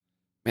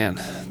Man,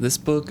 this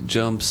book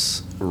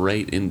jumps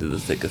right into the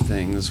thick of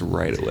things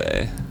right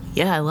away.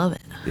 Yeah, I love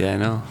it. Yeah, I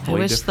know. I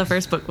wish the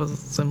first book was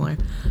similar.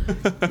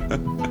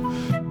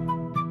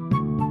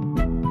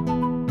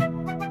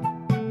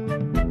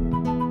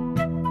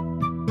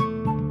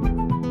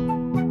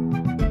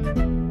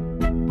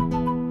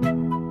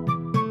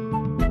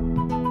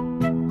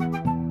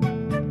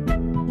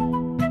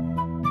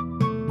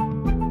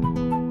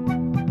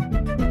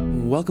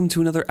 Welcome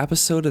to another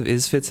episode of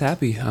Is Fitz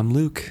Happy? I'm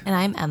Luke. And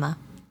I'm Emma.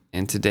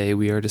 And today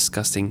we are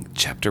discussing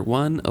Chapter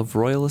 1 of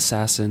Royal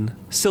Assassin,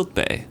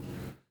 Siltbay.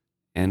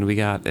 And we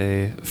got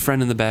a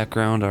friend in the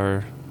background,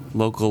 our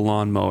local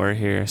lawnmower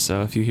here,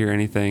 so if you hear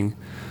anything,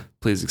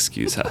 please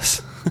excuse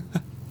us.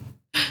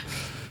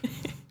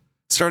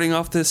 Starting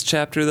off this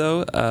chapter,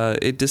 though,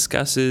 it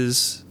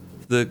discusses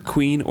the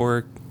queen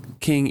or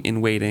king in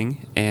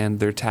waiting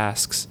and their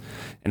tasks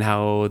and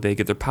how they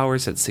get their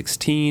powers at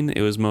 16.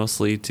 It was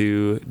mostly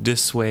to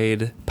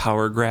dissuade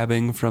power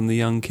grabbing from the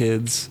young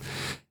kids,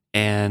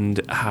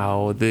 and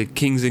how the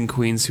kings and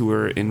queens who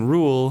were in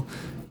rule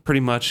pretty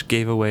much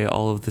gave away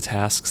all of the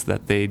tasks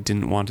that they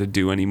didn't want to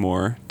do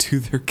anymore to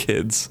their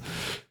kids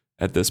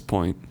at this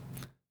point.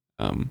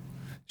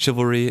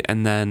 Chivalry,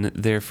 and then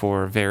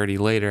therefore Verity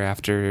later,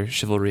 after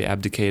Chivalry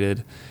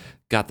abdicated,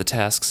 got the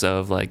tasks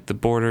of like the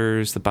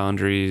borders, the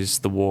boundaries,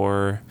 the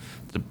war,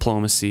 the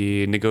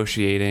diplomacy,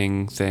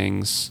 negotiating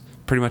things,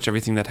 pretty much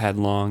everything that had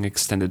long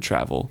extended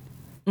travel.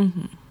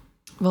 Mm-hmm.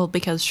 Well,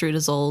 because Shrewd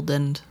is old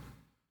and...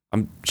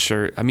 I'm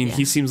sure,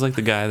 he seems like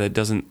the guy that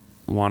doesn't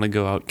want to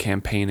go out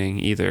campaigning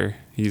either.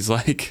 He's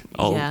like,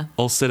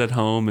 I'll sit at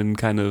home and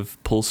kind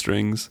of pull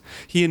strings.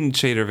 He and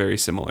Chade are very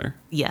similar.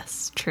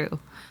 Yes, true.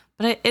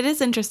 But it is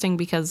interesting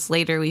because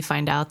later we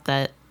find out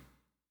that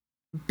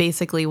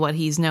basically what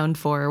he's known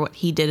for, what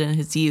he did in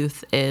his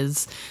youth,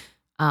 is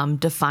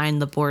define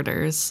the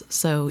borders.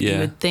 So you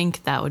would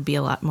think that would be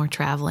a lot more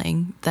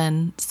traveling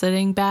than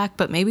sitting back,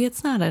 but maybe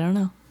it's not. I don't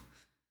know.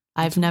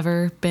 I've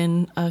never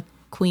been a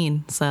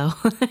queen, so...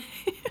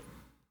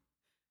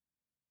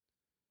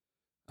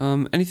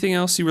 Anything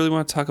else you really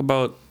want to talk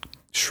about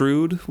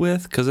Shrewd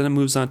with? Because then it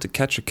moves on to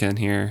Kettricken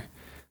here.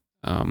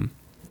 And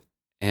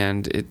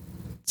it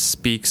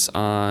speaks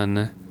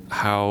on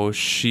how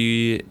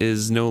she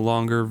is no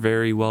longer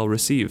very well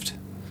received.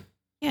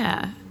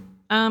 Yeah.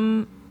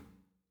 I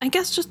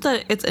guess just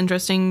that it's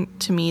interesting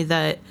to me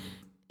that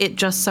it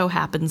just so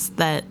happens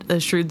that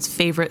Shrewd's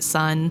favorite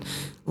son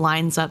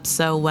lines up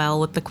so well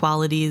with the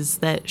qualities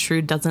that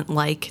Shrewd doesn't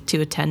like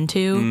to attend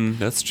to.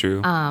 That's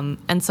true.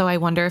 And so I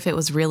wonder if it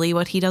was really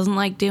what he doesn't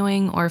like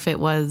doing, or if it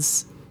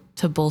was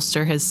to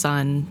bolster his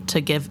son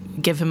to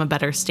give him a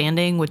better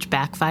standing, which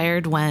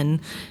backfired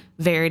when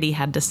Verity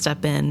had to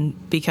step in,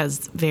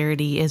 because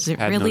Verity isn't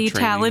really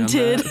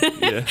talented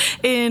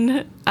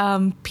in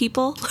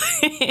people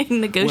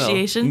in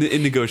negotiations. Well,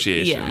 in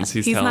negotiations,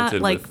 he's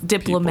talented. Not like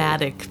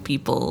diplomatic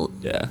people.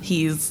 Yeah,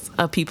 he's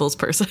a people's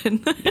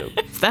person.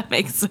 If that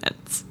makes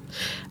sense.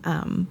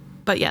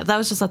 But yeah, that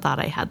was just a thought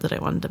I had that I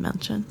wanted to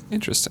mention.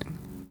 Interesting.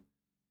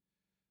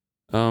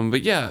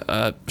 But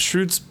yeah,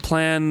 Shrewd's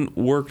plan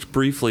worked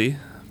briefly,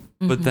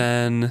 but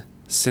then,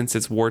 since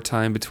it's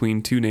wartime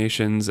between two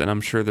nations, and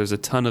I'm sure there's a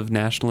ton of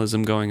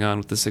nationalism going on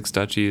with the Six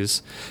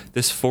Duchies,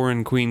 this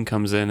foreign queen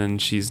comes in and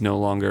she's no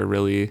longer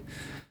really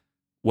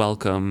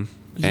welcome,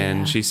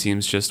 and she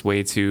seems just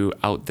way too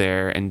out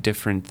there and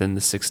different than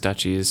the Six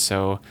Duchies,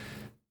 so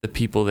the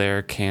people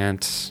there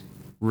can't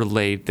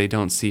relate. They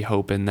don't see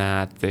hope in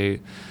that.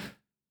 They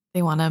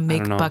want to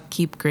make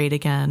Buckkeep great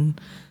again.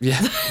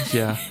 Yeah.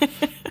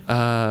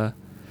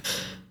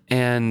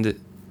 And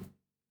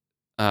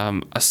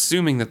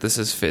assuming that this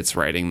is Fitz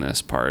writing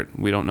this part,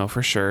 we don't know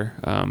for sure,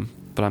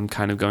 but I'm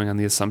kind of going on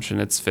the assumption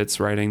it's Fitz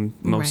writing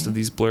most of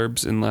these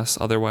blurbs unless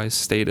otherwise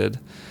stated.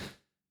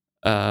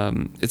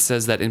 It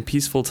says that in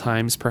peaceful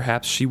times,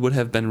 perhaps she would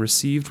have been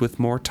received with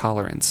more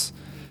tolerance,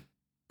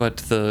 but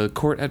the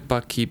court at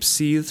Buckkeep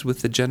seethed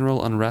with the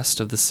general unrest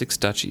of the Six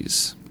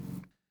Duchies.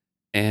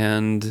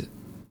 And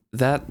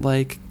that,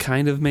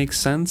 kind of makes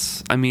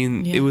sense.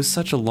 It was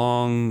such a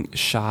long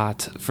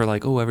shot for,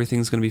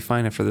 everything's going to be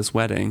fine after this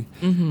wedding.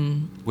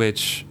 Mm-hmm.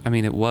 Which,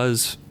 it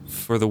was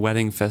for the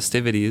wedding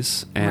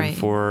festivities and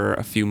for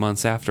a few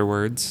months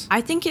afterwards.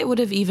 I think it would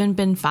have even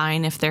been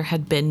fine if there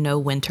had been no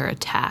winter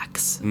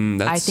attacks.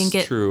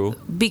 That's true.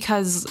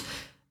 Because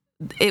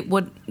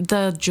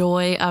the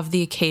joy of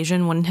the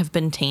occasion wouldn't have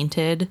been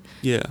tainted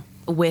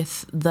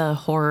with the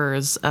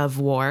horrors of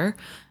war.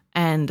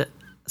 And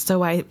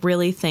so I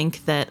really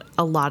think that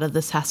a lot of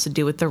this has to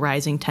do with the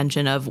rising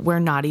tension of we're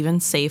not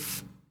even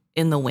safe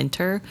in the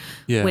winter,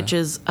 which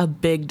is a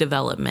big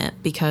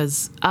development,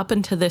 because up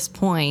until this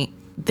point,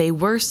 they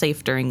were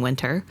safe during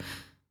winter.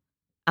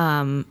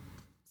 So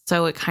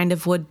it kind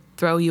of would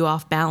throw you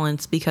off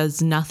balance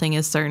because nothing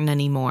is certain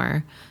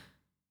anymore.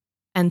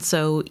 And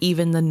so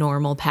even the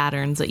normal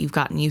patterns that you've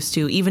gotten used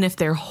to, even if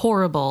they're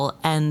horrible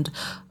and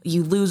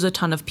you lose a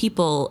ton of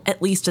people,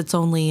 at least it's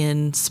only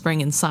in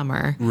spring and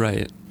summer.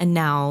 Right. And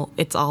now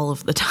it's all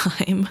of the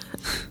time.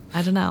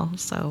 I don't know.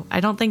 So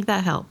I don't think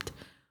that helped.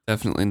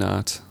 Definitely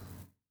not.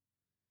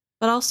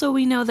 But also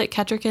we know that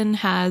Kettricken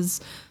has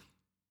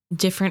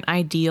different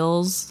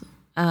ideals,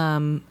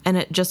 and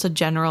just a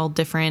general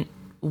different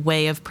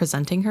way of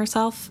presenting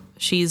herself.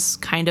 She's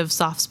kind of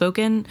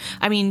soft-spoken.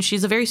 I mean,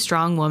 she's a very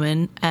strong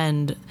woman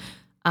and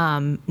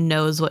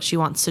knows what she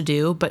wants to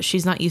do, but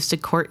she's not used to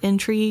court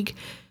intrigue.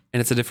 And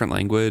it's a different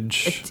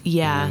language.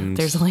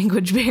 There's a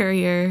language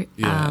barrier.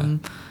 Yeah.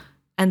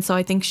 And so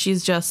I think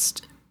she's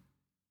just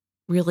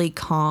really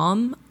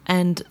calm,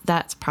 and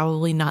that's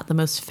probably not the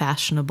most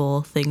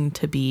fashionable thing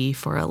to be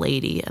for a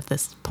lady at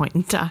this point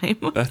in time.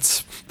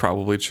 That's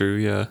probably true,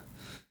 yeah.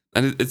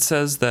 And it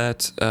says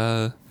that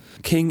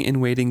King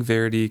in waiting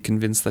Verity,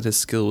 convinced that his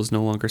skill was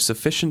no longer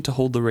sufficient to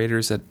hold the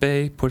raiders at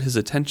bay, put his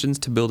attentions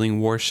to building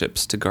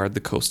warships to guard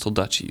the coastal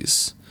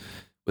duchies,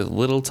 with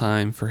little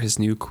time for his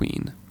new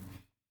queen.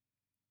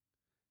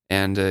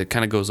 And it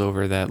kind of goes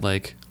over that,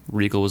 like,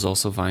 Regal was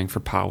also vying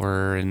for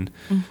power, and,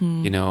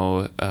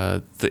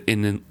 the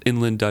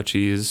inland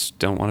duchies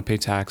don't want to pay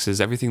taxes.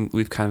 Everything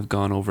we've kind of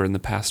gone over in the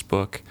past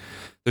book.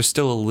 There's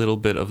still a little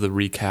bit of the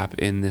recap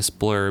in this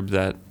blurb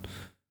that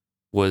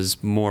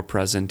was more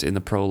present in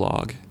the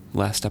prologue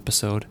last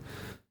episode.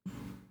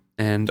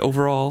 And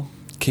overall,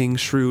 King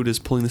Shrewd is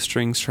pulling the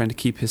strings, trying to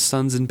keep his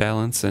sons in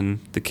balance and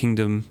the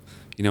kingdom,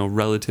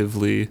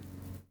 relatively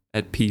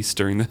at peace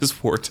during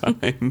this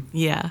wartime.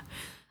 Yeah.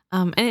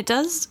 And it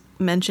does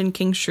mention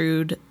King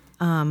Shrewd.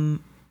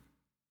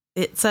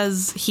 It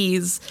says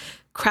he's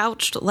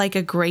crouched like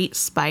a great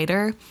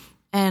spider.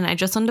 And I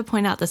just wanted to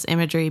point out this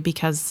imagery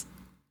because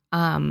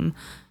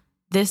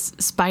this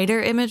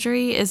spider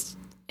imagery is,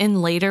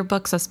 in later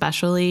books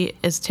especially,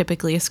 is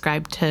typically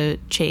ascribed to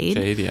Chade.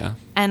 Chade, yeah.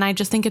 And I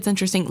just think it's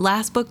interesting.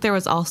 Last book, there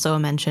was also a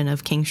mention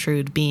of King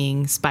Shrewd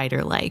being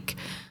spider-like.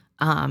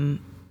 And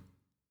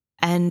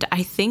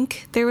I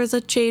think there was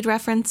a Chade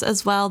reference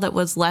as well that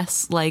was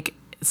less like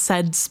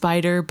said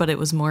spider, but it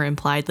was more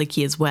implied like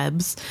he has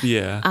webs.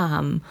 Yeah.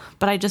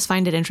 But I just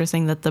find it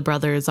interesting that the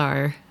brothers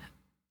are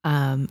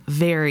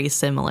very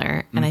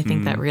similar. And I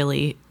think that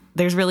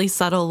there's really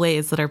subtle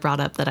ways that are brought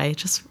up that I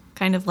just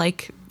kind of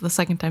like the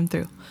second time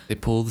through. They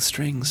pull the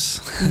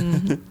strings.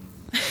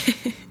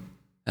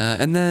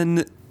 And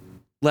then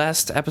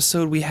last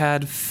episode we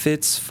had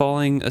Fitz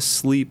falling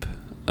asleep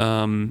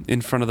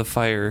in front of the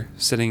fire,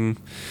 sitting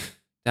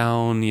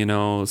down,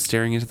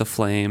 staring into the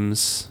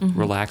flames,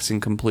 relaxing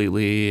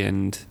completely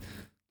and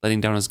letting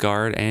down his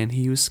guard, and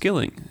he was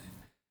skilling.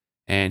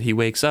 And he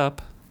wakes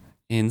up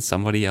in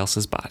somebody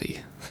else's body.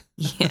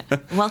 Yeah.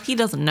 Well, he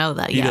doesn't know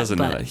that yet. He doesn't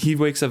know that. He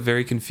wakes up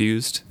very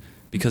confused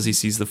because he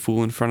sees the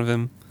fool in front of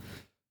him.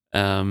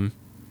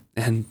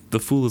 And the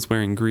fool is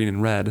wearing green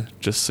and red,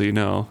 just so you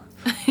know.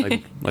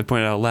 Like I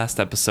pointed out last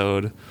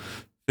episode,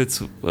 Fitz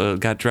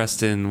got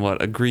dressed in,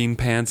 a green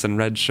pants and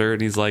red shirt,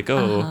 and he's like,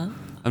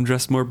 I'm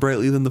dressed more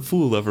brightly than the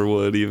fool ever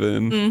would,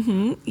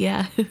 even.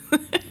 Yeah.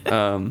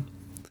 But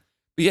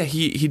yeah,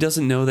 he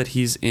doesn't know that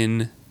he's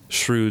in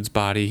Shrewd's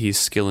body. He's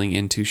skilling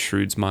into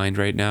Shrewd's mind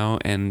right now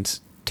and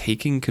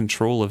taking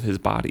control of his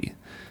body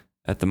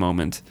at the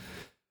moment.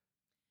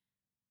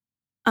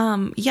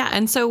 Yeah,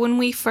 and so when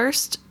he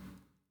first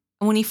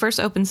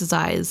opens his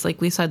eyes,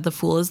 like we said, the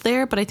fool is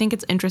there, but I think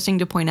it's interesting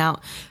to point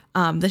out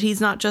that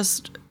he's not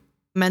just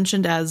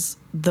mentioned as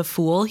the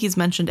fool, he's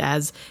mentioned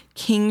as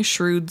King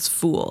Shrewd's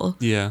fool.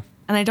 Yeah.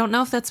 And I don't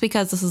know if that's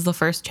because this is the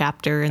first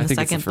chapter in the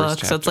second book.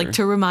 So it's like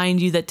to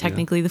remind you that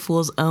technically the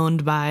fool is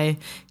owned by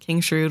King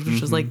Shrewd,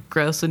 which is like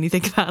gross when you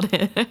think about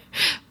it.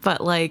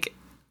 But like,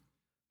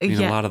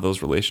 a lot of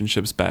those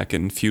relationships back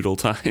in feudal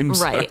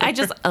times. Right. I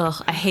just,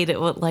 I hate it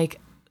when like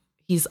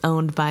he's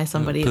owned by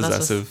somebody.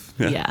 Possessive.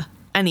 That's just, yeah.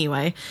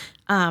 Anyway,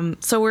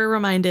 so we're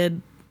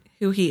reminded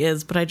who he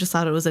is, but I just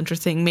thought it was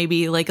interesting.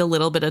 Maybe like a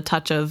little bit of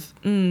touch of,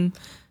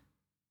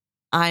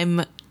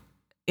 I'm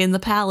in the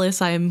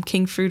palace, I'm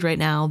King Shrewd right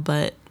now,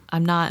 but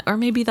I'm not. Or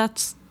maybe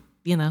that's,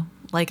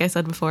 like I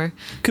said before,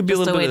 could be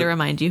just a way to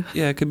remind you.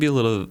 Yeah, it could be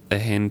a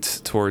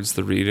hint towards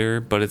the reader,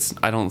 but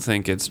I don't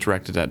think it's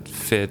directed at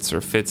Fitz, or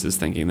Fitz is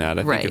thinking that.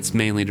 I think it's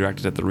mainly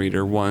directed at the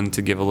reader. One,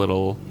 to give a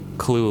little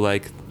clue,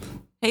 like,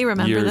 hey,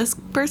 remember this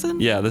person?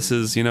 Yeah, this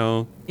is,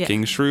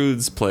 King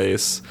Shrewd's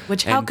place.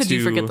 Which, how could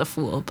you forget the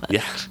fool? But.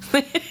 Yeah.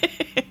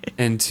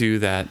 And two,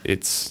 that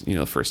it's,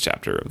 the first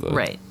chapter of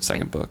the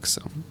second book.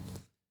 So,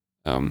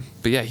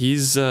 but yeah,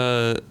 he's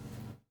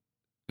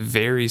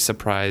very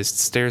surprised,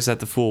 stares at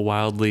the fool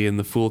wildly, and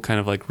the fool kind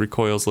of like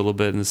recoils a little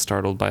bit and is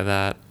startled by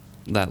that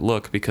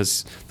look,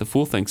 because the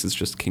fool thinks it's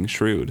just King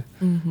Shrewd.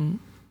 Mm-hmm.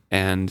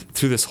 And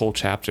through this whole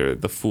chapter,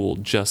 the fool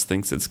just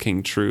thinks it's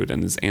King Shrewd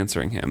and is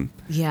answering him.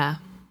 Yeah.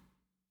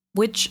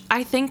 Which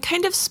I think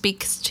kind of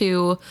speaks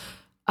to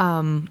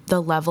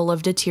the level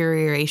of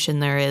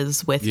deterioration there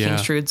is with King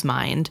Shrewd's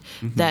mind,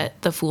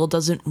 that the fool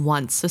doesn't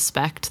once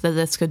suspect that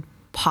this could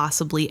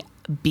possibly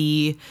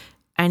be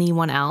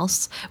anyone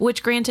else,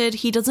 which granted,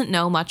 he doesn't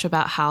know much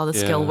about how the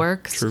skill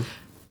works. True.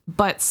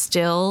 But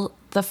still,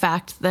 the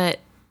fact that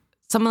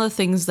some of the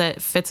things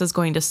that Fitz is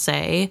going to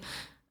say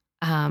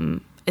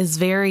is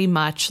very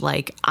much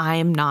like,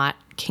 I'm not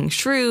King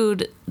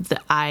Shrewd, this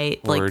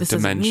dementia,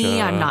 isn't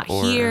me, I'm not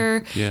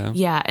here.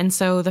 Yeah. And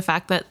so the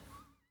fact that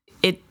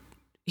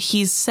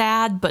he's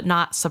sad but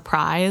not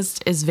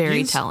surprised is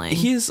very telling.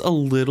 He's a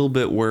little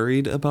bit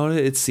worried about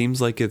it. It seems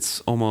like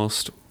it's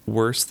almost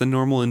worse than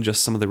normal in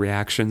just some of the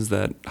reactions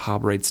that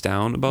Hobb writes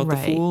down about the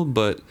Fool.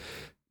 But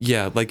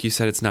yeah, like you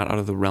said, it's not out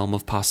of the realm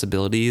of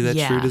possibility that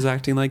Shrewd is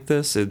acting like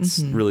this. It's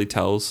really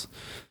tells.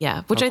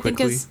 Yeah, which I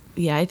think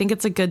I think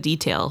it's a good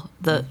detail.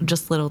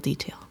 Just little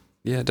detail.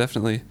 Yeah,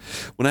 definitely.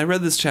 When I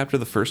read this chapter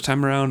the first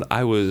time around,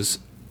 I was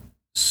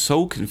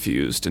so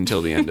confused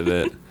until the end of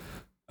it.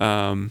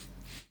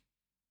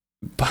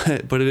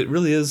 But it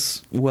really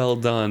is well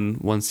done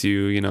once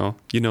you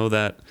know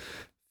that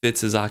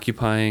Fitz is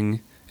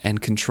occupying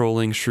and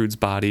controlling Shrewd's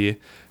body.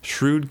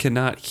 Shrewd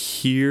cannot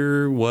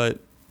hear what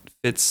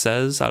Fitz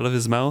says out of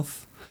his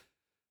mouth.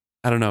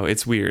 I don't know.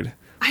 It's weird.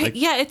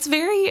 It's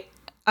very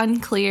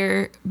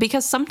unclear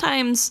because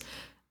sometimes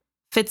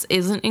Fitz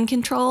isn't in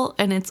control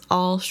and it's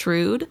all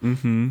Shrewd.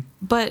 Mm-hmm.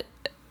 But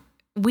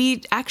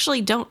we actually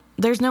don't.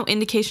 There's no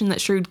indication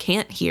that Shrewd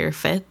can't hear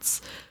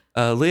Fitz.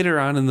 Later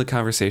on in the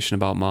conversation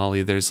about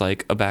Molly, there's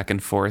like a back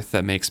and forth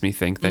that makes me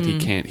think that he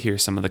can't hear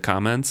some of the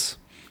comments.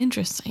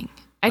 Interesting.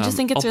 I just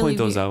think it's I'll really point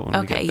those out when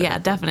we get there. Yeah,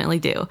 definitely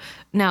do.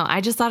 No, I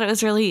just thought it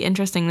was really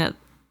interesting that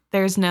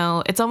there's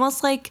no. It's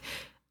almost like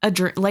a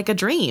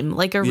dream,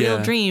 like a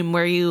real dream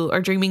where you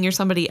are dreaming you're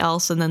somebody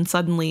else, and then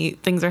suddenly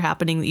things are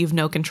happening that you've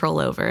no control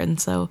over,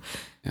 and so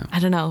I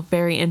don't know,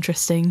 very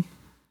interesting.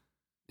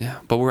 Yeah,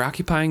 but we're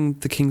occupying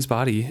the king's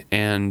body,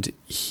 and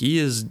he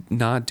is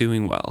not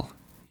doing well.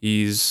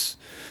 His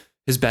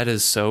bed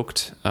is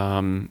soaked.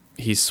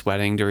 He's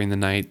sweating during the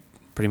night,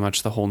 pretty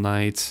much the whole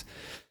night.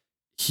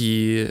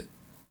 He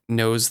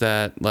knows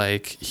that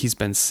like he's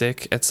been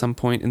sick at some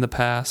point in the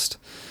past,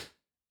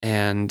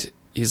 and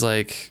he's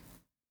like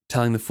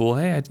telling the Fool,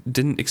 "Hey, I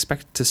didn't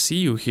expect to see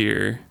you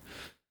here."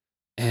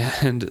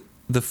 And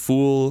the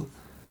Fool,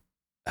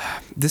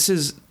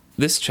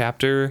 this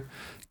chapter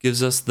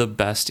gives us the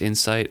best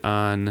insight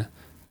on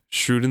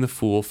Shrewd and the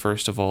Fool,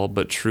 first of all,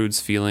 but Shrewd's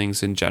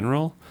feelings in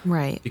general.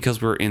 Right.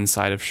 Because we're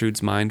inside of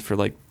Shrewd's mind for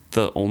like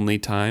the only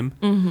time,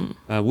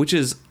 which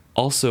is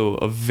also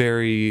a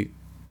very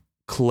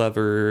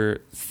clever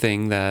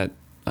thing that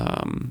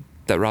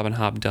Robin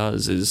Hobb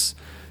does.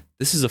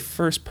 This is a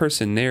first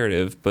person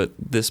narrative, but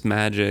this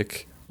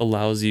magic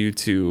allows you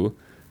to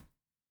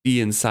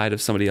be inside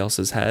of somebody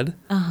else's head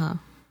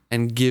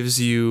and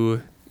gives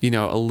you,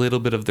 a little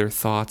bit of their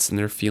thoughts and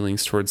their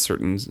feelings towards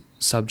certain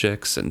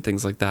subjects and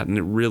things like that. And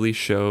it really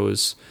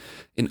shows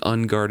an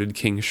unguarded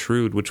King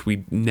Shrewd, which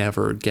we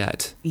never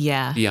get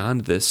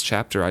beyond this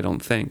chapter, I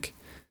don't think.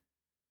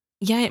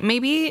 Yeah,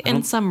 maybe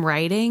in some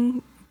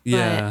writing,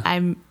 but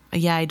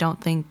I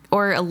don't think,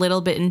 or a little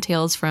bit in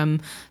Tales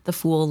from the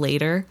Fool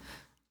later.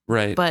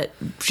 Right. But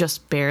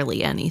just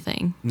barely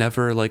anything.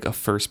 Never like a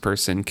first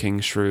person King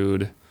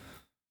Shrewd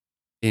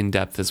in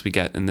depth as we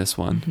get in this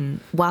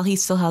one. While he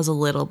still has a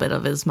little bit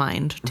of his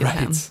mind to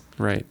him.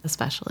 Right.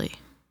 Especially.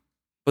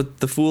 But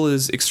the Fool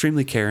is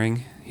extremely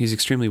caring. He's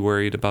extremely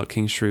worried about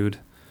King Shrewd.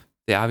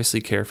 They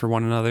obviously care for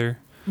one another.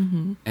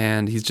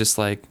 And he's just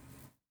like,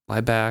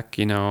 lie back,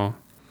 He's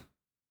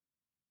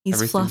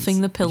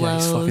fluffing the pillows. Yeah,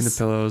 he's fluffing the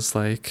pillows.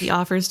 Like, he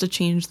offers to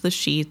change the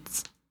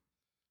sheets.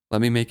 Let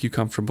me make you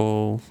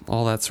comfortable,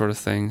 all that sort of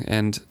thing.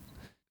 And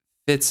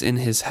Fitz in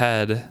his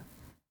head,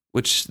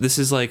 which this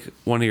is like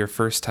one of your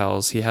first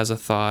tells, he has a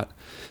thought.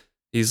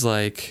 He's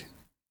like,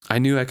 I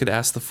knew I could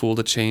ask the Fool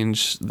to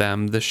change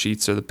them, the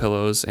sheets or the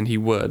pillows, and he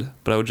would,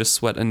 but I would just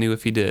sweat anew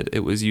if he did.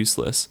 It was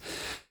useless.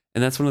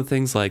 And that's one of the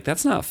things, like,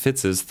 that's not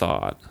Fitz's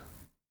thought.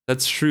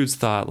 That's Shrewd's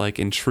thought, like,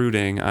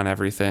 intruding on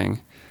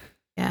everything.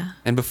 Yeah.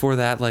 And before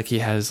that, like, he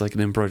has, like,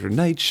 an embroidered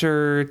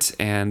nightshirt,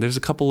 and there's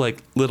a couple,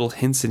 like, little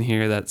hints in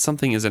here that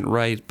something isn't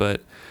right,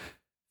 but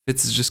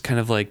Fitz is just kind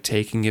of, like,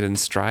 taking it in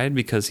stride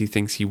because he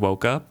thinks he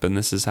woke up, and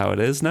this is how it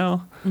is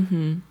now.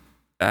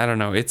 I don't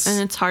know. And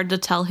it's hard to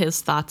tell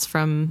his thoughts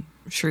from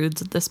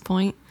Shrewd's at this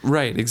point.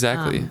 Right,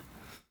 exactly.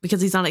 Because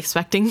he's not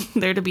expecting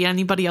there to be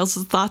anybody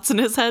else's thoughts in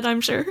his head,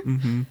 I'm sure.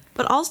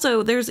 But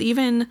also, there's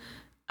even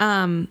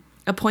a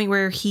point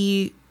where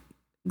he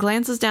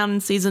glances down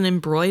and sees an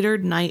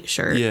embroidered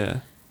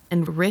nightshirt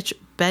and rich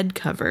bed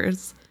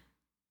covers.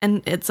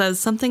 And it says,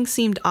 something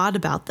seemed odd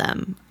about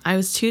them. I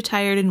was too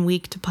tired and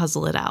weak to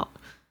puzzle it out.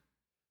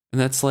 And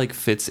that's like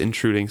Fitz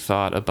intruding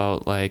thought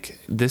about like,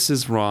 this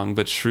is wrong,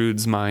 but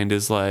Shrewd's mind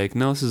is like,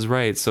 no, this is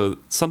right. So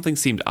something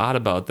seemed odd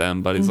about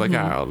them, but he's like,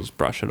 I'll just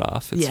brush it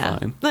off. It's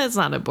fine. That's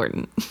not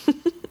important.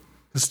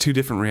 There's two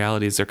different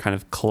realities. They're kind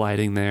of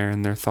colliding there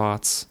in their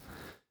thoughts.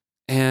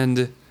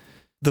 And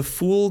the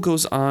Fool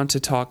goes on to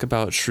talk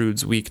about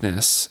Shrewd's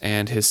weakness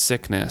and his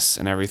sickness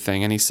and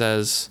everything. And he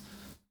says,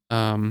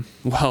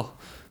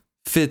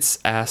 Fitz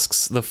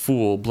asks the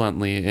Fool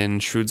bluntly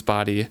in Shrewd's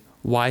body,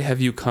 why have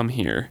you come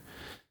here?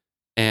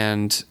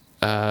 And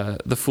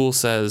the Fool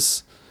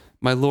says,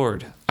 my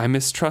lord, I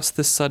mistrust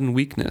this sudden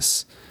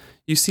weakness.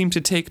 You seem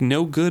to take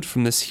no good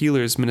from this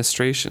healer's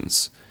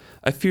ministrations.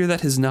 I fear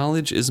that his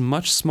knowledge is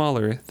much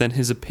smaller than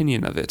his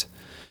opinion of it.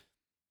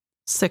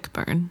 Sick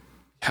burn.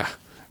 Yeah.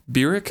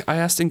 Beric, I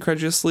asked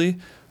incredulously.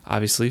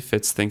 Obviously,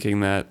 Fitz thinking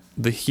that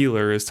the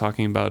healer is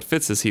talking about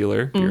Fitz's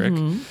healer,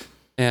 Beric.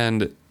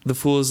 And the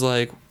fool is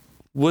like,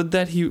 would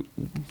that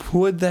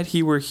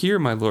he were here,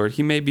 my lord.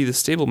 He may be the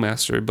stable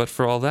master, but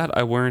for all that,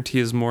 I warrant he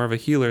is more of a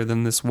healer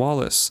than this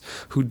Wallace,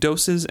 who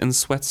doses and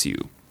sweats you.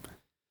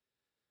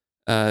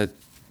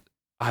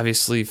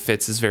 Obviously,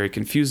 Fitz is very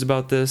confused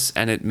about this,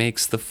 and it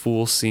makes the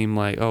fool seem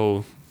like,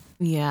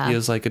 he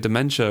has like a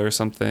dementia or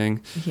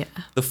something. Yeah.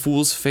 The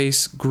fool's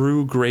face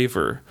grew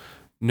graver.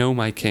 No,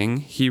 my king,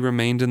 he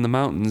remained in the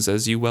mountains,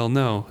 as you well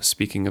know,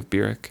 speaking of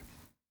Beric.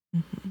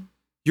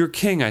 Your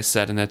king, I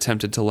said, and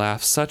attempted to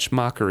laugh. Such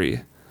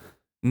mockery.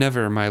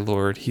 Never, my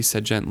lord, he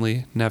said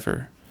gently,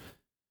 never.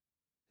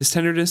 His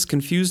tenderness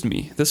confused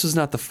me. This was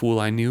not the fool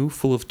I knew,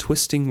 full of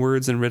twisting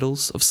words and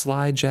riddles, of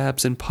sly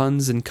jabs and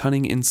puns and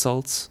cunning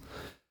insults.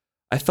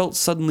 I felt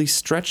suddenly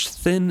stretched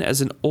thin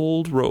as an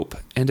old rope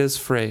and as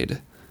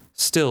frayed.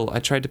 Still, I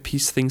tried to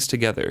piece things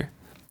together.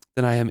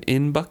 Then I am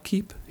in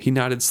Buckkeep? He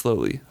nodded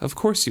slowly. Of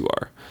course you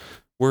are.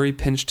 Worry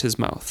pinched his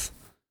mouth.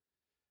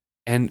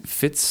 And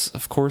Fitz,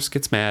 of course,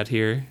 gets mad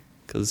here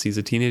because he's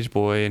a teenage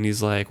boy and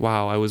he's like,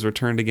 wow, I was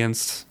returned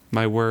against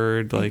my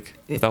word, like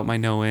without my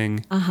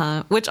knowing.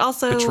 Which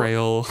also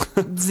betrayal.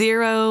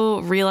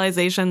 Zero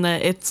realization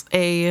that it's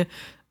a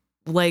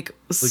like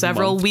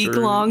several week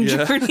long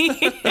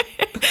journey.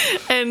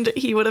 And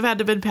he would have had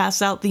to been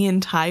passed out the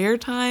entire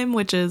time,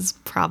 which is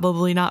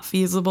probably not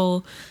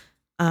feasible.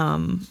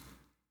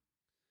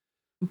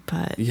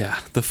 But yeah,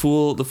 the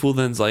fool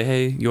then's like,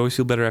 hey, you always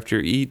feel better after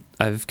you eat.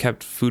 I've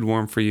kept food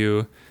warm for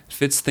you.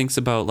 Fitz thinks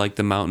about like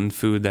the mountain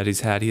food that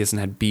he's had. He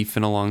hasn't had beef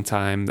in a long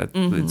time.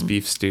 It's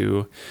beef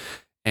stew,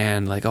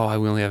 and like, we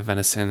only have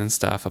venison and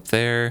stuff up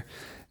there.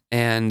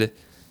 And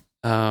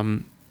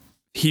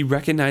he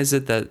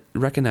recognizes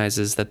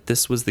that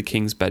this was the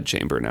king's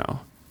bedchamber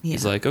now. Yeah.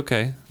 He's like,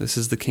 okay, this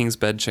is the king's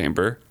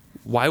bedchamber.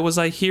 Why was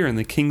I here in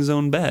the king's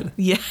own bed?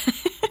 Yeah.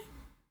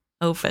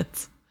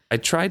 Fitz. I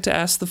tried to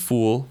ask the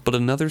fool, but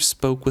another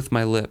spoke with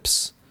my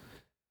lips.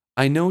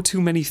 I know too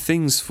many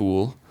things,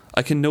 fool.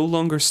 I can no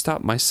longer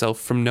stop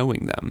myself from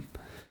knowing them.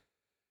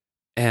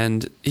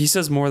 And he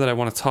says more that I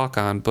want to talk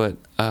on, but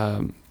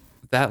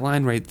that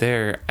line right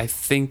there, I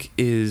think,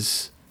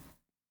 is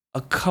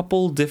a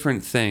couple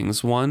different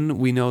things. One,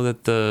 we know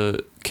that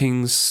the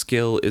king's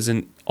skill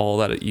isn't all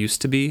that it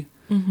used to be.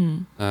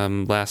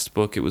 Last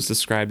book, it was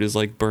described as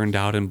like burned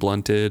out and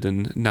blunted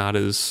and not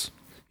as,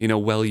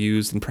 well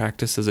used and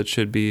practiced as it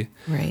should be.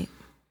 Right.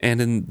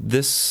 And in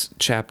this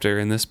chapter,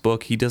 in this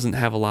book, he doesn't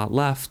have a lot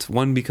left.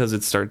 One, because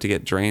it started to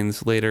get drained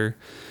later.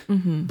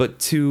 But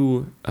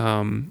two,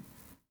 in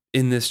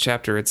this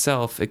chapter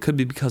itself, it could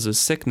be because of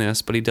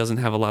sickness, but he doesn't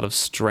have a lot of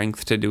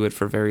strength to do it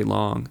for very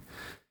long.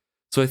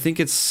 So I think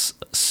it's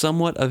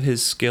somewhat of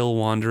his skill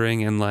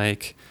wandering and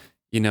like,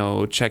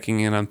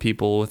 checking in on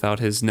people without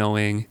his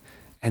knowing.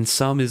 And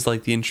some is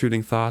like the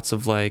intruding thoughts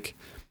of like,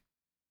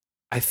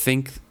 I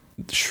think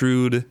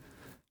Shrewd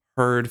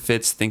heard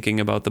Fitz thinking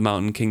about the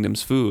Mountain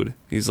Kingdom's food.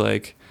 He's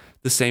like,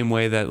 the same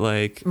way that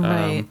like,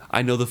 right.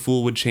 I know the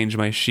fool would change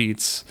my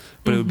sheets,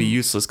 but it would be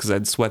useless because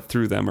I'd sweat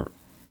through them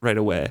right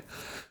away.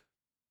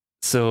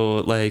 So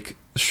like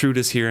Shrewd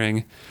is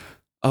hearing,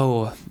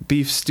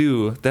 beef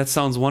stew, that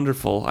sounds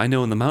wonderful. I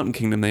know in the Mountain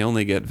Kingdom they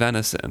only get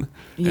venison.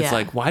 Yeah. It's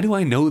like, why do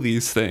I know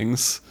these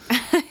things?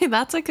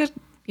 That's a good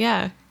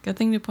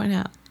thing to point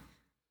out.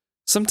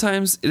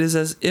 Sometimes it is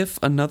as if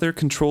another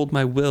controlled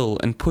my will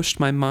and pushed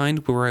my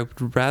mind where I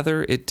would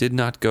rather it did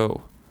not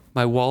go.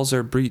 My walls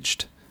are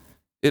breached.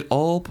 It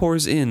all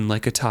pours in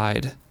like a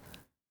tide.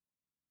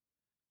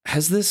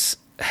 Has this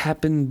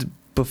happened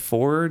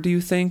before, do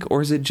you think?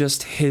 Or is it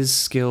just his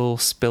skill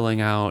spilling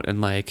out and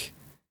like,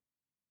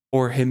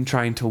 or him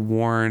trying to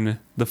warn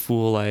the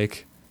fool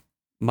like,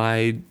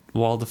 my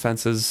wall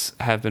defenses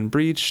have been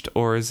breached?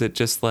 Or is it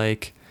just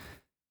like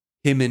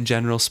him in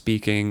general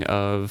speaking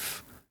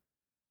of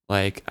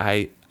like,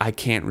 I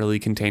can't really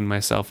contain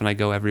myself and I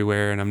go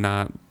everywhere and I'm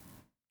not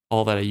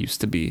all that I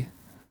used to be?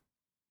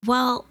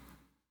 Well,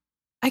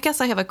 I guess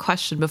I have a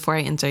question before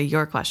I answer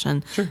your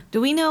question. Sure. Do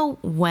we know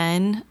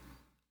when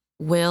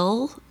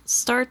Will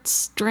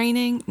starts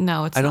draining?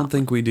 No, it's not. I don't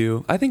think we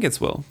do. I think it's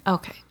Will.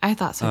 Okay. I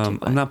thought so too.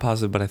 I'm not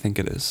positive, but I think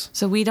it is.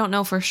 So we don't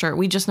know for sure.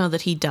 We just know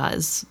that he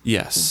does.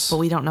 Yes. But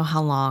we don't know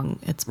how long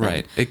it's been.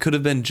 Right. It could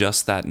have been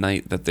just that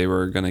night that they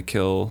were going to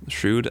kill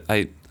Shrewd.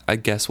 I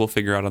guess we'll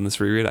figure out on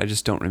this reread. I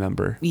just don't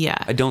remember. Yeah.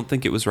 I don't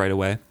think it was right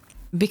away.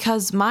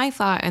 Because my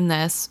thought in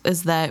this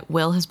is that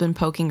Will has been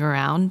poking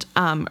around.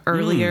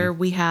 Earlier,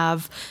 we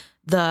have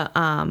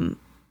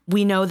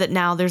we know that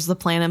now there's the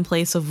plan in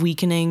place of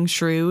weakening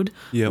Shrewd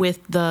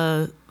with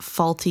the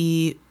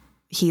faulty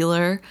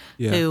healer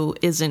who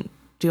isn't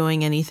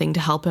doing anything to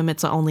help him.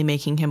 It's only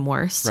making him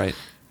worse. Right.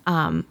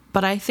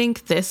 But I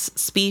think this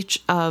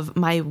speech of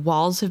my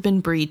walls have been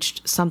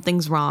breached,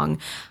 something's wrong.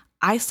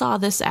 I saw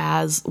this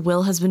as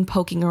Will has been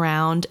poking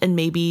around and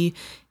maybe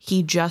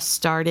he just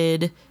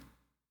started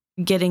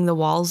getting the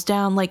walls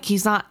down. Like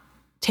he's not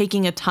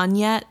taking a ton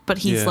yet, but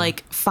he's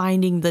like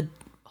finding the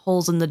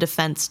holes in the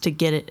defense to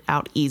get it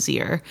out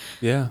easier.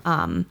 Yeah.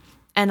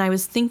 And I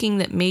was thinking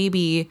that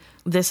maybe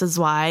this is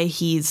why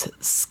he's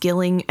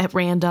skilling at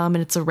random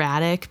and it's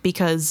erratic,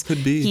 because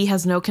he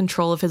has no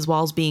control of his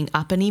walls being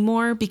up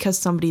anymore because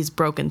somebody's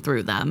broken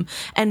through them.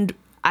 And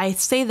I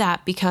say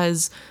that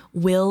because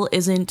Will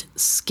isn't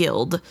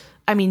skilled.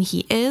 I mean,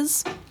 he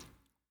is,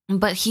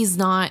 but he's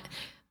not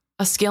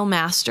a skill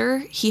master.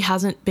 He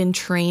hasn't been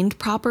trained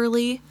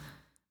properly.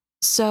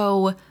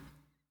 So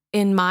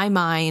in my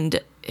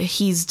mind,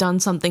 he's done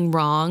something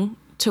wrong,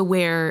 to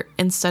where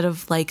instead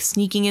of like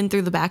sneaking in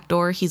through the back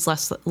door, he's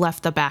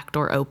left the back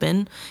door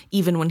open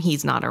even when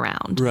he's not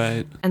around.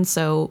 Right. And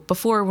so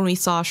before, when we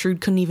saw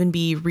Shrewd couldn't even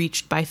be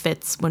reached by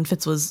Fitz when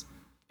Fitz was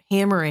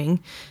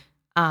hammering,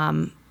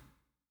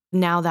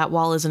 now that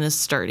wall isn't as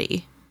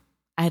sturdy.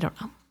 I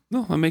don't know.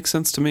 No, that makes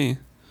sense to me.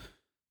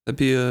 That'd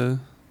be a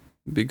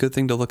good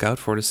thing to look out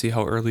for, to see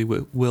how early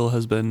Will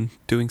has been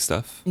doing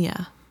stuff.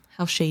 Yeah.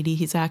 How shady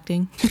he's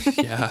acting.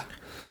 Yeah.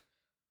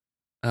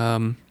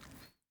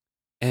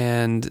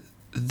 And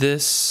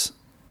this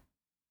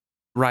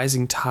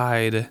rising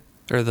tide,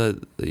 or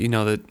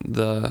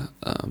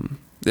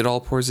it all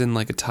pours in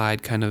like a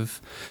tide, kind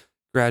of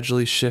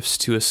gradually shifts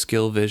to a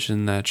skill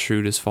vision that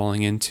Shrewd is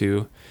falling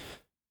into,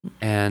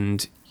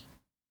 and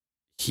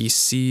he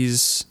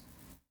sees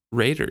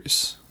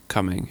raiders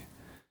coming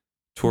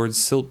towards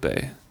Silt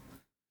Bay,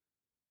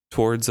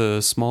 towards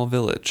a small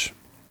village.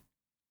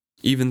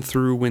 Even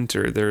through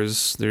winter, there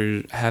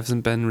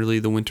hasn't been really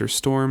the winter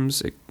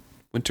storms.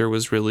 Winter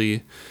was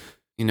really,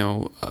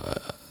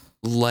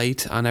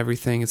 light on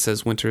everything. It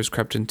says winter has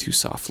crept in too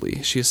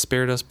softly. She has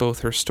spared us both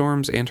her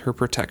storms and her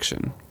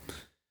protection.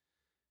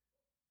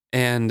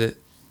 And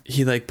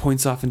he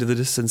points off into the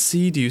distance.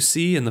 See, do you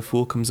see? And the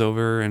fool comes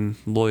over and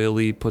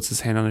loyally puts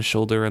his hand on his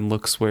shoulder and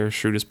looks where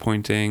Shrewd is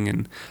pointing.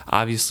 And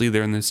obviously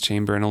they're in this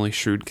chamber and only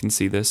Shrewd can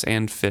see this,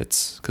 and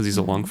Fitz, because he's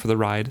along for the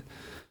ride.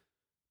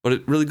 But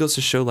it really goes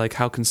to show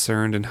how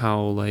concerned and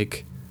how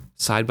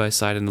side by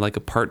side and a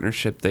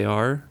partnership they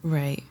are.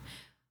 Right.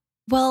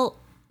 Well,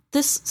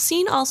 this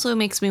scene also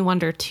makes me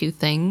wonder two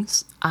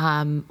things.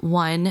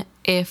 One,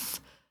 if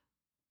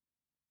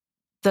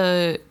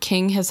the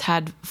king has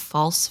had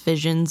false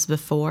visions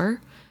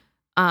before,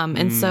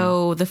 and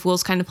so the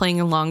fool's kind of playing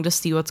along to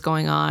see what's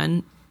going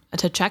on,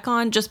 to check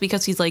on, just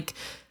because he's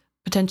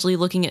potentially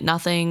looking at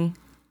nothing,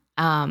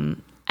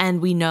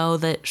 and we know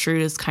that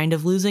Shrewd is kind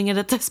of losing it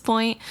at this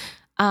point.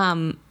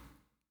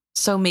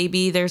 So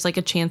maybe there's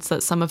a chance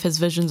that some of his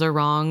visions are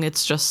wrong.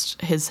 It's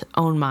just his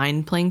own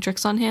mind playing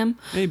tricks on him.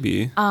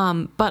 Maybe.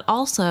 But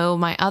also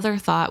my other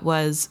thought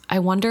was, I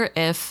wonder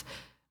if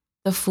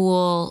the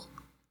fool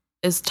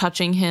is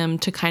touching him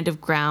to kind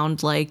of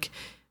ground,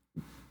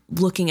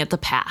 looking at the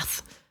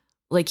path.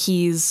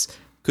 He's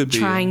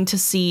trying to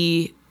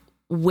see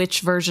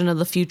which version of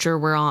the future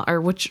we're on, or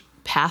which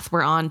path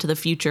we're on to the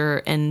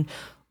future, and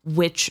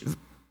which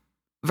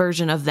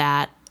version of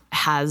that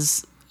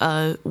has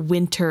a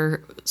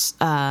winter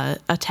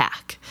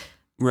attack.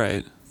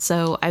 Right.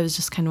 So I was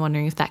just kind of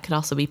wondering if that could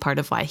also be part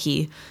of why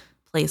he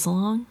plays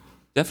along.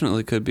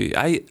 Definitely could be.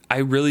 I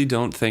really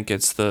don't think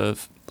it's the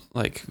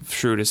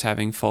Shrewd is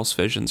having false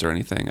visions or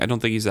anything. I don't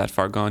think he's that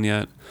far gone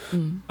yet.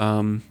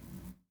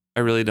 I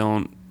really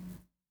don't.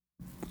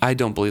 I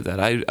don't believe that.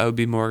 I would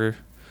be more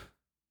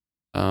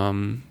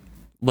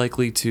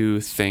likely to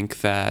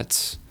think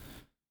that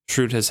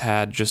Shrewd has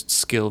had just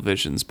skill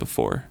visions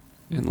before,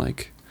 and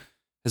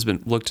has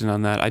been looked in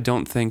on that. I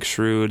don't think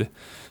Shrewd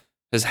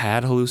has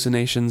had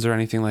hallucinations or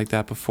anything like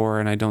that before,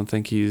 and I don't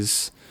think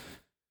he's,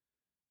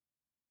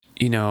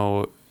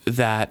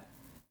 that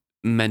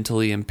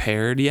mentally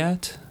impaired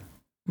yet.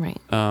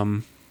 Right.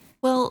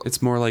 Well,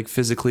 it's more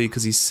physically,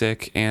 because he's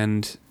sick,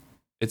 and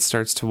it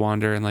starts to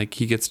wander, and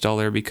he gets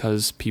duller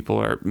because people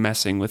are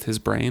messing with his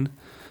brain.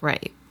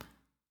 Right.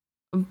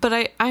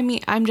 But I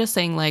mean, I'm just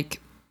saying,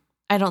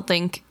 I don't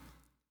think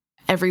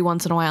every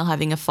once in a while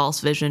having a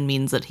false vision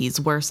means that he's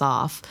worse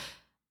off.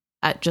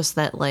 Just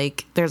that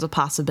there's a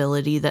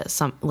possibility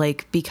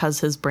that because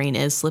his brain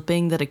is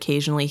slipping, that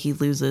occasionally he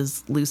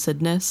loses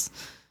lucidness.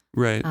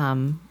 Right.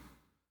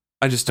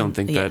 I just don't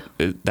think that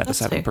has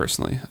happened fair.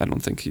 Personally. I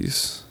don't think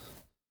he's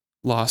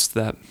lost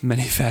that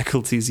many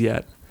faculties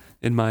yet,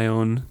 in my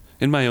own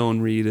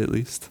read, at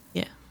least.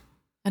 Yeah.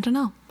 I don't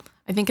know.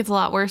 I think it's a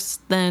lot worse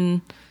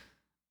than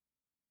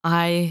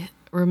I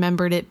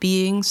remembered it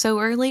being so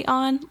early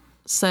on.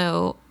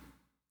 So,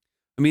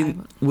 I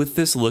mean, with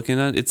this looking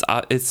at it,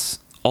 it's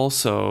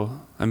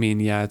also, I mean,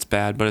 yeah, it's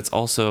bad, but it's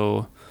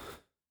also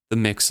the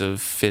mix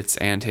of Fitz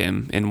and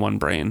him in one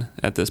brain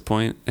at this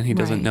point, and he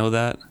doesn't know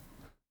that.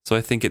 So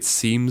I think it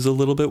seems a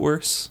little bit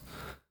worse.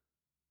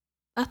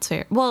 That's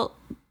fair. Well,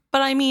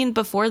 but I mean,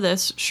 before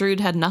this, Shrewd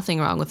had nothing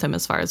wrong with him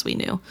as far as we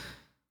knew.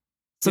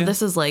 So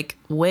this is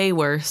way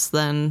worse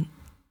than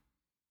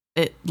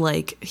it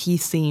he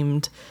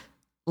seemed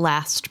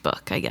last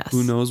book, I guess.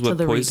 Who knows what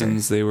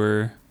poisons they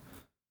were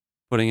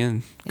putting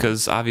in?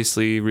 Because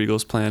obviously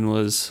Regal's plan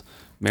was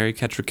marry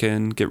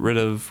Kettricken, get rid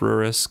of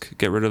Rurisk,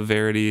 get rid of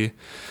Verity,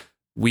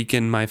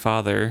 weaken my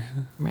father.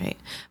 Right.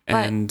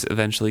 And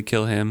eventually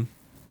kill him.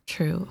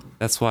 True.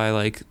 That's why,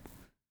 like,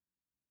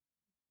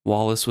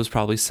 Wallace was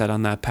probably set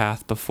on that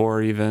path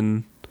before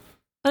even.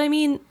 But I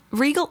mean,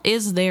 Regal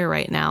is there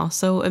right now,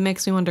 so it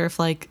makes me wonder if,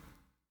 like,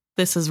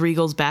 this is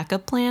Regal's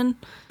backup plan.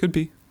 Could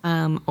be.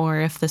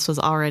 Or if this was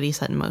already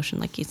set in motion,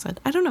 like you said.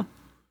 I don't know.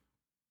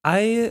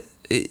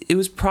 It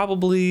was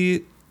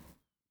probably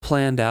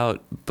planned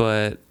out,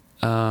 but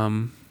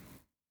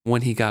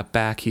when he got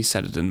back, he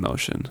set it in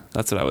motion.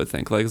 That's what I would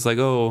think. Like, it's like,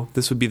 oh,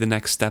 this would be the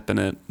next step in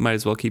it. Might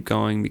as well keep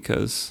going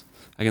because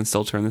I can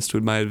still turn this to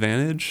my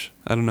advantage.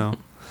 I don't know.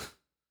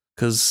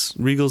 Because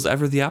Regal's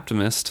ever the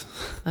optimist.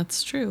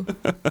 That's true.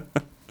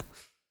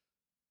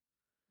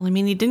 Well, I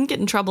mean, he didn't get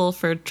in trouble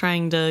for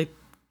trying to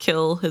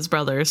kill his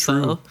brother,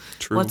 so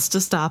what's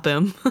to stop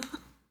him?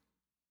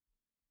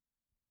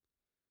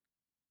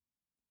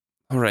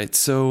 All right,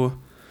 so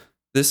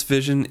this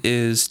vision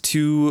is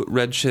 2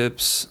 red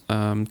ships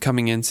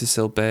coming into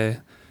Silt Bay.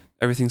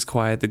 Everything's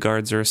quiet. The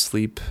guards are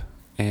asleep,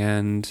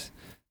 and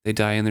they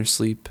die in their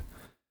sleep.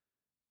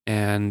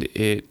 And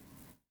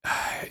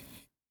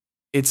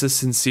it's a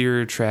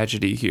sincere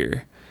tragedy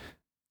here.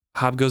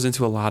 Hobb goes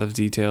into a lot of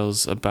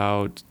details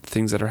about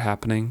things that are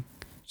happening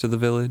to the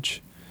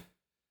village.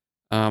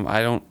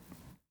 I don't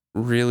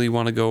really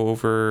want to go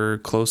over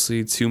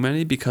closely too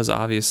many because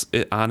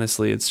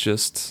honestly, it's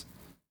just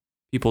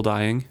people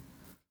dying.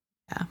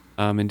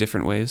 Yeah. In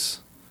different ways.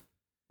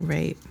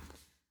 Right.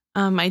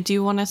 I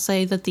do want to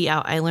say that the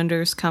Out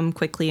Islanders come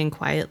quickly and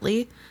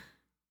quietly.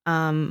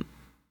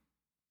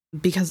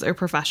 Because they're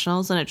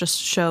professionals, and it just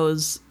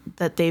shows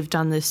that they've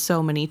done this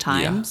so many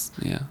times.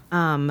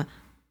 Yeah.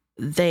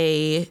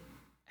 They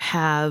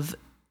have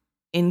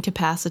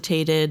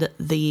incapacitated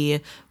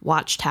the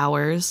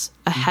watchtowers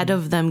ahead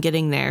of them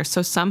getting there.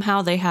 So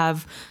somehow they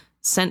have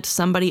sent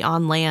somebody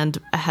on land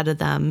ahead of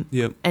them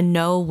and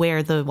know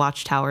where the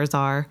watchtowers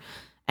are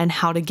and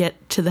how to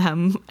get to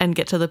them and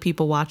get to the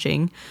people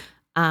watching.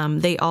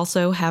 They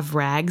also have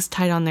rags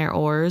tied on their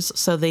oars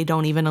so they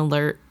don't even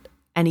alert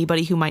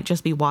anybody who might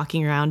just be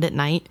walking around at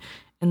night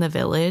in the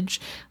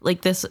village.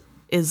 Like, this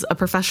is a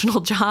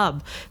professional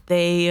job.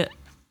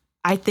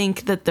 I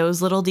think that those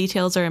little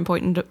details are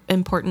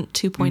important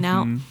to point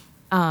out,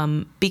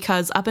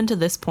 because up until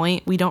this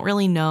point, we don't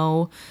really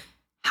know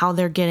how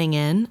they're getting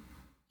in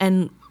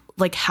and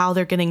like how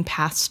they're getting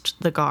past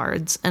the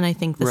guards. And I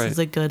think this is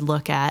a good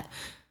look at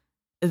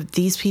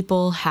these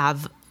people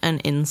have an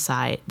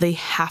insight. They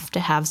have to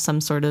have some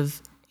sort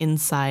of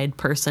inside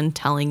person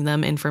telling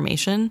them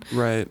information,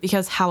 right?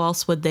 Because how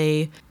else would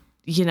they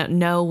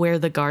know where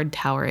the guard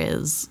tower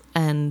is?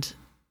 And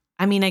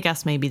I mean, I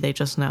guess maybe they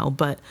just know,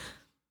 but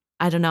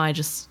I don't know. I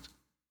just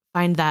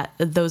find that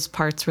those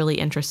parts really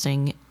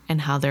interesting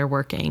and how they're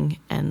working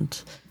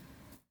and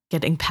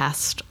getting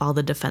past all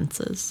the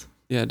defenses.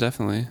 Yeah,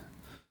 definitely.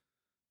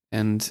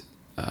 And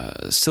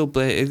Silt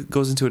Bay, it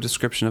goes into a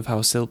description of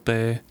how Silt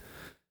Bay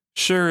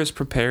sure is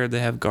prepared. They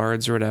have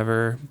guards or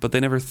whatever, but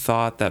they never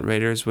thought that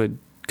raiders would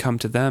come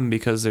to them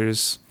because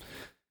there's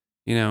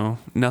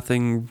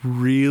nothing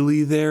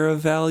really there of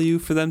value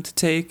for them to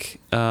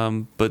take,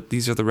 but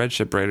these are the red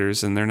ship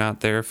raiders and they're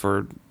not there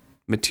for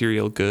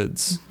material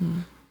goods.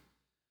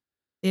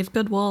 They have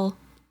good wool.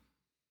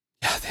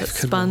 Yeah, they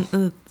have good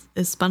wool.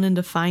 Is spun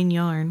into fine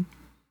yarn.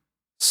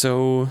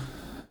 So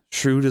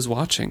Shrewd is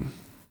watching,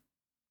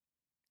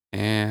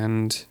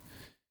 and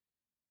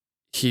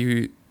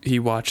he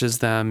watches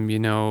them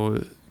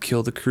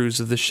kill the crews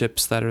of the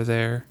ships that are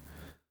there,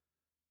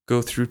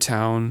 go through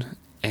town,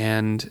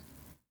 and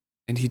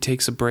he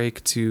takes a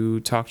break to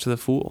talk to the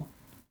fool.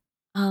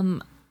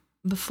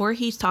 Before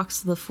he talks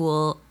to the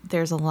fool,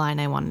 there's a line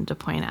I wanted to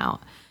point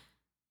out.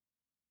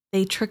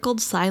 They trickled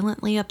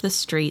silently up the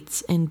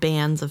streets in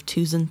bands of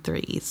 2s and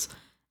 3s,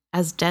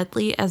 as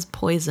deadly as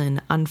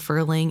poison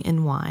unfurling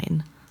in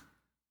wine.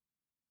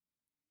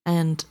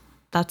 And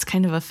that's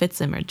kind of a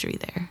Fitz imagery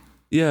there.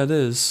 Yeah, it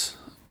is.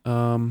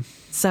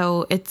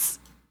 So it's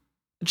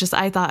just,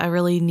 I thought, a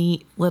really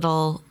neat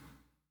little...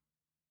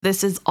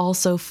 This is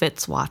also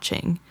Fitz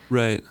watching.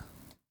 Right.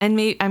 And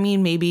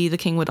maybe the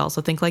king would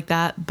also think like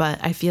that, but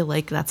I feel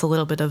like that's a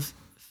little bit of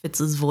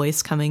Fitz's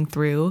voice coming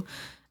through,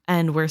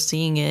 and we're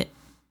seeing it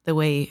the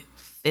way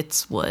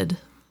Fitz would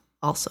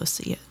also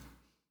see it.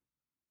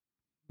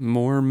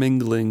 More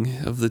mingling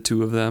of the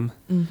two of them.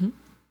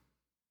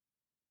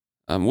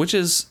 Which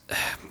is,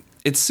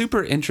 it's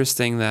super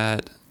interesting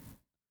that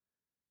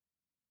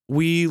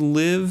we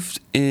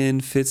lived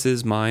in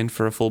Fitz's mind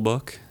for a full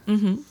book,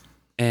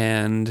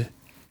 and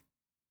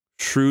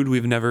Shrewd,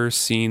 we've never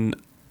seen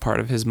part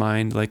of his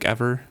mind, like,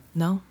 ever.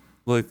 No.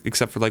 Like,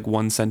 except for like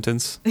one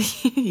sentence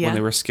when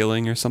they were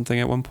skilling or something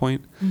at one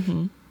point.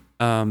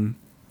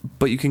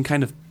 But you can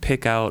kind of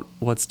pick out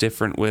what's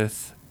different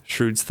with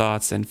Shrewd's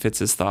thoughts and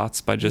Fitz's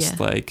thoughts by just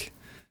like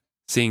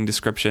seeing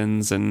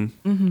descriptions and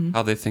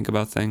how they think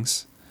about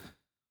things.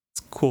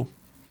 It's cool.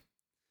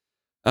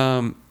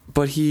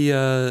 But he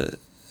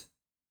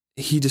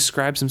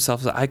describes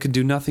himself as, I could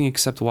do nothing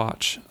except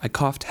watch. I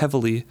coughed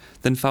heavily,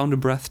 then found a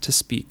breath to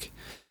speak.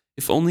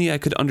 If only I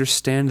could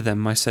understand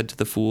them, I said to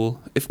the fool.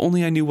 If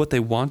only I knew what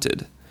they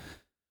wanted.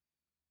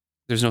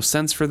 There's no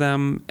sense for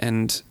them,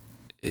 and,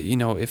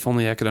 if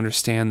only I could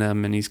understand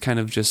them, and he's kind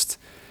of just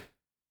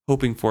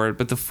hoping for it.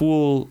 But the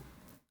fool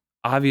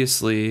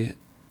obviously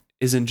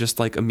isn't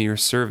just like a mere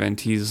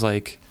servant. He's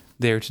like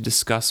there to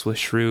discuss with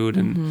Shrewd,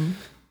 and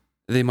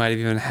they might have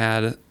even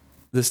had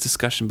this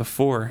discussion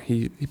before.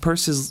 He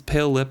pursed his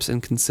pale lips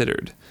and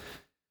considered.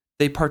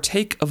 They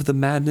partake of the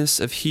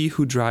madness of he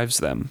who drives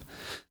them.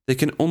 They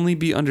can only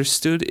be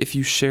understood if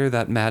you share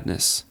that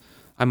madness.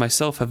 I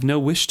myself have no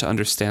wish to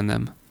understand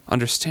them.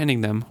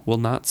 Understanding them will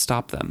not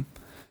stop them.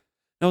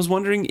 I was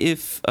wondering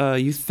if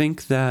you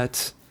think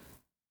that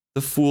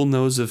the fool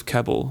knows of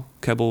Keble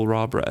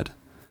Rawbread.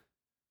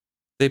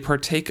 They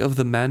partake of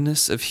the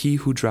madness of he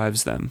who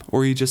drives them,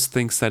 or he just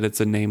thinks that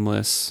it's a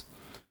nameless...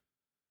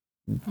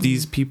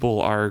 These people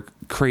are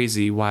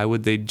crazy. Why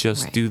would they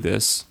just do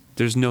this?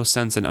 There's no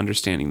sense in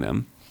understanding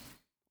them.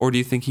 Or do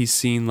you think he's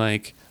seen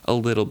like a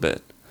little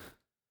bit?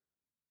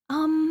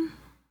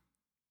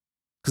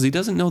 Because he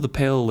doesn't know the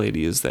pale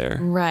lady is there.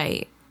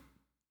 Right.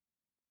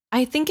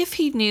 I think if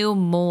he knew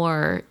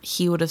more,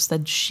 he would have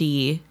said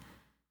she.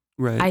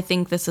 Right. I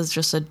think this is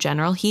just a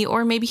general he,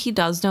 or maybe he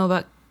does know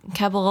about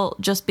Keble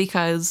just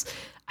because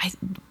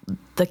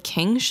the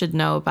king should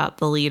know about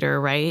the leader,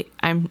 right?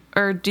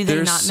 Or do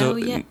they not know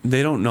yet?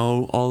 They don't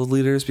know all the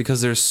leaders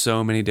because there's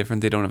so many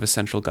different. They don't have a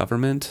central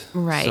government,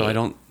 right?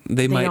 So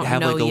they might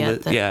have like a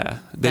list. Yeah,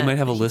 they might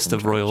have a list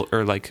of royal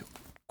or like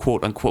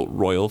quote unquote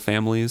royal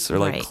families or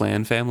like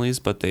clan families,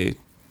 but they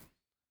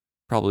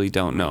probably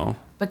don't know.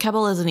 But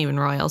Keble isn't even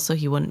royal, so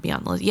he wouldn't be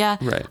on the list. Yeah,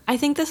 right. I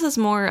think this is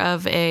more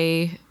of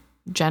a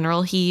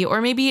general he,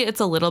 or maybe it's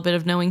a little bit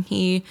of knowing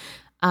he.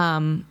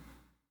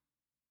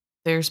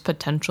 There's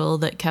potential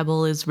that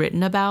Keble is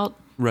written about,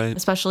 right?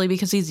 Especially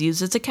because he's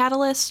used as a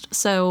catalyst.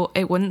 So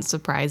it wouldn't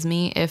surprise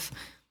me if,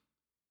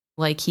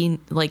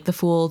 the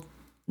fool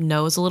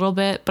knows a little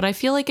bit. But I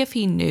feel like if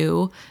he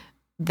knew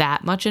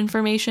that much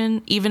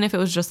information, even if it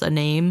was just a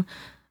name,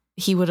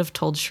 he would have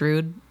told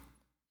Shrewd.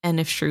 And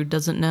if Shrewd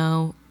doesn't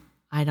know,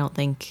 I don't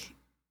think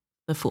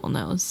the fool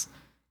knows.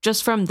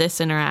 Just from this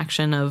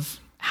interaction of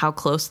how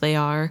close they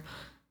are,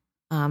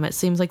 it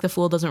seems like the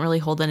fool doesn't really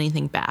hold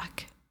anything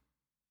back.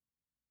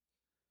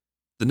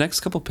 The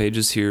next couple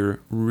pages here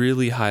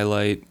really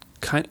highlight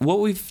what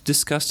we've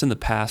discussed in the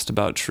past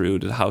about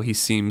Shrewd, how he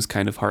seems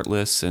kind of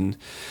heartless and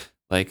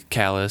like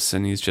callous,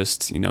 and he's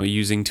just,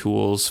 using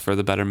tools for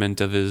the betterment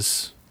of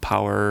his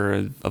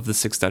power of the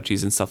Six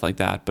Duchies and stuff like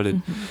that. But it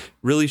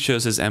really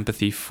shows his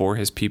empathy for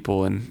his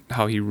people and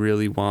how he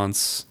really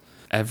wants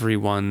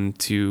everyone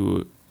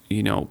to,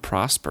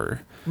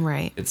 prosper.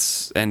 Right.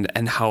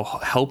 And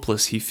how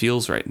helpless he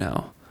feels right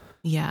now.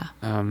 Yeah.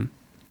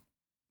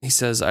 He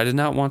says, I did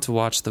not want to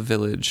watch The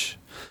Village.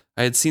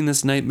 I had seen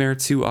this nightmare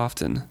too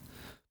often,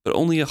 but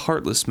only a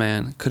heartless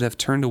man could have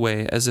turned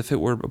away as if it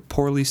were a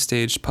poorly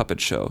staged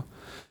puppet show.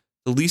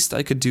 The least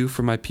I could do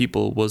for my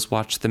people was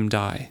watch them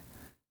die.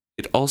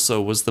 It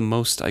also was the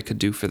most I could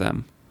do for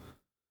them.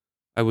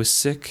 I was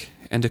sick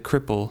and a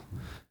cripple,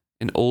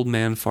 an old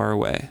man far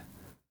away.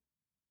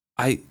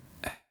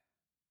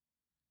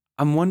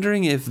 I'm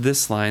wondering if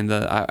this line,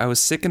 I was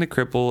sick and a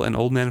cripple, an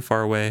old man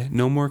far away,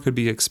 no more could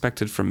be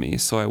expected from me,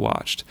 so I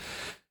watched.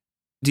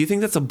 Do you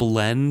think that's a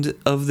blend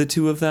of the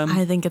two of them?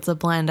 I think it's a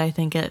blend. I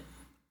think it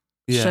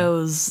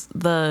shows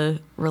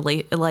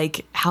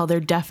how they're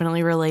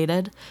definitely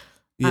related.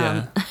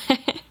 Yeah.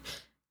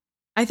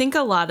 I think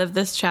a lot of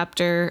this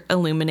chapter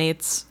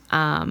illuminates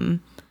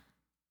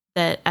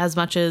that as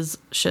much as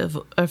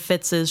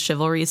Fitz is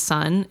Chivalry's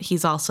son,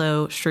 he's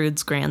also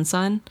Shrewd's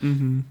grandson.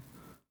 Mm-hmm.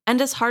 And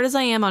as hard as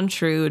I am on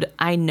Shrewd,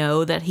 I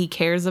know that he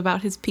cares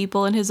about his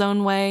people in his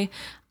own way.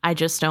 I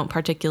just don't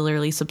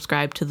particularly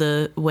subscribe to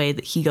the way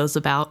that he goes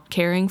about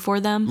caring for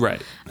them.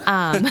 Right.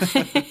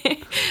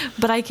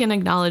 But I can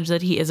acknowledge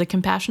that he is a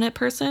compassionate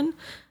person.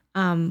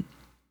 I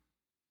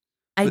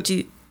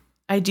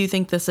do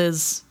think this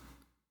is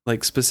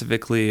like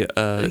specifically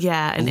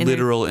an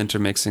literal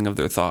intermixing of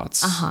their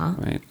thoughts.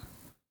 Right.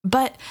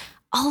 But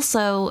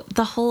also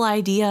the whole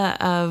idea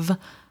of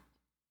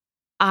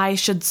I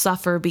should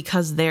suffer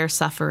because they're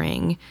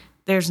suffering.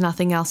 There's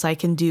nothing else I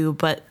can do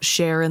but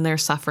share in their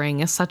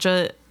suffering is such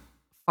a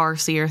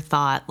farcier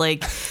thought.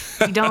 Like,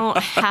 you don't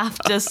have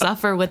to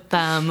suffer with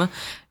them.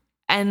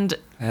 And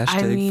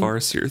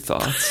farcier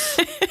thoughts.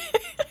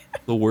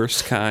 The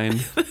worst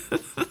kind.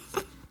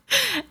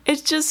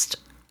 It's just,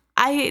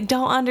 I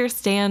don't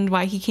understand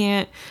why he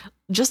can't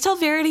just tell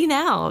Verity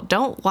now.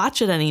 Don't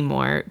watch it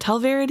anymore. Tell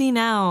Verity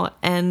now,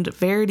 and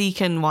Verity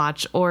can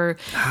watch.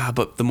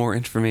 But the more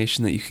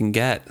information that you can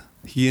get,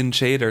 he and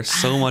Chade are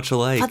so much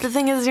alike. But the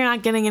thing is, you're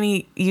not getting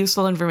any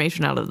useful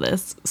information out of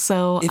this.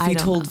 So if he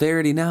told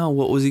Verity now,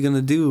 what was he going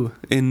to do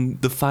in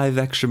the 5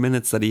 extra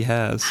minutes that he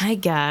has? I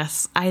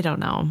guess. I don't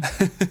know.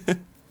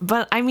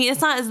 But I mean,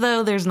 it's not as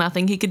though there's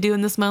nothing he could do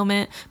in this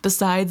moment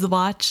besides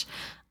watch.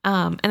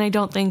 And I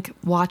don't think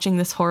watching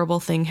this horrible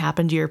thing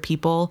happen to your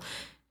people,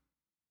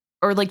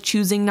 or like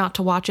choosing not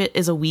to watch it,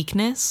 is a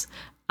weakness,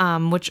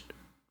 which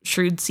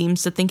Shrewd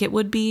seems to think it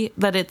would be,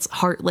 that it's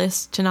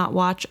heartless to not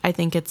watch. I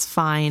think it's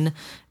fine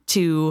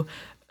to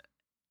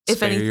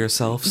spare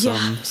yourself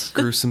some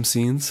gruesome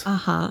scenes.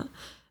 Not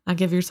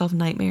give yourself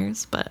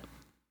nightmares, but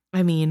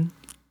I mean,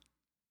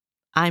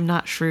 I'm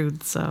not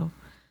Shrewd, so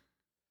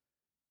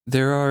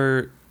there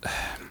are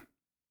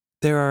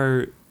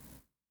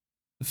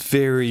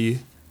very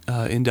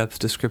in-depth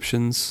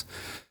descriptions,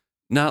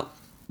 not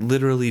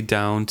literally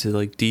down to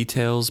like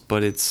details,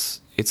 but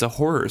it's a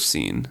horror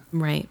scene,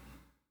 right?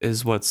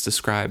 Is what's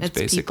described. It's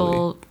basically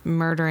people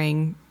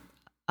murdering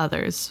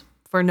others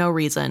for no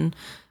reason,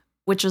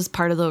 which is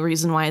part of the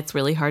reason why it's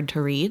really hard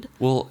to read.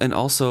 Well, and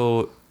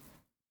also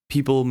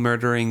people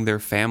murdering their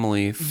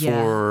family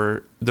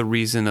for the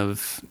reason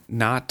of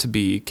not to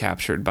be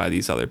captured by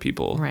these other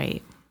people.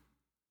 Right.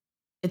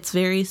 It's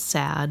very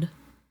sad.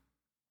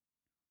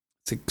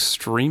 It's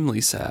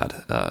extremely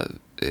sad.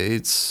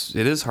 It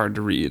is hard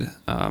to read.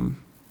 And,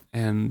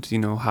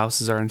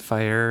 houses are on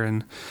fire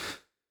and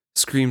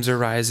screams are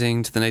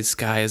rising to the night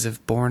sky as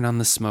if born on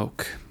the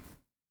smoke.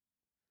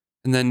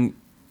 And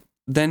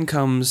then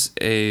comes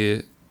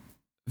a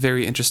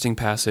very interesting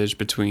passage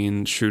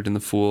between Shrewd and the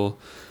Fool,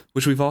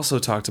 which we've also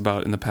talked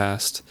about in the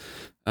past.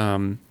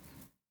 And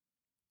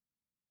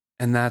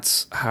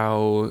that's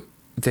how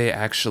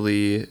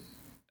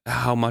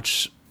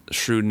much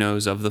Shrewd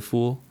knows of the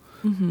Fool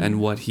and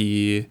what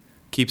he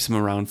keeps him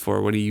around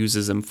for, what he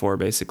uses him for,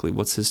 basically.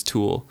 What's his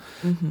tool?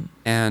 Mm-hmm.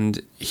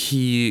 And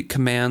he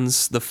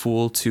commands the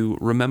Fool to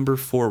remember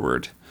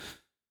forward.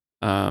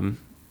 And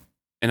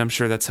I'm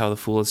sure that's how the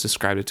Fool has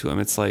described it to him.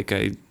 It's like,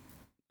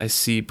 I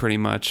see pretty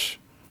much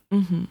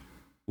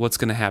what's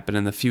going to happen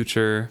in the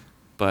future,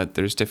 but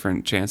there's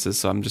different chances.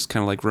 So I'm just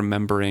kind of like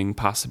remembering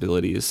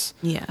possibilities.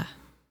 Yeah.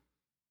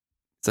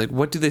 It's like,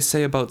 what do they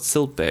say about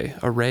Silt Bay?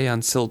 A raid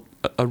on Silt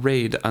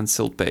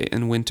Bay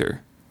in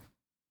winter.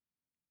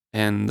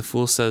 And the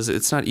Fool says,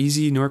 it's not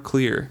easy nor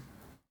clear.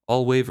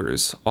 All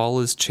wavers, all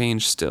is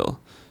changed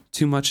still.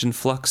 Too much in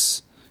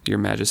flux, your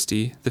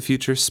majesty. The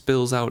future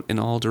spills out in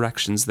all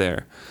directions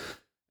there.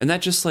 And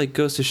that just like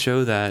goes to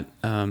show that,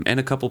 and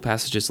a couple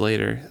passages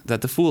later,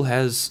 that the Fool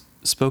has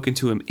spoken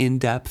to him in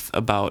depth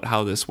about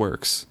how this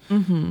works.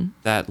 Mm-hmm.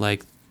 That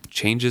like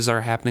changes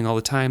are happening all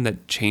the time.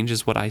 That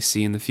changes what I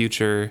see in the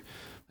future.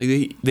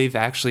 Like they've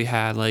actually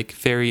had like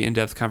very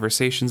in-depth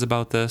conversations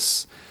about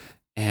this,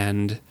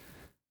 and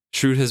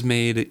Shrewd has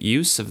made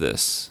use of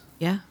this.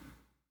 Yeah.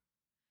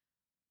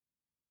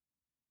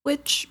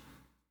 Which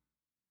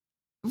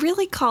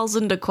really calls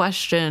into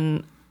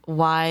question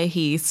why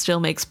he still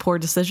makes poor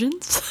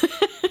decisions.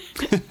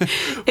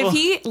 If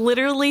he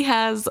literally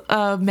has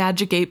a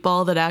magic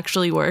 8-ball that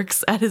actually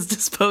works at his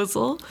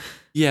disposal.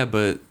 Yeah,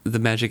 but the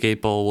magic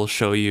 8-ball will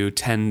show you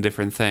 10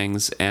 different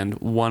things, and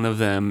one of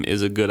them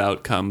is a good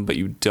outcome, but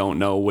you don't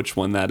know which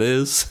one that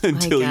is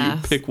until you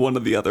pick one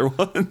of the other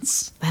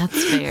ones.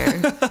 That's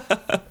fair.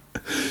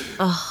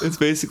 It's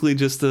basically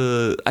just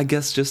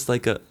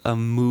like a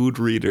mood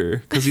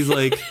reader, because he's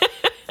like,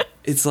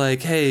 it's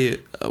like, hey,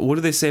 what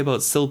do they say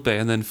about Silt Bay?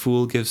 And then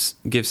Fool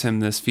gives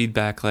him this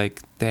feedback,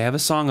 like, they have a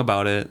song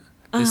about it.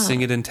 They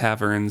sing it in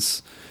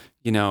taverns.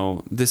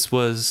 This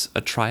was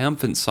a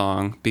triumphant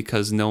song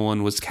because no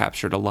one was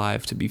captured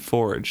alive to be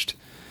forged.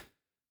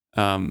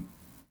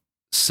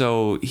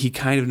 So he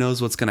kind of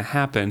knows what's going to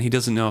happen. He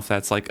doesn't know if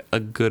that's like a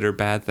good or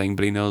bad thing,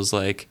 but he knows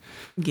like,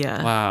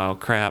 wow,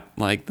 crap,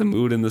 like the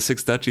mood in the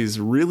Six Duchies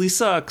really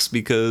sucks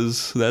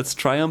because that's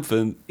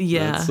triumphant.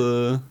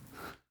 Yeah.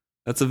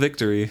 That's a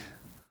victory.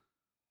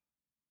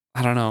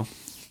 I don't know.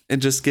 It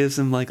just gives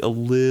him like a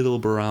little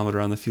barometer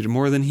on the future,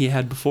 more than he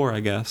had before, I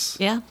guess.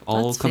 Yeah.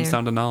 All comes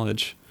down to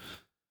knowledge.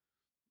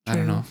 True. I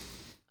don't know.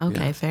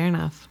 Okay, fair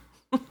enough.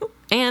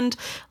 And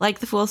like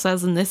the Fool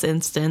says in this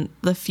instant,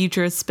 the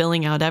future is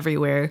spilling out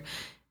everywhere.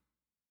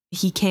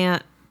 He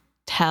can't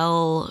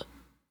tell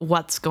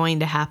what's going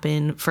to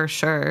happen for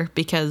sure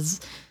because,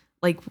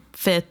 like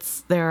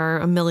Fitz, there are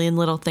a million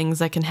little things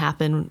that can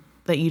happen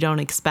that you don't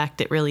expect.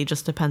 It really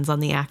just depends on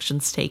the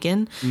actions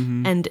taken.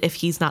 Mm-hmm. And if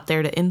he's not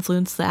there to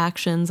influence the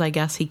actions, I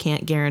guess he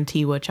can't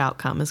guarantee which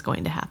outcome is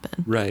going to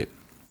happen. Right.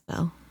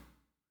 So,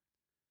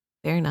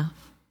 fair enough.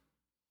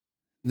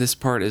 This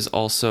part is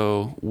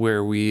also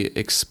where we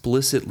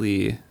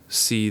explicitly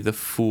see the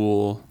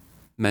Fool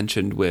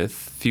mentioned with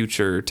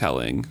future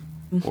telling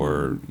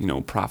or,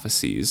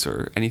 prophecies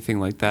or anything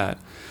like that.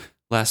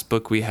 Last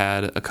book we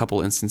had a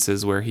couple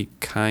instances where he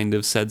kind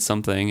of said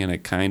something and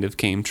it kind of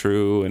came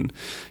true, and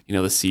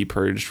the Sea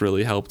Purged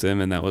really helped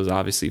him, and that was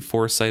obviously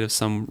foresight of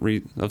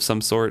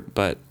some sort.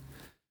 But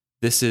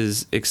this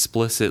is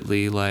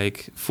explicitly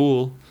like,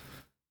 Fool,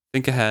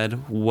 think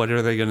ahead. What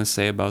are they going to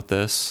say about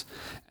this?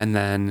 And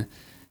then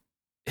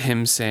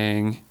him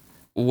saying,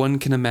 one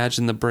can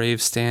imagine the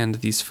brave stand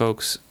these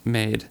folks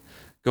made,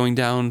 going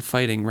down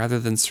fighting rather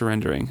than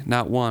surrendering.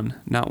 Not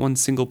one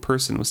single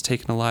person was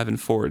taken alive and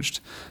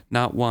forged.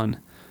 Not one.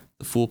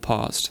 The Fool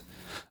paused.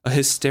 A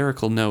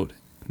hysterical note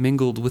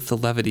mingled with the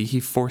levity he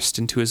forced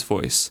into his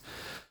voice.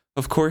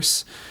 Of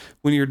course,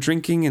 when you're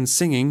drinking and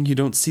singing, you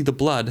don't see the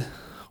blood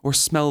or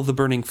smell the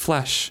burning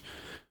flesh.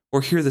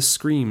 or hear the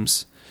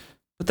screams.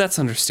 But that's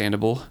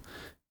understandable.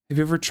 Have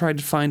you ever tried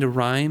to find a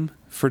rhyme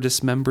for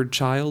dismembered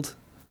child?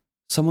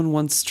 Someone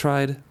once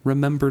tried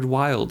remembered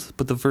wild,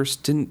 but the verse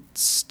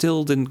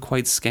still didn't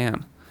quite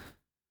scan.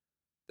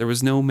 There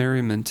was no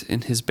merriment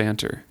in his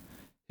banter.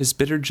 His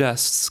bitter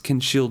jests can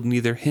shield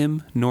neither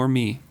him nor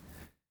me.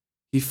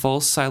 He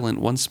falls silent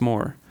once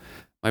more,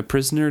 my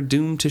prisoner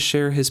doomed to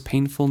share his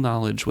painful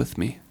knowledge with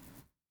me.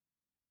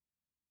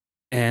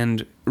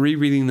 And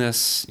rereading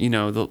this,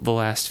 the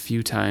last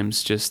few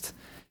times,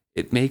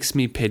 it makes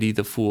me pity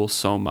the fool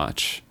so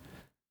much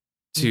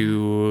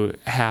to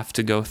have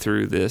to go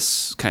through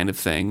this kind of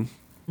thing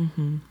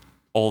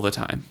all the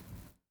time.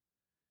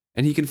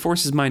 And he can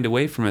force his mind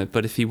away from it,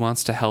 but if he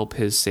wants to help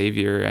his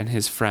savior and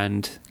his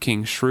friend,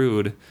 King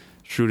Shrewd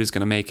is going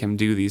to make him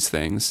do these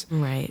things.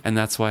 Right. And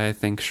that's why I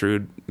think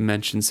Shrewd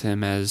mentions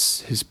him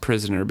as his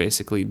prisoner,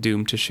 basically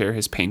doomed to share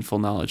his painful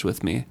knowledge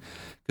with me.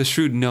 Because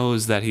Shrewd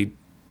knows that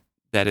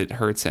it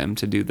hurts him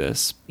to do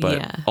this,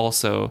 but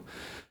also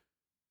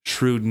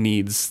Shrewd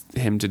needs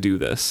him to do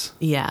this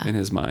in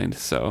his mind.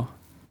 So,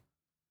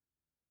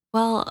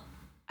 well,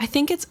 I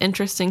think it's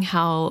interesting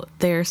how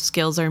their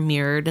skills are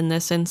mirrored in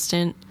this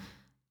instant.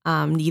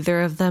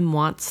 Neither of them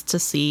wants to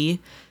see,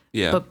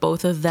 but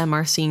both of them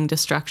are seeing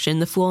destruction.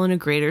 The fool on a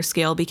greater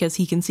scale because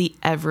he can see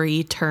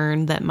every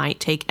turn that might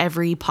take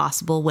every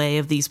possible way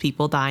of these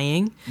people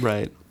dying.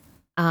 Right.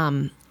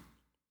 And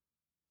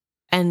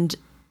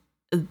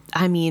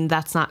I mean,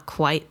 that's not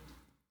quite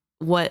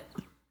what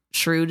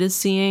Shrewd is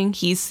seeing.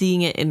 He's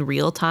seeing it in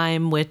real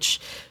time, which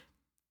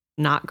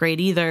not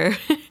great either.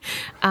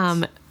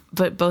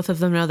 But both of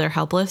them know they're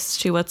helpless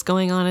to what's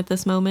going on at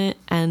this moment.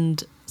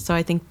 And so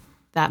I think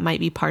that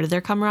might be part of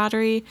their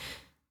camaraderie.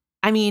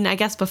 I mean, I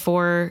guess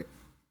before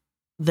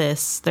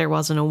this, there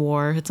wasn't a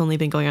war. It's only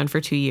been going on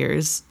for 2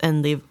 years,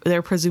 and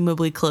they're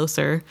presumably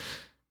closer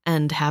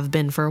and have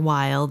been for a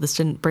while. This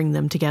didn't bring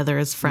them together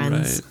as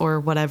friends or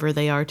whatever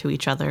they are to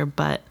each other,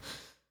 but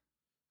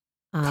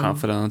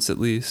confidants at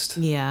least.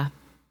 Yeah.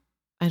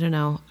 I don't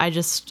know. I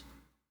just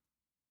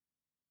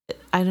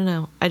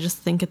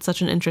think it's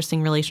such an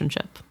interesting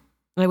relationship.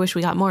 I wish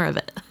we got more of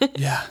it.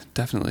 Yeah,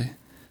 definitely.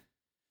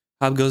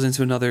 Hobb goes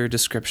into another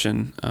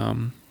description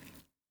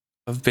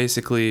of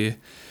basically,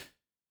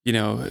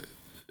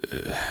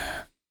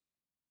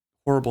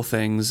 horrible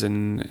things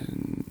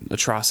and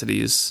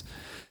atrocities.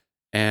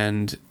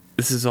 And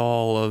this is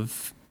all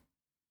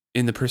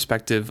in the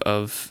perspective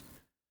of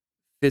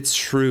Fitz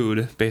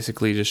Shrewd,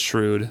 basically just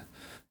Shrewd,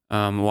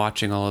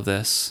 watching all of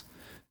this.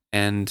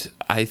 And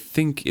I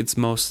think it's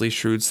mostly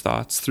Shrewd's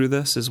thoughts through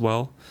this as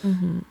well.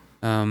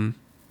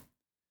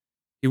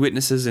 He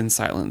witnesses in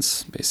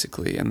silence,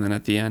 basically. And then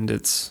at the end,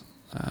 it's,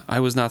 I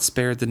was not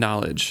spared the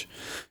knowledge.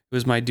 It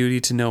was my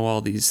duty to know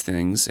all these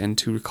things and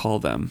to recall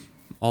them.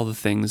 All the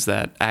things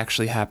that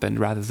actually happened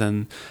rather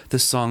than the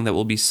song that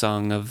will be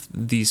sung of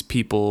these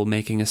people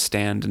making a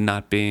stand and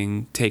not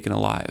being taken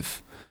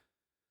alive.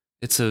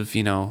 It's of,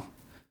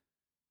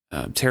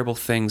 terrible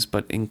things,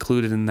 but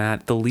included in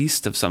that, the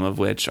least of some of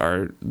which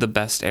are the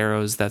best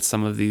arrows that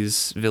some of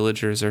these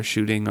villagers are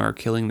shooting are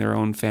killing their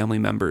own family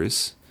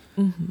members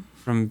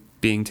from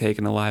being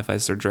taken alive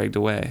as they're dragged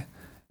away. Right.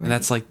 And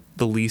that's like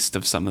the least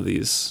of some of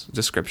these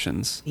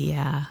descriptions.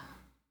 Yeah.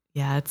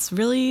 Yeah, it's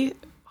really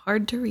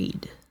hard to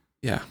read.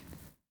 Yeah.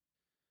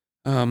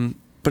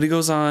 But he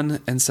goes on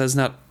and says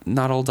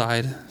not all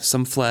died.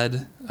 Some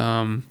fled.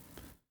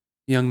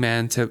 Young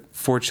man took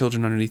 4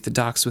 children underneath the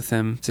docks with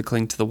him to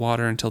cling to the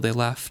water until they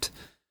left.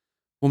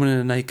 Woman in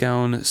a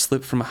nightgown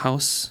slipped from a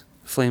house.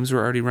 Flames were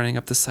already running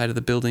up the side of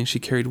the building. She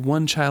carried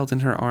one child in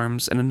her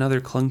arms, and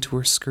another clung to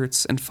her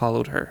skirts and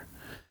followed her.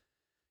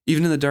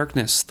 Even in the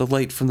darkness, the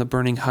light from the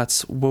burning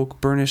huts woke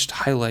burnished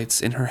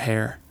highlights in her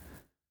hair.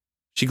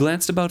 She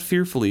glanced about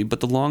fearfully,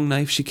 but the long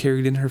knife she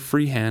carried in her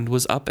free hand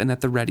was up and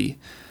at the ready.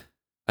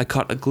 I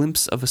caught a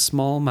glimpse of a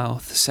small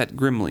mouth set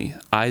grimly,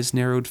 eyes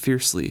narrowed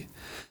fiercely.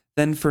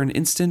 Then for an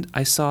instant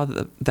I saw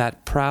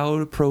that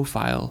proud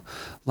profile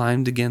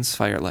limned against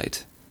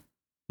firelight.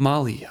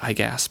 "Molly," I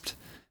gasped.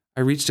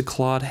 I reached a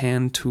clawed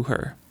hand to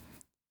her.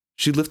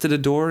 She lifted a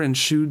door and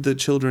shooed the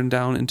children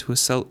down into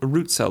a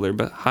root cellar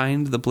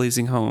behind the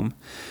blazing home.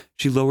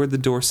 She lowered the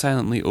door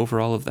silently over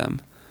all of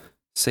them.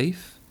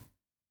 Safe?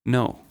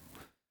 No.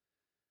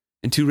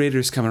 And 2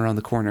 raiders come around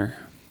the corner.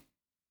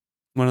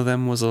 One of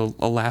them was a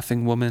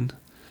laughing woman.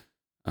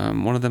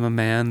 One of them a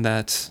man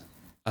that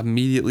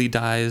immediately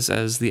dies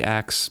as the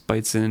axe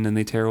bites in and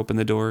they tear open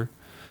the door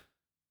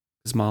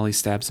as Molly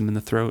stabs him in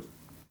the throat.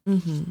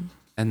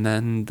 And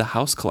then the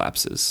house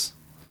collapses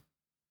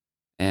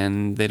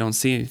and they don't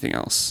see anything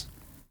else.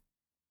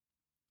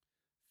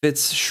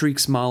 Fitz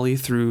shrieks Molly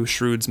through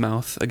Shrewd's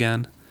mouth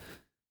again,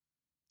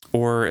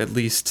 or at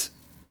least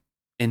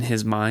in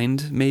his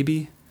mind,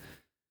 maybe.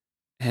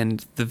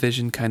 And the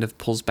vision kind of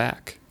pulls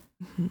back.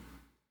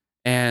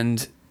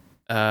 And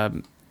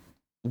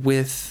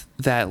with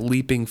that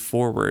leaping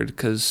forward,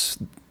 because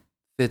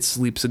Fitz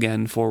leaps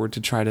again forward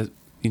to try to,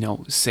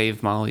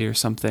 save Molly or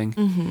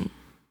something.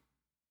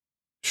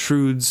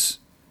 Shrewd's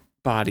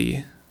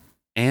body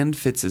and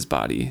Fitz's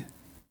body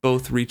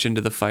both reach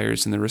into the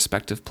fires in their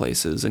respective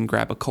places and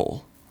grab a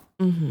coal.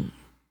 Mm-hmm.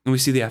 And we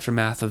see the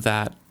aftermath of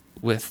that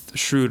with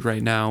Shrewd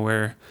right now,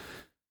 where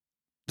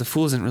the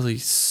fool isn't really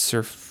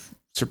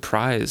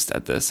surprised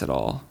at this at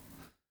all.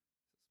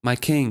 "My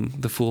king,"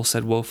 the fool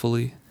said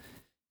woefully.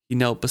 He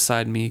knelt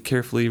beside me,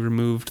 carefully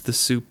moved the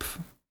soup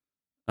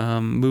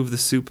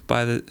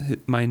by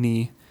my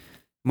knee,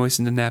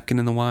 moistened a napkin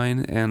in the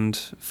wine, and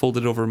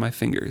folded over my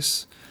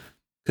fingers.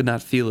 Could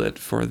not feel it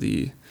for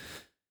the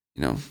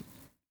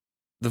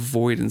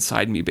void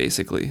inside me,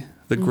 basically.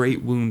 The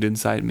great wound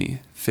inside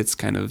me, Fitz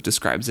kind of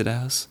describes it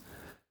as.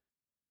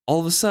 All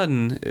of a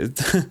sudden,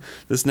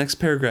 this next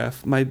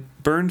paragraph, "my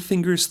burned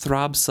fingers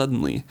throb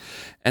suddenly,"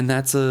 and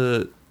that's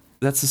a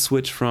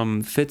switch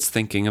from Fitz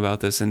thinking about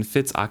this and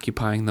Fitz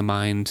occupying the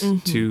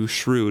mind to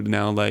Shrewd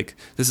now, like,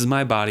 this is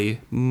my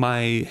body,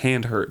 my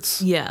hand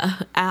hurts.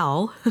 Yeah,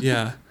 ow.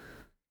 Yeah.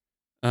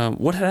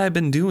 What had I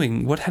been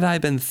doing? What had I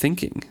been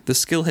thinking? The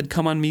skill had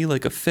come on me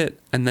like a fit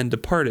and then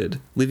departed,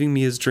 leaving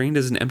me as drained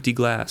as an empty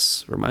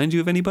glass. Remind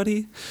you of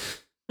anybody?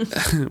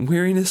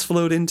 Weariness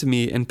flowed into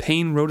me, and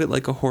pain rode it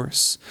like a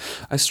horse.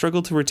 I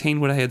struggled to retain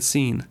what I had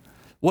seen.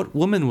 What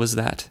woman was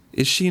that?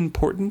 Is she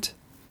important?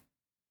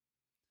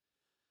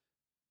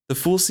 The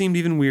fool seemed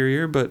even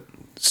wearier, but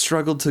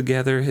struggled to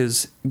gather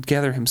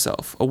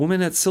himself. "A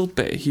woman at Silt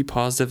Bay," he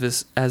paused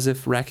as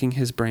if racking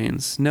his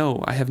brains.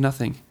 "No, I have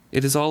nothing.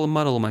 It is all a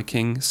muddle, my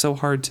king, so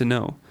hard to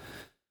know."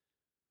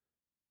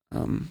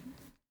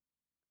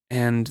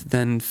 And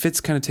then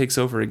Fitz kind of takes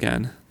over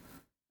again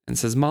and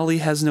says, "Molly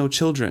has no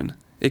children.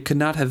 It could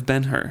not have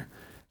been her."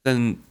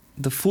 Then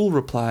the fool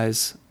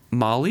replies,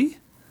 "Molly?"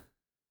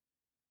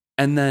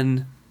 And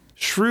then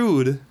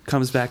Shrewd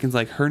comes back and's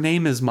like, "Her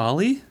name is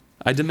Molly?"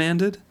 I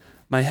demanded.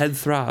 My head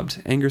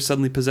throbbed. Anger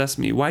suddenly possessed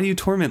me. "Why do you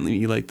torment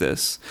me like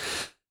this?"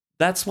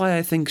 That's why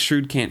I think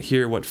Shrewd can't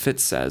hear what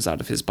Fitz says out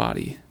of his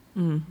body.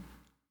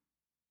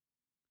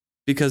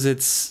 Because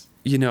it's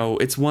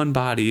one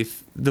body.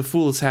 The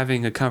fool is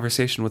having a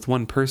conversation with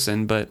one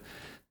person, but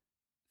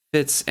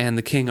Fitz and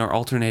the king are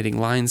alternating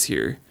lines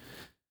here.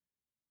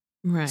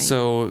 Right.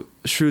 So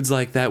Shrewd's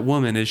like, "That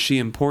woman, is she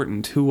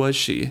important? Who was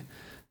she?"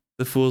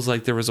 The fool's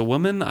like, "There was a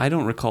woman? I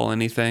don't recall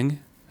anything."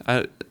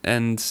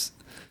 And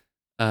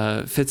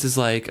Fitz is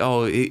like,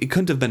 "Oh, it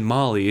couldn't have been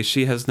Molly.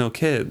 She has no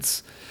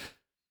kids."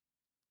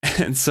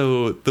 And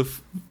so the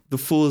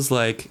fool is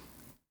like,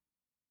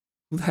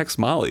 "Who the heck's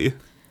Molly?"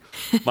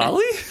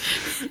 "Molly?"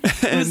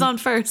 Who's on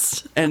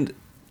first? And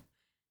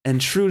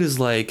Shrewd is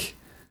like,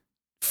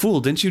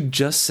 "Fool, didn't you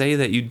just say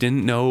that you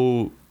didn't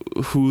know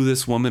who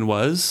this woman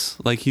was?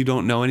 Like, you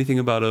don't know anything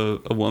about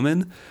a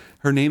woman?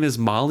 Her name is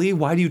Molly?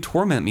 Why do you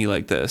torment me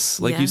like this?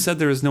 Like, you said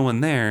there was no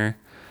one there,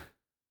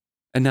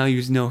 and now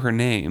you know her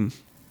name.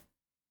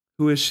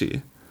 Who is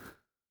she?"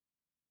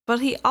 But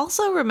he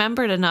also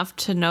remembered enough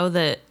to know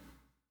that,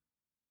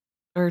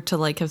 or to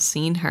like have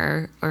seen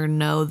her or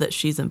know that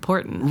she's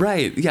important.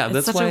 Right. Yeah, it's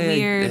that's such why a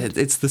weird...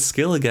 it's the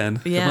skill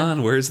again. Yeah. Come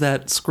on, where's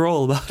that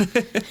scroll about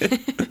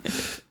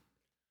it?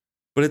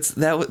 But it's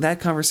that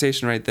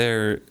conversation right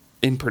there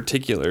in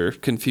particular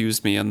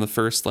confused me on the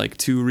first like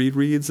 2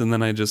 reads, and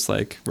then I just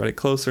like read it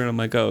closer and I'm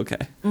like, oh,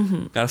 okay.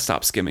 Gotta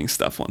stop skimming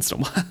stuff once in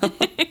a while.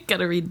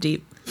 Gotta read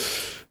deep.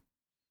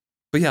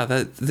 But yeah,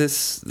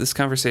 this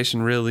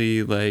conversation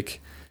really,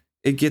 like,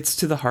 it gets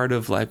to the heart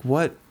of like,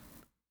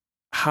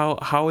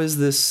 how is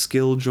this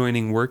skill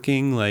joining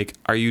working? Like,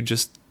 are you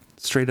just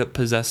straight up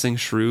possessing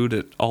Shrewd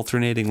at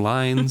alternating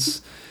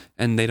lines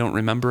and they don't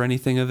remember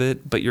anything of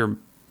it, but your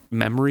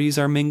memories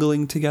are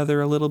mingling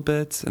together a little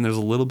bit and there's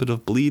a little bit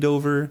of bleed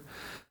over?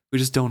 We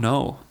just don't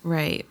know.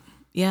 Right.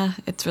 Yeah,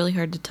 it's really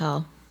hard to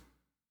tell.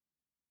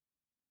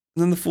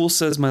 And then the fool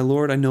says, "My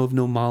lord, I know of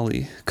no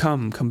Molly.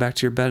 Come back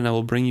to your bed and I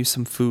will bring you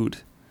some food."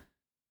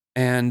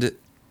 And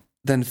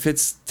then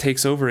Fitz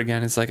takes over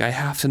again. It's like, "I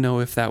have to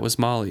know if that was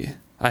Molly.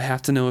 I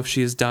have to know if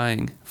she is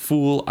dying.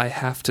 Fool, I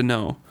have to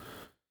know."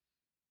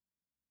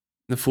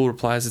 The fool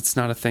replies, "It's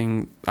not a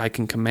thing I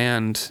can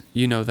command.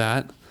 You know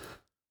that.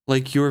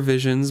 Like your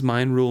visions,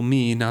 mine rule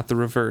me, not the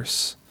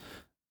reverse.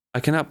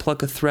 I cannot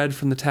pluck a thread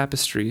from the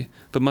tapestry,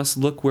 but must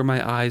look where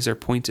my eyes are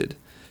pointed.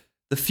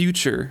 The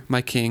future,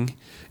 my king,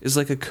 is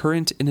like a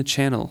current in a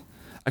channel.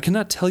 I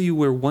cannot tell you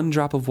where one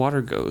drop of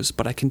water goes,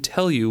 but I can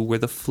tell you where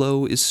the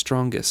flow is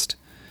strongest."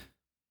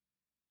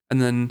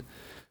 And then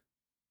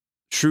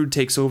Shrewd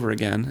takes over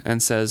again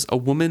and says, "A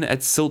woman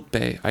at Silt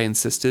Bay," I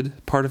insisted.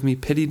 Part of me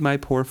pitied my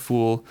poor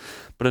fool,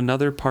 but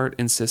another part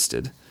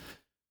insisted.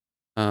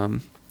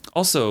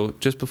 Also,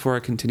 just before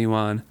I continue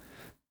on,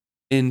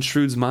 in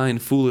Shrewd's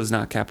mind, fool is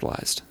not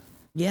capitalized.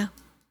 Yeah.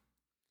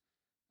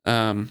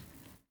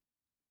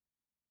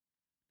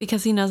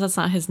 Because he knows that's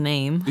not his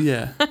name.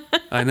 Yeah,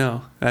 I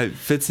know.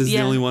 Fitz is the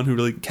only one who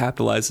really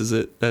capitalizes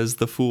it as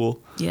the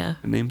fool. Yeah.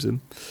 And names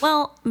him.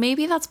 Well,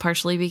 maybe that's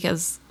partially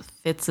because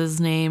Fitz's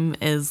name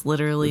is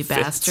literally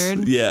Fitz.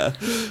 Bastard. Yeah.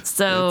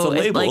 So it's a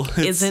label.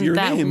 Isn't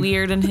that name.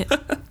 Weird in it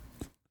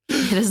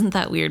isn't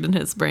that weird in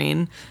his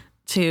brain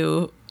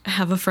to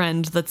have a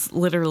friend that's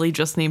literally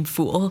just named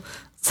Fool.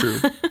 True.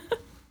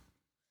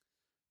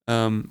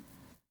 But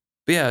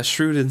yeah,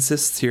 Shrewd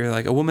insists here,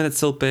 like, a woman at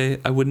Silt Bay,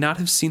 I would not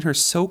have seen her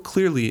so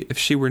clearly if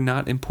she were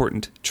not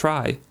important.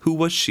 Try. Who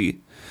was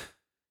she?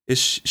 Is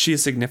she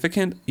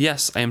significant?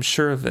 Yes, I am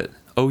sure of it.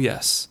 Oh,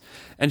 yes.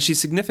 And she's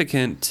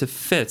significant to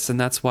Fitz, and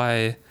that's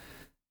why,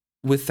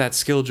 with that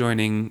skill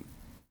joining,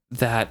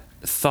 that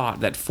thought,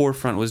 that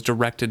forefront was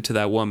directed to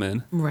that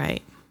woman.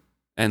 Right.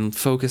 And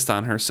focused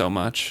on her so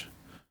much.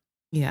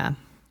 Yeah.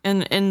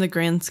 And in the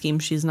grand scheme,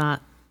 she's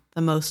not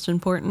the most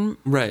important.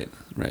 Right.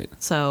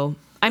 So,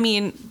 I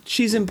mean,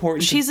 she's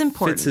important. She's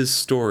important. Fitz's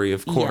story,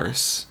 of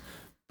course. Yeah.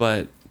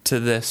 But to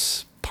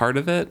this part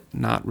of it,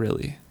 not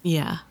really.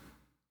 Yeah.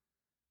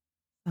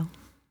 Oh,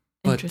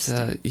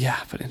 interesting.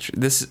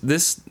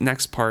 This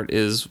next part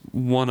is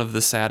one of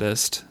the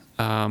saddest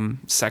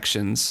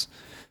sections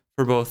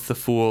for both the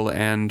Fool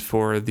and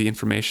for the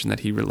information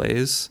that he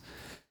relays.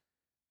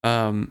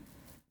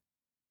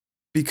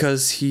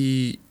 Because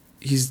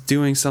he's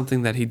doing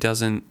something that he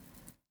doesn't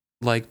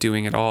like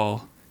doing at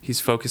all. He's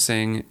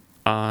focusing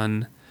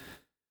on,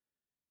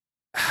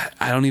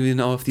 I don't even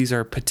know if these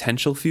are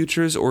potential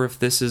futures or if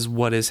this is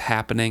what is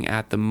happening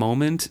at the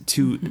moment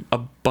to a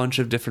bunch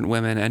of different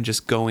women and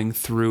just going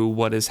through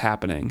what is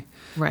happening.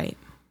 Right.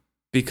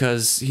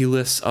 Because he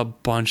lists a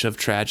bunch of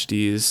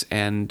tragedies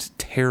and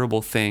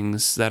terrible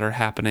things that are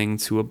happening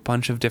to a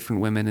bunch of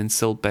different women in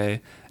Silt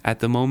Bay at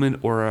the moment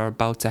or are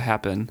about to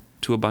happen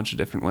to a bunch of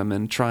different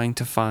women, trying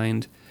to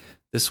find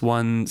this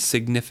one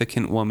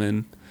significant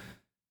woman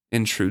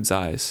in Shrewd's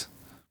eyes.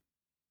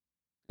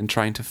 And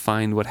trying to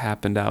find what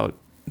happened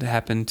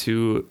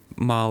to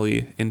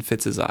Molly in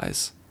Fitz's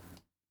eyes.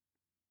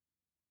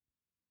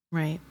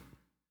 Right.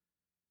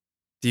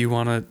 Do you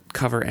want to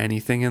cover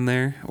anything in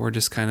there or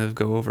just kind of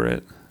go over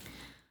it?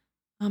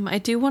 I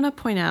do want to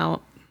point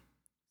out,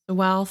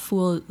 while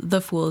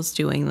the Fool is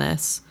doing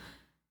this,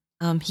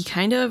 he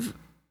kind of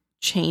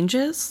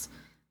changes.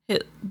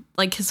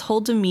 His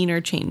whole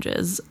demeanor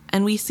changes.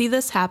 And we see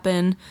this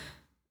happen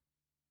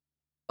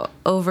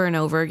over and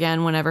over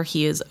again whenever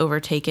he is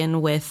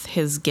overtaken with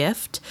his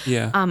gift.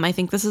 Yeah. I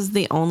think this is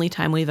the only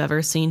time we've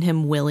ever seen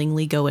him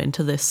willingly go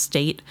into this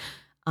state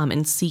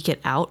and seek it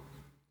out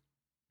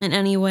in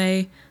any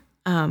way.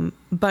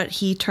 But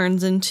he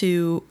turns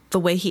into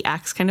the way he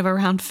acts kind of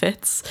around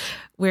Fitz,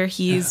 where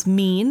he's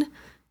mean.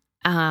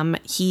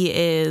 He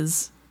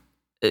is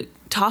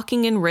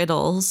talking in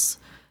riddles,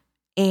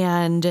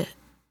 and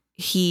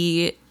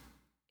he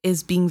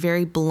is being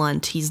very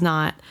blunt. He's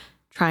not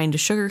trying to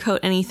sugarcoat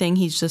anything.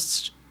 He's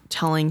just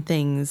telling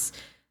things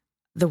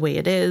the way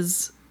it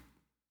is.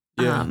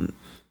 Yeah.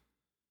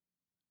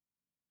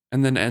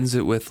 And then ends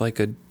it with like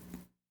a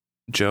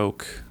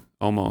joke,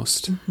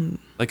 almost. Mm-hmm.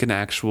 Like an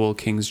actual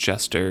King's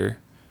Jester.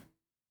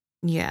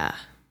 Yeah.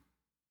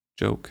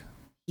 Joke.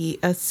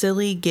 A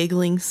silly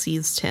giggling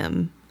seized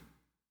him.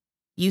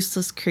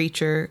 Useless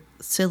creature,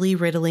 silly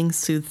riddling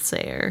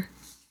soothsayer.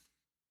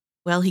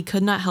 Well, he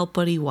could not help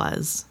what he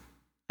was.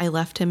 I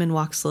left him and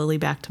walked slowly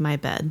back to my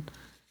bed.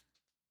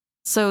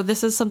 So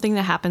this is something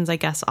that happens, I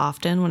guess,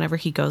 often whenever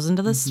he goes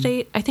into this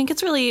state. I think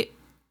it's really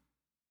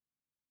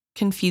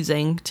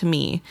confusing to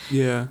me.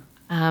 Yeah.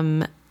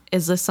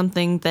 Is this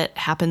something that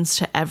happens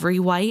to every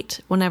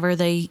white whenever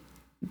they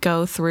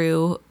go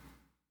through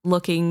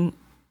looking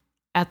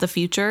at the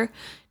future?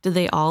 Do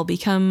they all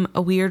become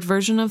a weird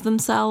version of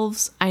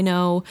themselves? I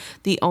know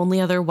the only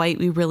other white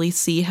we really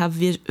see have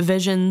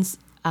visions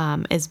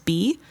is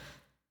Bee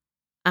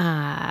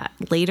in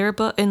later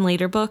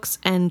books,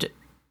 and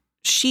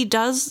she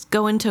does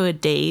go into a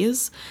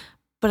daze,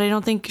 but I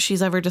don't think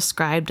she's ever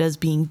described as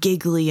being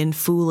giggly and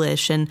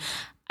foolish. And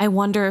I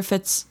wonder if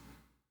it's,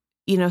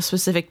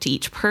 specific to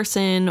each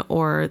person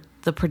or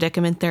the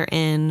predicament they're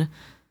in,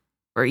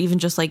 or even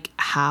just like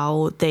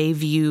how they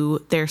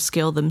view their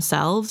skill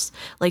themselves.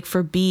 Like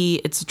for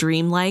Bee, it's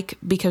dreamlike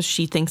because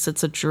she thinks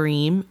it's a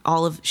dream.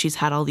 She's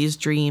had all these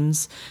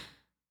dreams,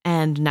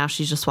 and now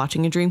she's just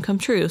watching a dream come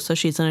true. So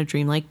she's in a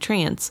dreamlike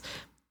trance.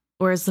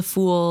 Whereas the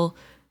Fool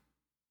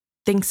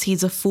thinks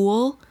he's a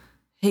fool.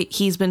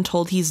 He's been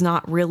told he's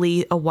not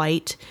really a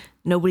white.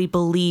 Nobody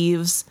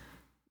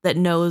that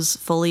knows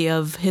fully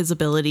of his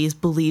abilities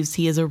believes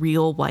he is a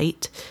real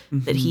white,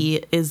 that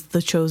he is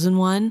the chosen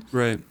one.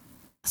 Right.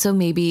 So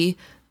maybe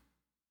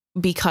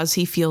because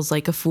he feels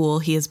like a fool,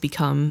 he has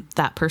become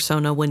that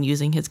persona when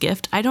using his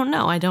gift. I don't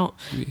know. I don't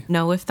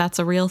know if that's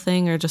a real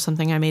thing or just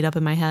something I made up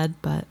in my head,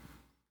 but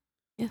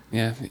yeah.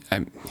 Yeah,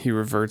 he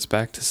reverts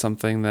back to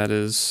something that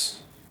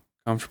is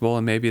comfortable,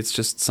 and maybe it's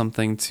just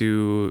something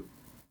to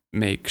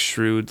make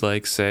Shrewd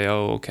say,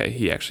 oh, okay,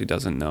 he actually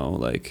doesn't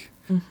know,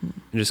 and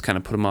just kind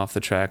of put him off the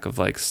track of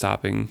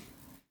stopping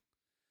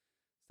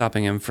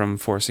him from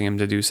forcing him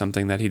to do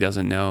something that he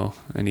doesn't know,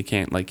 and he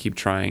can't keep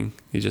trying.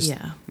 He just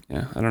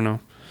I don't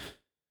know.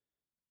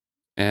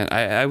 And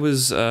I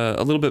was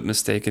a little bit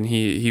mistaken.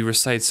 He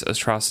recites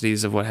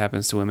atrocities of what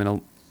happens to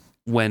women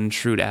when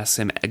Shrewd asks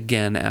him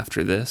again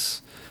after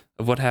this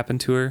of what happened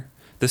to her.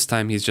 This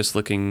time he's just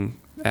looking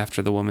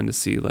after the woman to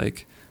see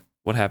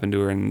what happened to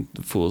her, and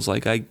the Fool's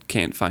I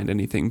can't find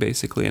anything,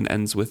 basically, and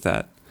ends with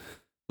that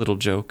little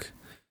joke.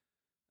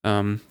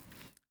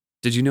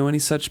 Did you know any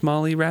such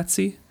Molly,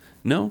 Ratsy?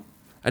 No?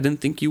 I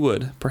didn't think you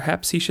would.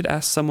 Perhaps he should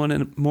ask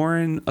someone more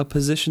in a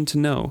position to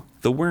know.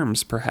 The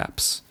worms,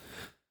 perhaps.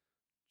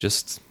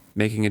 Just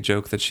making a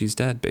joke that she's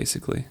dead,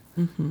 basically.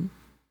 Mm-hmm.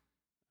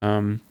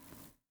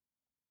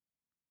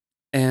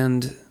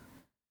 And,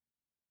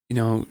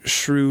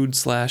 Shrewd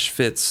 /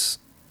 Fitz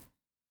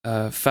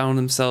found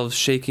themselves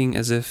shaking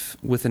as if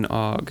with an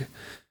ague.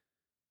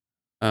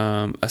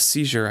 A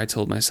seizure, I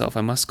told myself.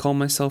 I must calm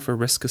myself or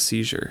risk a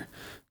seizure.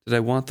 Did I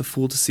want the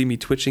fool to see me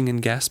twitching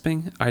and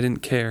gasping? I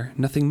didn't care.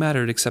 Nothing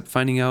mattered except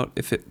finding out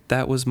if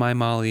that was my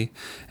Molly,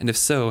 and if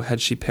so,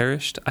 had she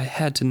perished? I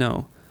had to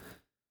know.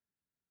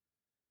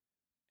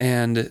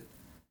 And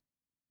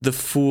the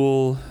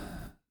fool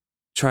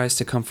tries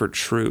to comfort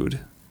Shrewd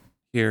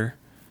here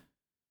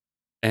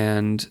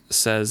and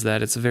says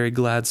that it's a very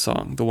glad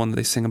song, the one that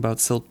they sing about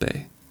Silt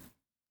Bay.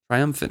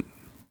 Triumphant,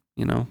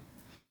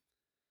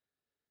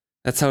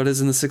 That's how it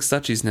is in the Six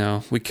Duchies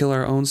now. We kill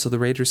our own so the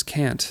raiders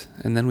can't,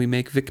 and then we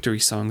make victory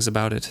songs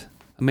about it.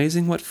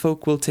 Amazing what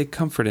folk will take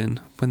comfort in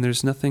when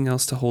there's nothing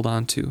else to hold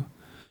on to.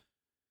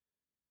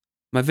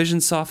 My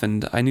vision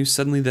softened. I knew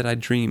suddenly that I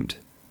dreamed.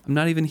 I'm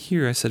not even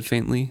here, I said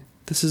faintly.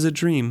 This is a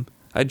dream.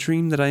 I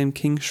dream that I am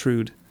King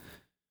Shrewd.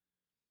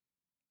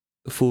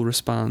 The fool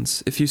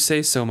responds, If you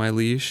say so, my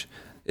liege,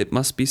 it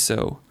must be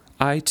so.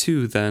 I,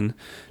 too, then,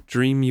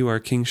 dream you are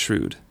King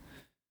Shrewd.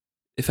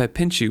 If I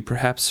pinch you,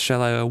 perhaps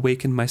shall I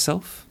awaken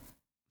myself?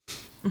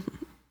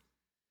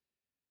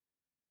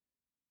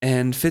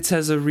 And Fitz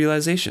has a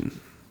realization.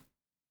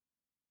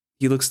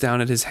 He looks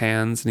down at his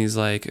hands and he's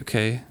like,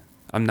 okay,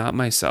 I'm not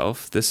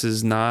myself. This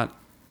is not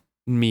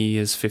me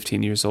as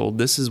 15 years old.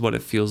 This is what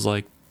it feels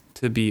like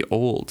to be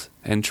old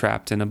and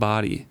trapped in a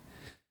body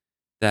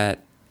that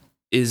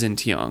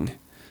isn't young.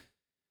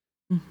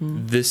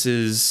 Mm-hmm. This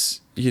is,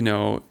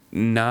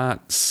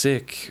 not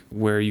sick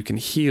where you can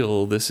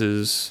heal. This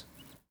is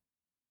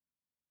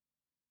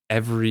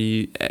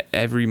every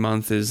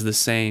month is the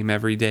same.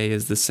 Every day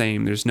is the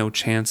same. There's no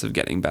chance of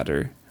getting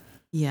better.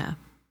 Yeah.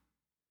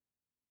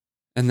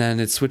 And then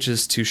it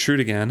switches to Shrewd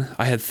again.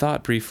 I had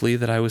thought briefly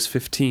that I was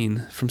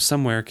 15. From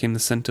somewhere came the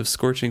scent of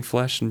scorching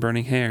flesh and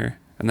burning hair.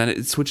 And then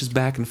it switches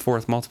back and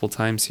forth multiple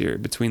times here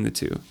between the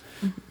two.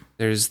 Mm-hmm.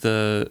 There's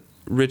the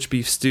rich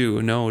beef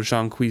stew. No,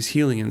 Jean-Cui's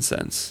healing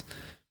incense.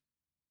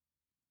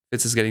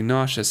 Fitz is getting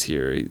nauseous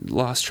here. He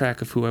lost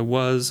track of who I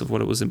was, of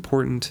what it was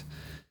important.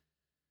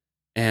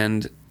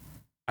 And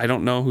I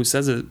don't know who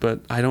says it,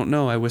 but I don't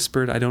know. I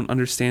whispered, I don't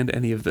understand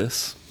any of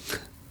this.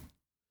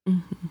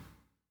 Mm-hmm.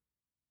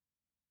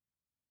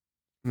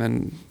 And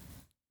then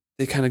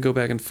they kind of go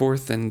back and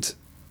forth, and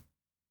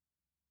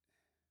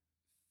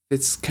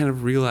Fitz kind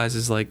of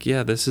realizes, like,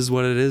 yeah, this is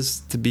what it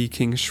is to be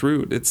King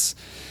Shrewd. It's,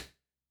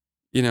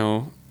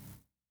 The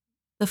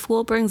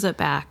fool brings it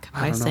back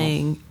by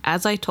saying,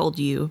 as I told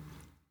you,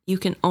 you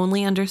can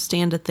only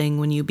understand a thing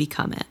when you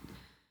become it.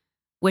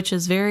 Which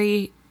is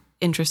very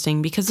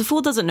interesting because the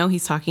fool doesn't know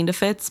he's talking to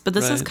Fitz, but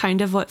this is kind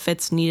of what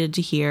Fitz needed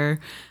to hear.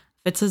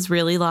 Fitz has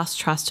really lost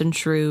trust in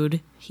Shrewd.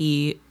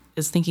 He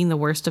is thinking the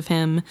worst of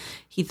him.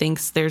 He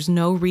thinks there's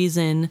no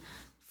reason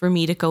for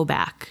me to go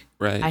back.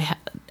 Right.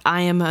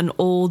 I am an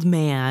old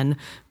man,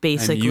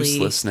 basically. I'm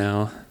useless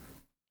now.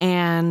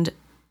 And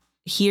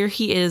here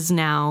he is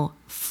now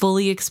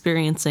fully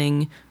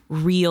experiencing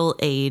real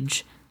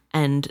age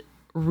and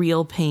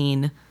real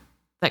pain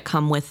that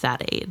come with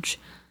that age.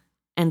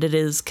 And it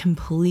is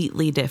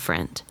completely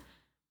different.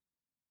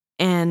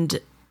 And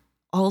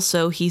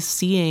also he's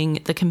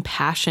seeing the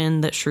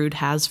compassion that Shrewd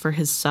has for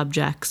his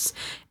subjects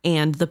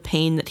and the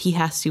pain that he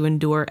has to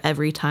endure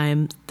every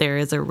time there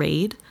is a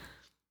raid.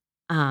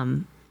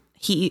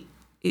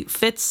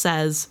 Fitz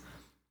says,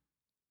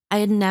 I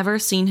had never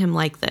seen him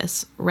like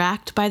this,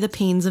 racked by the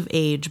pains of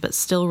age, but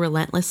still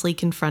relentlessly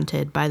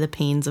confronted by the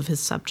pains of his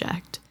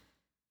subject.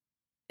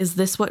 Is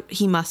this what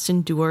he must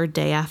endure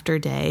day after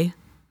day?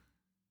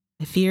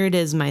 I fear it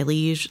is, my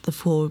liege, the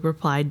fool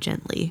replied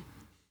gently.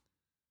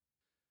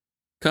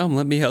 Come,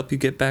 let me help you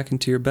get back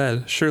into your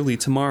bed. Surely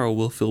tomorrow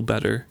will feel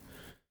better.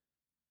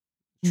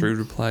 Shrewd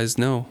replies,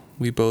 no,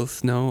 we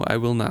both know I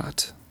will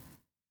not.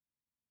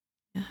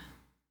 Yeah.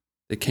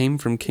 They came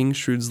from King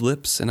Shrewd's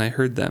lips, and I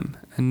heard them,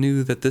 and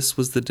knew that this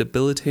was the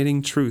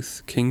debilitating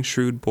truth King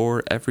Shrewd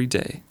bore every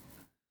day.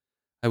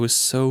 I was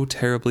so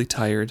terribly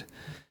tired.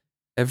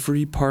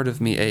 Every part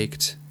of me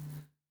ached.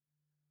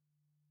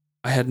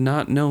 I had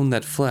not known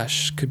that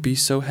flesh could be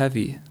so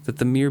heavy that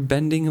the mere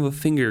bending of a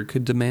finger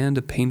could demand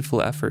a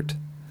painful effort.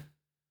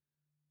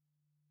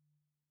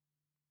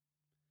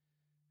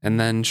 And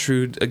then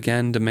Shrewd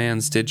again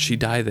demands, did she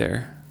die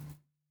there?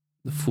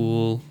 The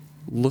fool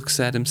looks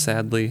at him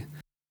sadly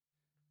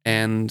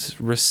and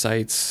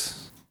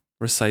recites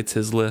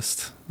his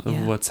list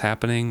of what's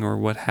happening or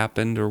what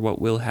happened or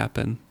what will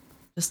happen.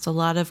 Just a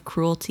lot of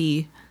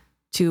cruelty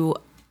to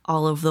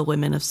all of the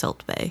women of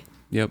Silt Bay.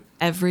 Yep.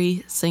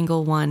 Every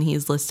single one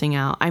he's listing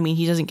out. I mean,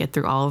 he doesn't get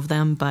through all of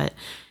them, but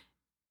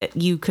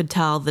you could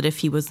tell that if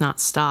he was not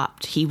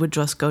stopped, he would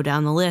just go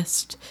down the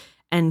list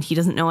and he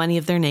doesn't know any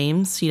of their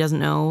names. He doesn't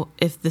know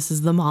if this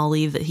is the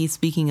Molly that he's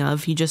speaking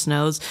of. He just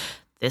knows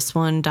this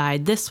one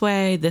died this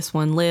way, this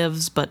one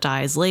lives but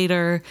dies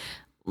later.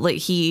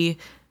 Like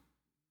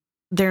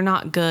they're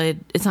not good.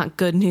 It's not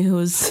good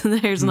news.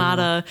 There's not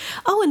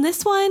and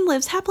this one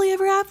lives happily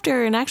ever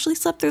after and actually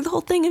slept through the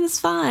whole thing and is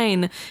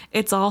fine.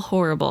 It's all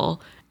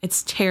horrible.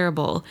 It's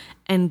terrible.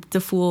 And the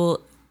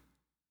fool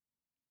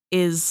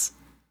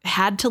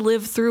had to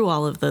live through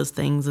all of those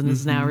things and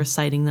is now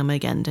reciting them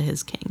again to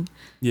his king.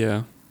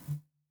 Yeah.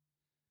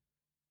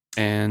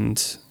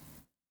 And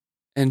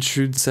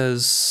Shrewd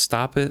says,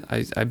 "Stop it.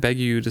 I beg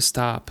you to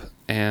stop."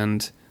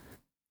 And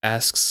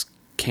asks,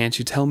 "Can't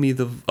you tell me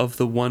of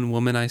the one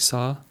woman I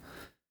saw?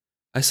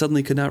 I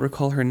suddenly could not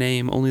recall her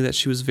name, only that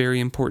she was very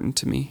important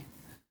to me."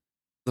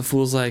 The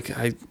fool's like,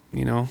 I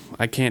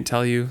can't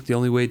tell you. The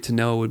only way to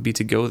know would be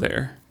to go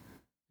there.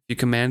 If you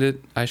command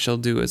it, I shall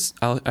do it.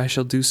 I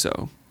shall do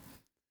so.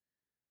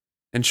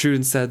 And Shrewd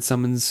instead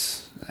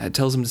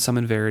tells him to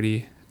summon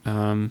Verity.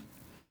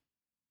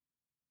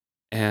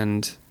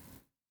 And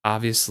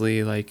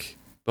obviously, like,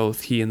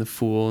 both he and the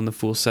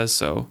fool says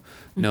so,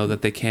 know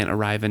that they can't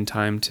arrive in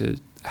time to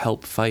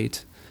help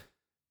fight,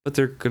 but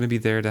they're going to be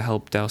there to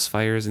help douse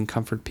fires and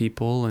comfort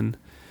people, and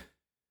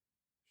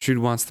Shrewd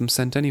wants them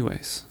sent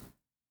anyways.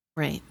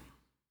 Right.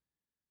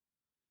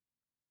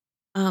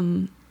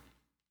 On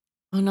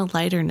a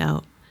lighter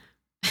note,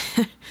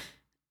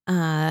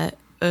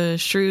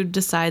 Shrewd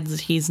decides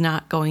that he's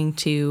not going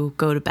to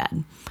go to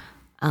bed.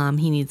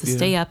 He needs to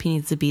stay up. He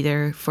needs to be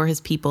there for his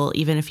people,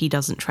 even if he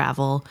doesn't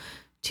travel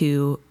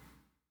to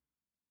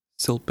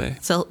Silt Bay.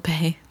 Silt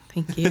Bay.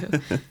 Thank you.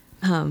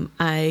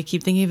 I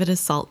keep thinking of it as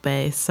Salt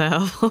Bay.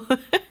 So,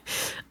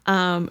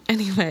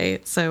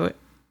 anyway,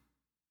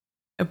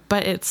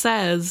 but it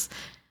says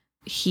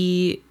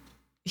he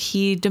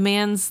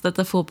demands that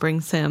the fool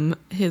brings him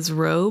his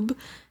robe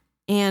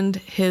and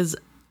his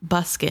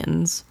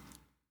buskins,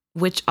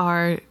 which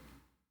are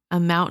a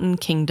Mountain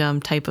Kingdom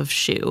type of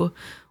shoe,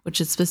 which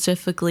is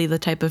specifically the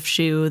type of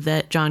shoe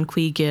that John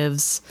Quee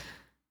gives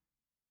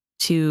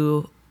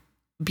to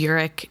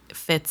Burek,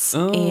 Fitz,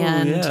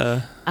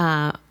 and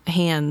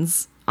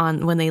Hands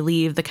on when they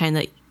leave, the kind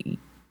that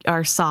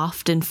are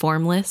soft and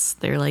formless.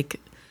 They're like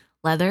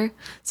leather.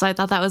 So I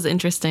thought that was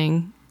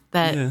interesting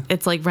that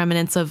it's like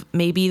remnants of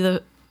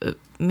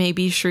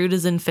maybe Shrewd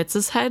is in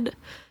Fitz's head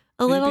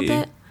a little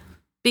bit,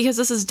 because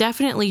this is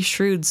definitely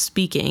Shrewd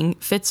speaking.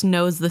 Fitz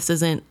knows this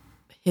isn't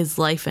his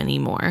life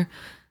anymore.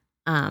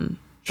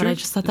 But I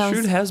just thought that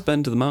Shrewd has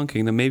been to the Mountain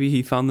Kingdom. Maybe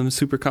he found them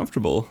super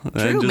comfortable. True,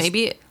 and just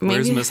maybe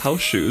wears them as house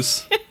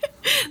shoes.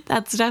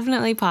 That's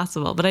definitely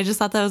possible. But I just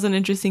thought that was an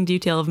interesting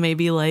detail of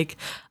maybe like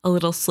a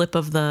little slip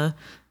of the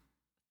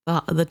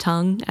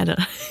tongue. I don't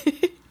know.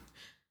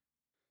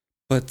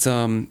 But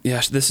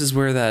this is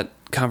where that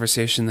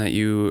conversation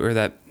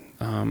that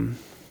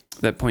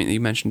that point that you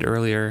mentioned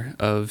earlier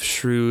of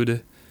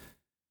Shrewd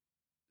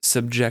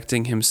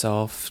subjecting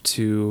himself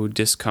to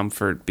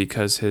discomfort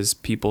because his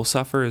people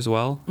suffer as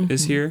well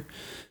is here.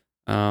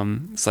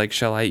 It's like,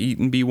 shall I eat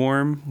and be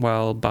warm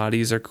while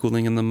bodies are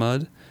cooling in the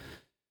mud?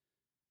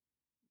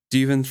 Do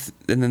you even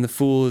and then the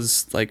fool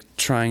is like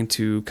trying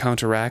to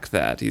counteract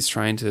that. He's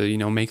trying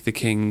to, make the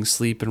king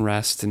sleep and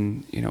rest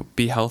and,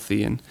 be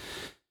healthy. And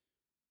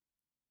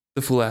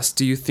the fool asks,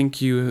 do you think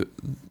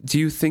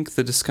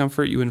the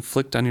discomfort you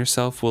inflict on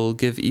yourself will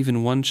give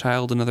even one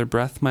child another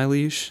breath, my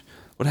liege?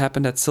 What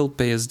happened at Silt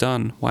Bay is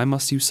done. Why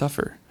must you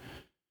suffer?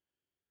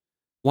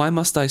 Why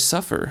must I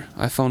suffer?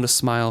 I found a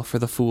smile for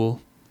the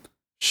fool.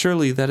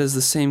 Surely that is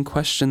the same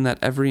question that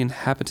every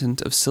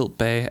inhabitant of Silt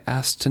Bay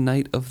asked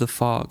tonight of the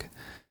fog.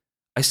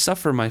 I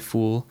suffer, my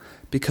fool,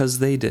 because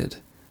they did,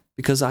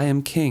 because I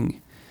am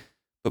king,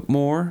 but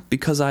more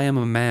because I am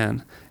a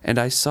man, and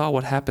I saw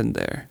what happened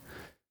there.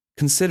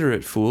 Consider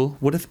it, fool.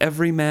 What if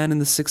every man in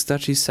the Six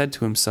Duchies said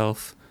to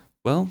himself,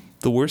 well,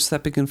 the worst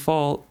that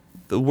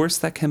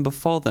can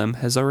befall them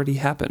has already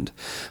happened.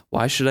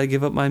 Why should I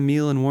give up my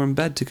meal and warm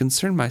bed to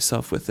concern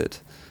myself with it?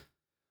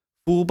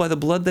 Fool, by the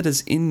blood that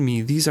is in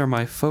me, these are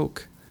my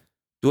folk.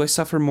 Do I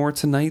suffer more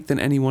tonight than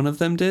any one of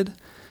them did?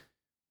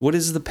 What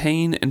is the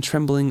pain and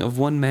trembling of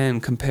one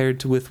man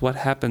compared with what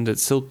happened at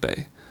Silt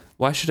Bay?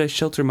 Why should I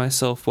shelter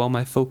myself while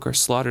my folk are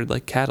slaughtered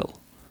like cattle?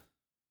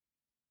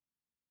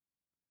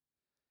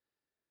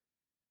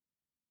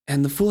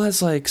 And the fool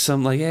has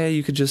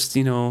you could just,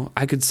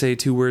 I could say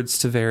 2 words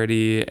to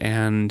Verity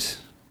and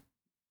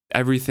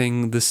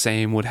everything the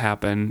same would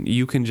happen.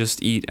 You can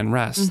just eat and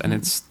rest and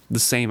it's the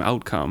same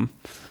outcome.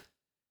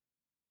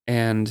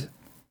 And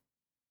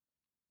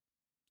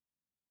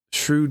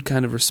Shrewd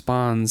kind of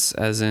responds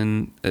as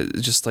in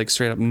just like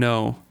straight up,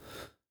 no.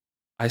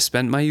 I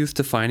spent my youth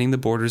defining the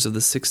borders of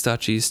the 6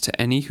 duchies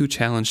to any who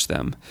challenged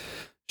them.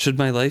 Should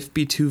my life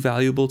be too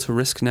valuable to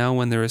risk now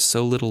when there is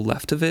so little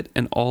left of it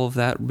and all of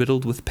that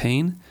riddled with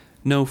pain?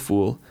 No,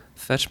 fool.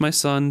 Fetch my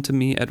son to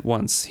me at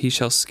once. He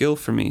shall skill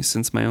for me,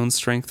 since my own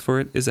strength for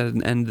it is at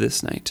an end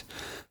this night.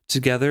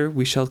 Together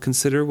we shall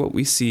consider what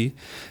we see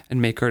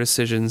and make our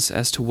decisions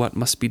as to what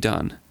must be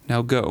done.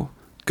 Now go.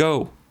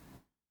 Go!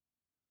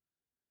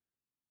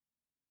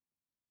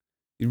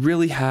 He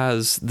really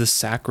has the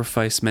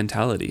sacrifice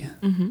mentality.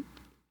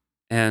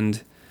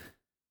 And,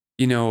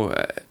 you know,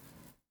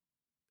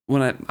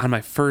 on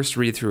my first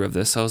read through of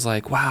this, I was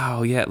like,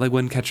 wow, yeah, like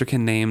when Kettricken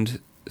named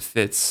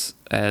Fitz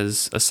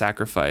as a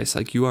sacrifice,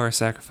 like you are a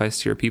sacrifice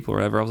to your people or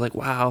whatever, I was like,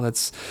 wow,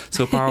 that's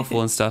so powerful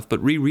and stuff.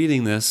 But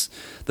rereading this,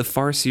 the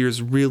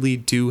Farseers really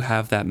do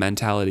have that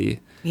mentality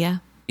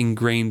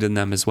ingrained in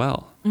them as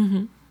well.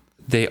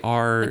 They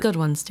are the good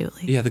ones too.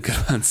 Yeah, the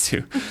good ones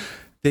too.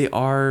 They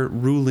are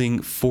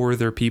ruling for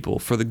their people,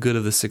 for the good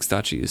of the Six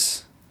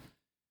Duchies.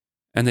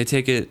 And they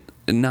take it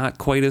not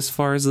quite as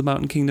far as the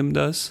Mountain Kingdom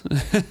does.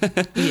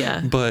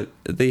 But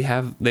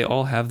they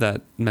all have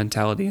that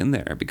mentality in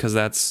there, because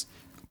that's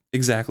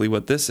exactly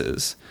what this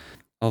is.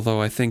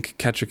 Although I think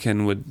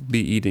Kettricken would be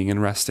eating and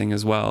resting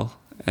as well.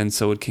 And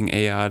so would King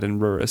Aod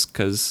and Rurus,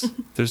 because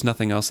there's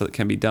nothing else that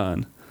can be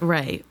done.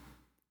 Right.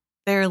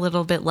 They're a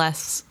little bit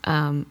less,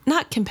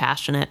 not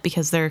compassionate,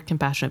 because they're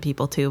compassionate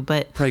people too,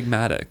 but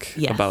pragmatic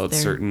about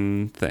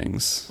certain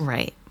things.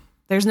 Right.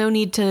 There's no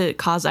need to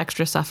cause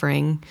extra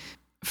suffering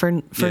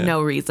for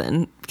no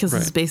reason, because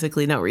it's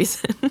basically no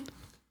reason.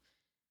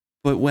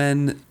 But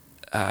when,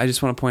 I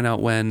just want to point out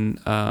when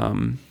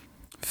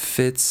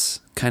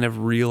Fitz kind of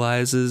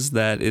realizes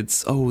that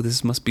it's,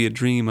 this must be a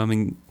dream.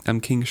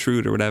 I'm King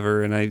Shrewd or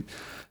whatever, and I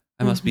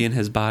must be in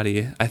his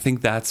body. I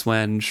think that's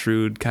when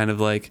Shrewd kind of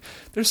like,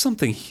 there's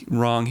something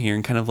wrong here,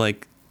 and kind of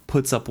like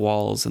puts up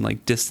walls and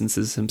like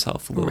distances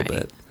himself a little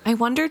bit. I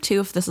wonder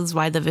too if this is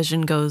why the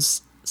vision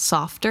goes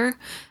softer,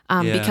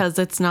 because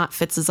it's not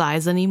Fitz's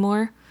eyes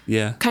anymore.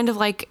 Yeah. Kind of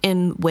like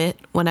in Wit,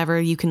 whenever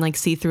you can like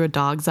see through a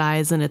dog's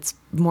eyes and it's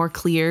more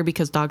clear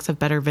because dogs have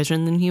better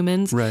vision than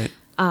humans. Right.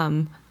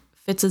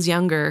 Fitz is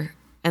younger,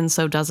 and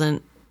so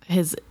doesn't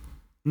his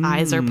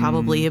eyes are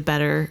probably a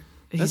better.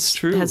 That's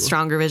true. Has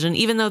stronger vision,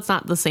 even though it's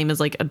not the same as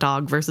like a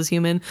dog versus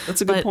human.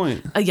 That's a good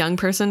point. A young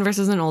person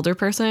versus an older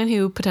person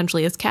who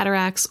potentially has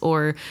cataracts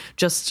or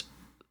just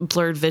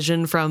blurred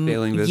vision from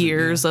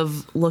years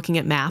of looking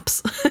at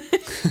maps.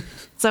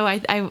 So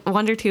I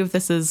wonder too if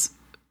this is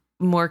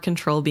more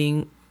control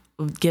being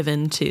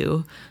given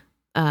to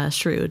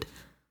Shrewd.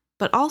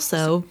 But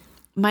also,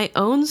 my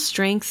own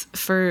strength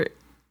for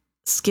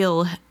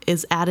skill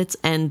is at its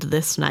end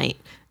this night,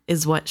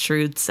 is what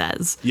Shrewd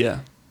says. Yeah.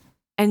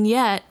 And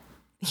yet,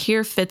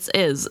 here Fitz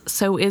is.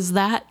 So is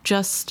that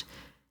just,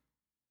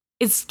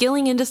 is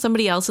skilling into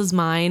somebody else's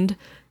mind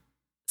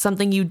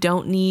something you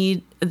don't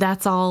need?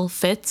 That's all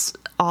Fitz?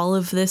 All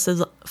of this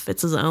is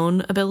Fitz's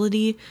own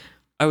ability?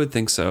 I would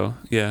think so,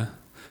 yeah.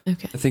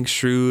 Okay. I think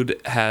Shrewd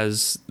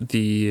has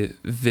the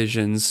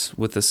visions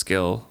with the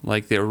skill,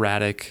 like the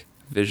erratic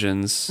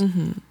visions,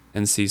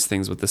 and sees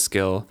things with the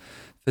skill.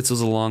 Fitz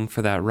was along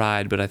for that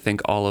ride, but I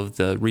think all of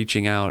the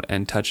reaching out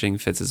and touching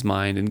Fitz's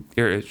mind,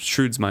 or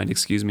Shrewd's mind,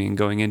 and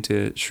going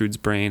into Shrewd's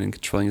brain and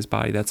controlling his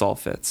body, that's all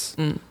Fitz.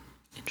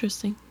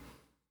 Interesting.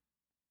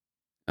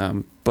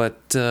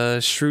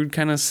 But Shrewd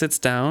kind of sits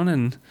down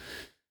and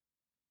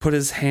put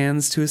his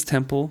hands to his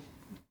temple.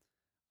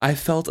 I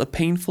felt a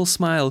painful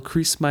smile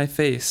crease my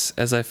face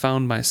as I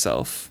found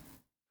myself.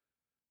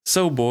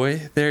 So,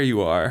 boy, there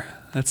you are.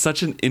 That's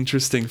such an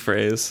interesting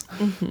phrase.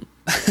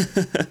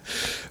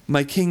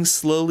 My king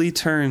slowly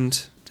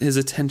turned his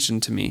attention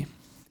to me.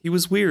 He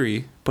was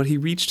weary, but he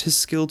reached his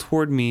skill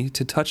toward me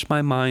to touch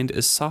my mind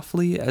as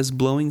softly as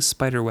blowing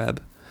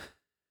spiderweb.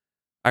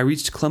 I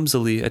reached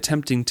clumsily,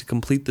 attempting to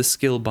complete the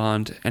skill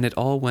bond, and it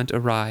all went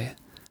awry.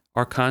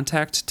 Our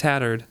contact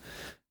tattered,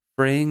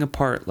 fraying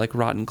apart like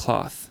rotten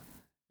cloth.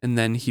 And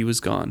then he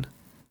was gone.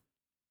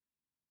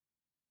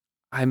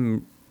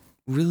 I'm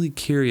really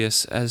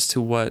curious as to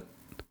what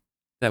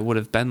that would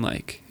have been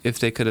like if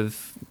they could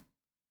have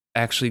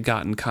actually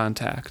gotten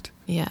contact.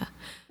 Yeah.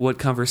 What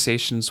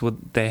conversations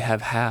would they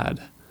have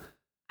had?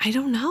 I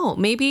don't know.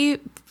 Maybe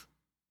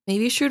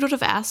Shrewd would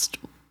have asked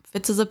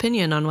Fitz's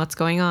opinion on what's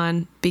going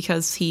on,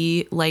 because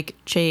he, like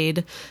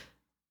Jade,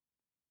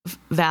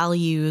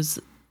 values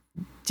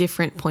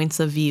different points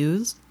of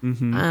views.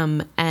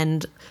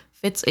 And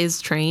Fitz is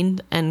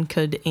trained and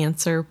could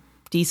answer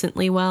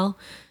decently well.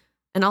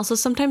 And also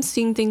sometimes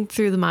seeing things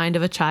through the mind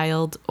of a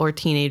child or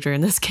teenager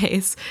in this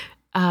case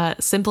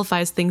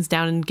simplifies things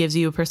down and gives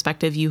you a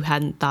perspective you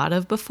hadn't thought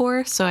of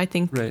before. So I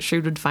think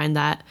Shrewd would find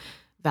that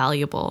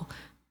valuable.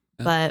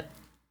 Yeah. But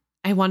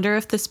I wonder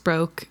if this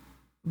broke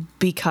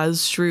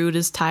because Shrewd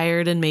is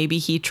tired and maybe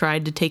he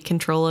tried to take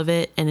control of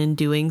it, and in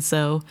doing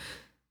so,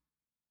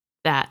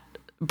 that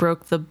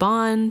broke the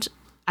bond.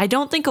 I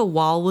don't think a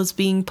wall was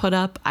being put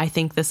up. I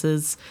think this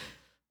is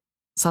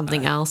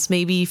something else.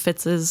 Maybe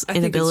Fitz's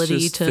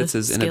inability to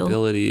Fitz's skill.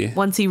 Inability.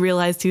 Once he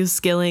realized he was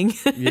skilling,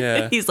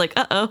 yeah, he's like,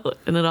 uh-oh,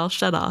 and it all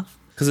shut off.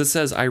 Because it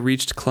says, I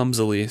reached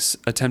clumsily,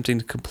 attempting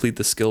to complete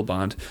the skill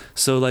bond.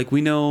 So, like,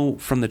 we know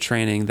from the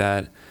training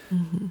that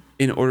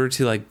in order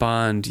to, like,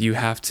 bond, you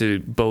have to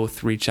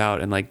both reach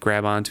out and, like,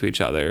 grab onto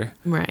each other.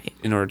 Right.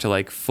 In order to,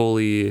 like,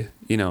 fully,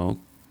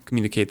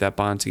 communicate that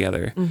bond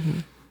together.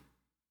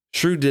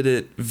 Shrewd did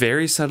it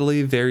very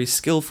subtly, very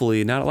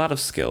skillfully. Not a lot of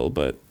skill,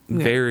 but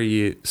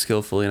very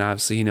skillfully, and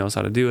obviously he knows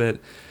how to do it.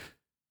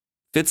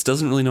 Fitz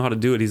doesn't really know how to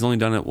do it. He's only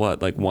done it,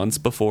 like once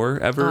before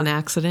ever? On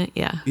accident,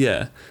 yeah.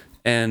 Yeah.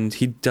 And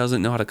he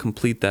doesn't know how to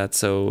complete that.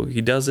 So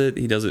he does it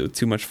with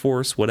too much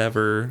force,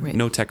 whatever, right.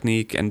 No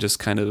technique, and just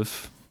kind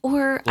of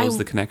blows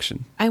the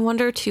connection. I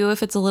wonder, too,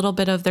 if it's a little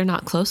bit of they're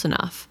not close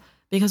enough.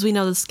 Because we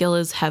know the skill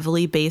is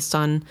heavily based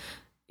on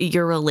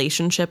your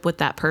relationship with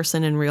that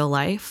person in real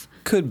life.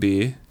 Could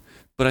be.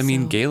 But I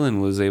mean, Galen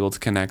was able to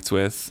connect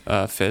with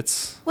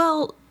Fitz.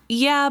 Well,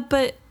 yeah,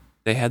 but...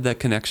 They had that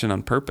connection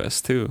on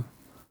purpose, too.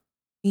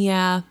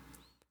 Yeah.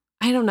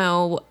 I don't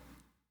know.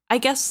 I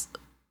guess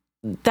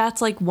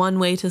that's like one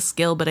way to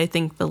skill, but I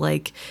think the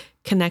like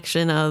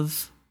connection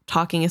of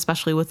talking,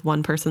 especially with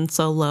one person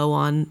so low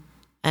on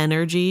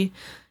energy,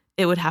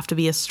 it would have to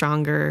be a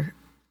stronger...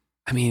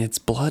 I mean, it's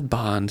blood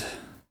bond.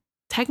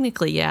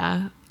 Technically,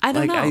 yeah. I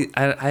don't know.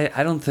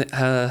 I don't think...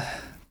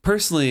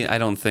 personally, I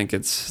don't think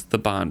it's the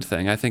bond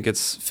thing. I think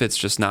it's Fitz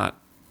just not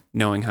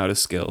knowing how to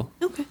skill.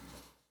 Okay.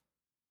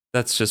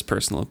 That's just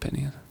personal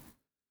opinion.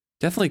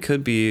 Definitely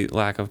could be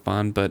lack of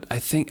bond, but I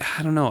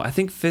don't know. I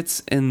think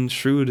Fitz and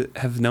Shrewd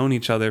have known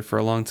each other for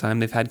a long time.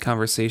 They've had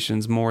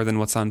conversations more than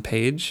what's on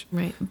page.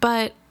 Right.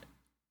 But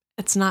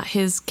it's not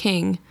his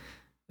king.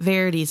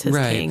 Verity's his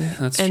king.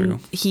 That's and true.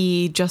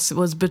 He just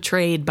was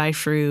betrayed by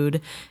Shrewd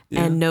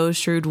and knows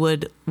Shrewd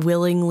would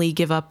willingly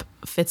give up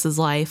Fitz's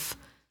life.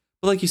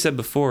 But like you said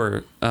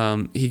before,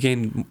 he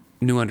gained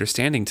new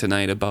understanding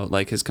tonight about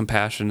like his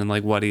compassion and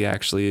like what he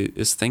actually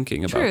is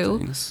thinking about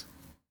things.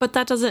 But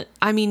that doesn't,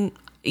 I mean,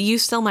 you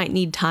still might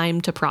need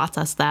time to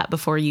process that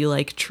before you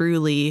like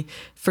truly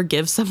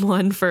forgive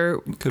someone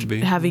for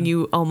having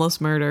you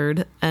almost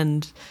murdered.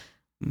 And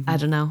I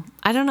don't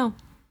know.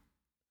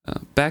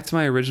 Back to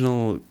my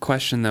original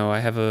question, though, I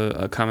have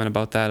a comment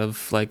about that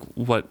of like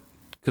what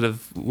could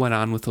have went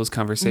on with those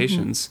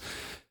conversations.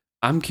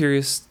 I'm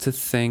curious to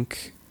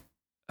think,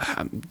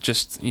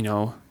 just,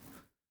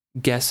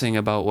 guessing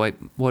about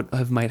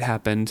what might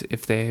happened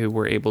if they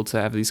were able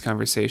to have these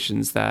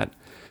conversations, that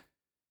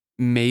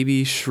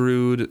maybe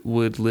Shrewd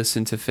would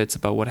listen to Fitz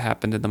about what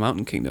happened in the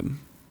Mountain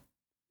Kingdom.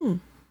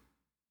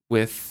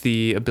 With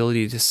the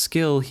ability to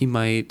skill, he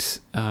might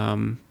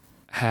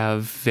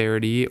have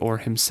Verity or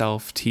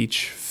himself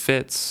teach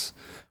Fitz,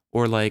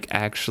 or like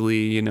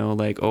actually,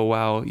 like, oh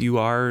wow, you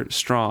are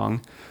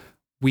strong.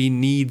 We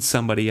need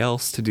somebody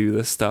else to do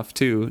this stuff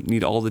too.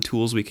 Need all the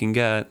tools we can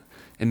get,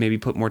 and maybe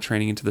put more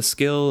training into the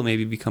skill,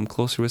 maybe become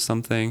closer with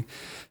something.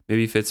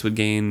 Maybe Fitz would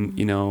gain,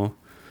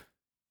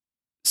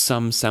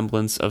 some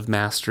semblance of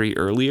mastery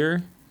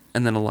earlier,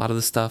 and then a lot of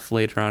the stuff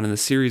later on in the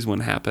series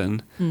wouldn't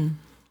happen.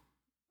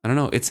 I don't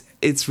know.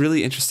 It's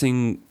really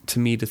interesting to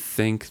me to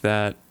think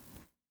that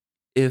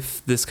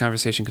if this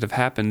conversation could have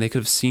happened, they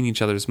could have seen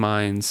each other's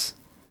minds.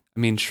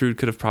 I mean, Shrewd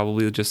could have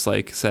probably just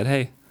like said,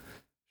 hey,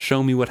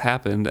 show me what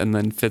happened. And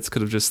then Fitz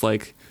could have just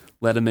like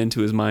let him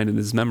into his mind and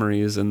his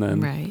memories. And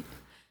then... Right.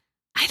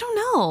 I don't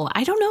know.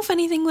 I don't know if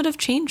anything would have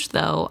changed,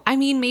 though. I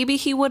mean, maybe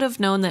he would have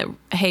known that,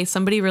 hey,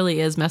 somebody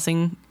really is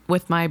messing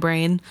with my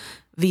brain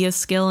via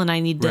skill, and I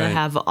need to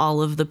have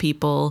all of the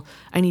people.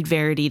 I need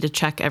Verity to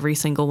check every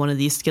single one of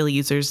these skill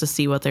users to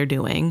see what they're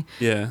doing.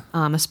 Yeah.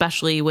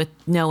 Especially with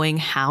knowing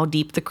how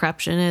deep the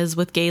corruption is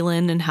with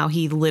Galen and how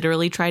he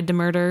literally tried to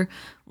murder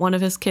one of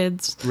his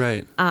kids.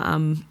 Right.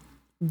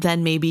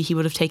 Then maybe he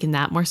would have taken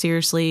that more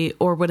seriously,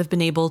 or would have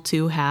been able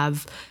to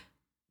have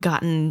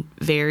gotten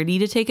Verity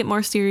to take it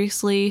more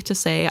seriously, to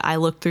say, I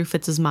looked through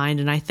Fitz's mind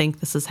and I think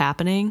this is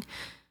happening.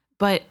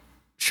 But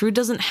Shrewd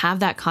doesn't have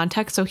that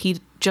context, so he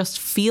just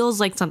feels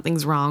like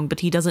something's wrong,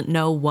 but he doesn't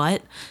know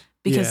what,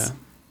 because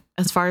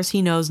as far as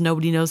he knows,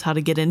 nobody knows how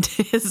to get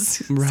into his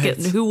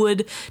skin. Who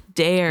would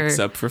dare?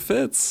 Except for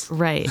Fitz.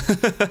 Right.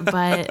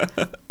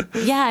 But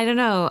yeah, I don't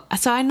know.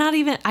 So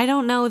I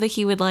don't know that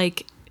he would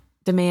like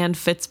demand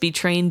Fitz be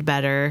trained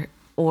better,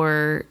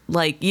 or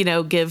like,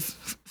 give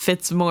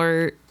Fitz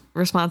more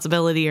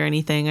responsibility or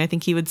anything. I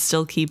think he would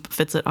still keep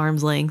Fitz at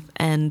arm's length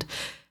and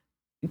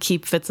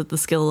keep Fitz at the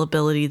skill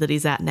ability that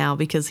he's at now,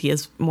 because he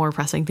has more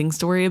pressing things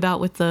to worry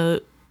about with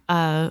the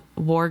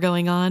war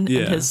going on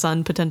and his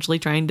son potentially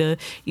trying to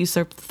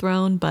usurp the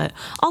throne. But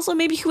also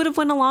maybe he would have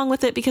went along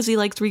with it because he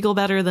likes Regal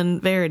better than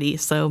Verity,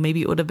 so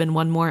maybe it would have been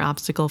one more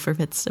obstacle for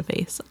Fitz to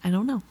face. I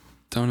don't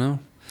know.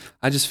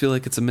 I just feel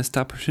like it's a missed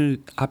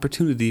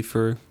opportunity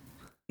for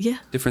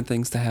different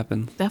things to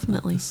happen.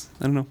 Definitely.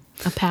 I don't know.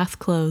 A path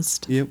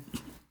closed. Yep.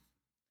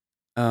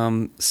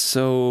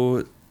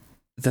 So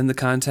then the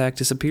contact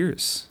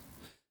disappears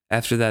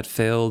after that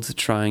failed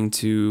trying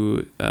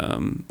to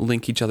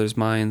link each other's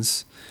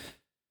minds,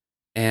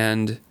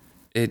 and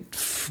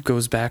it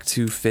goes back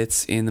to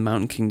Fitz in the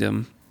Mountain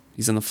Kingdom.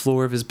 He's on the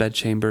floor of his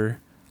bedchamber,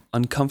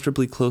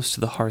 uncomfortably close to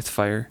the hearth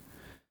fire.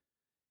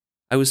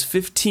 I was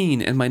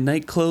 15 and my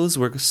night clothes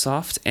were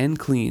soft and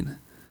clean.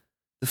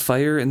 The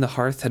fire in the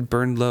hearth had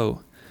burned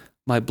low.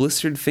 My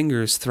blistered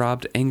fingers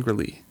throbbed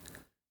angrily.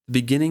 The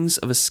beginnings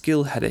of a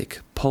skill headache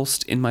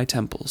pulsed in my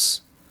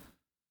temples.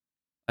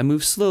 I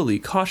moved slowly,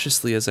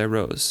 cautiously as I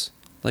rose.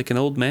 Like an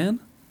old man?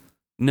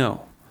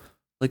 No.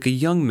 Like a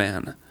young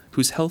man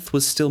whose health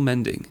was still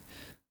mending.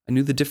 I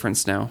knew the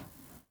difference now.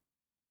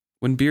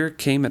 When Byrrc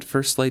came at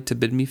first light to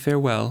bid me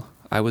farewell,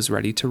 I was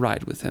ready to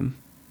ride with him.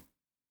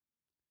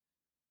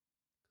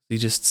 He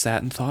just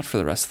sat and thought for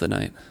the rest of the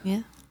night.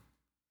 Yeah.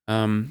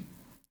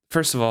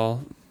 First of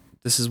all,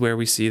 this is where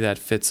we see that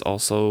Fitz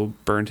also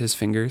burned his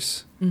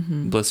fingers,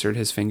 blistered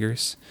his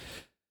fingers.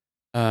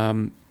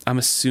 I'm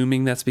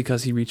assuming that's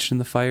because he reached in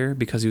the fire,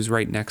 because he was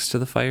right next to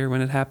the fire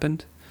when it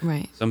happened.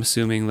 Right. So I'm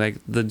assuming like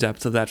the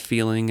depth of that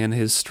feeling and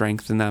his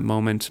strength in that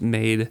moment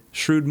made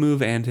Shrewd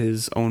move and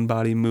his own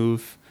body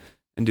move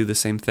and do the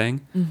same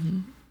thing.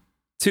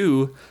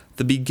 2,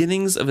 the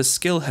beginnings of a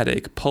skill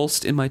headache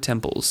pulsed in my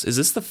temples. Is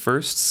this the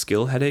first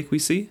skill headache we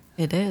see?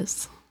 It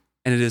is.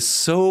 And it is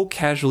so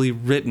casually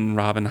written,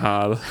 Robin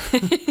Hobb,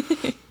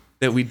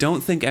 that we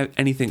don't think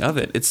anything of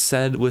it. It's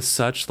said with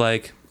such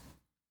like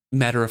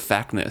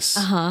matter-of-factness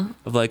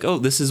of like, oh,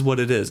 this is what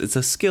it is. It's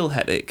a skill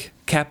headache,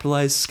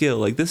 capitalized skill.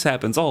 Like this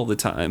happens all the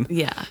time.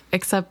 Yeah,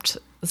 except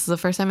this is the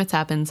first time it's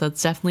happened, so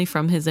it's definitely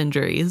from his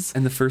injuries.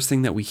 And the first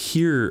thing that we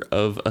hear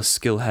of a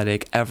skill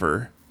headache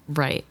ever.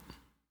 Right.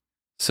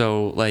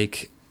 So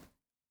like,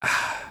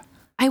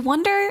 I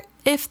wonder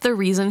if the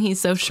reason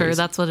he's so sure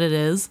that's what it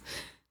is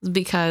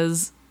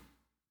because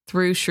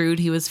through Shrewd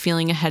he was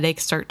feeling a headache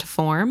start to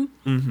form.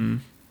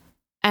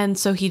 And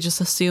so he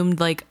just assumed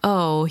like,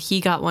 oh,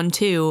 he got one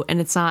too, and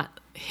it's not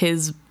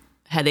his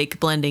headache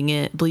bleeding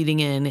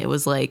in. It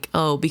was like,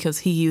 oh, because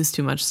he used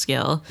too much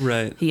skill.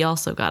 Right. He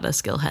also got a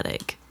skill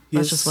headache.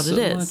 That's just what it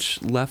is. So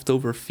much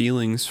leftover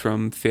feelings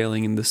from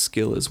failing in the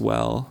skill as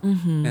well.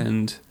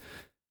 And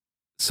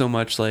so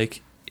much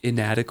like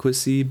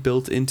inadequacy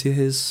built into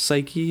his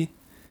psyche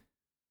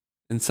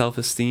and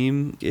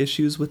self-esteem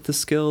issues with the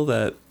skill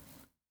that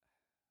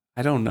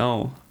I don't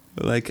know.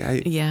 Like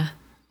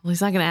well,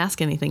 he's not going to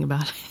ask anything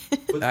about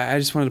it. I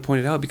just wanted to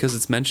point it out because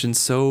it's mentioned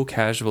so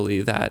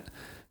casually that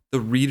the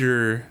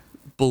reader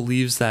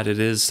believes that it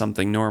is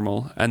something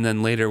normal. And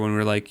then later when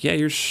we're like, yeah,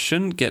 you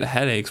shouldn't get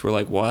headaches, we're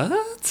like,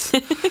 what?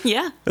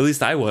 Yeah. At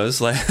least I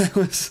was. Like, I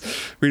was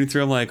reading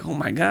through, I'm like, oh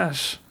my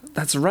gosh,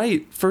 that's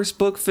right. First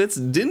book Fitz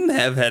didn't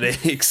have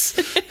headaches.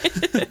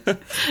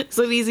 It's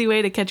an easy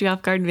way to catch you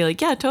off guard and be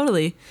like, yeah,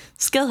 totally.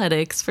 Skill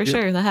headaches, for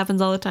sure. That happens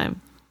all the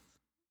time.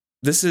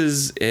 This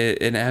is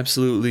an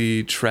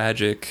absolutely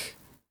tragic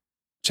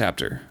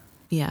chapter.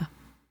 Yeah.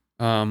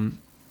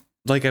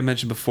 Like I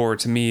mentioned before,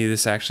 to me,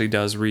 this actually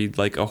does read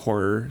like a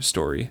horror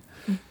story.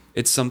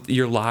 It's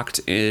you're locked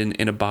in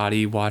a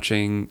body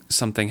watching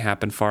something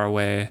happen far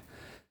away,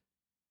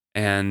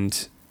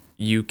 and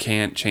you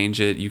can't change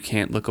it. You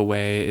can't look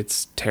away.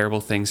 It's terrible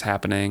things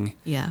happening.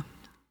 Yeah.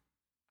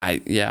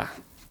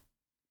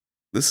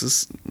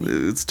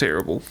 It's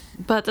terrible.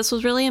 But this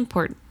was really an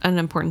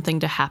important thing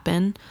to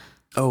happen.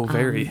 Oh,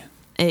 very.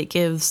 It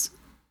gives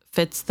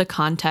Fitz the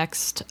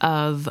context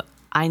of,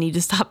 I need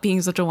to stop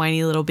being such a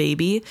whiny little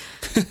baby.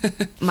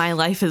 My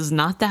life is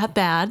not that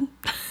bad.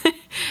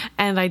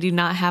 And I do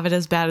not have it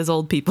as bad as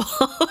old people.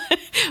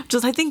 Which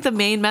is, I think, the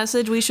main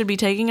message we should be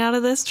taking out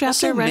of this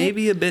chapter, also, right?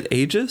 Maybe a bit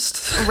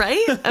ageist.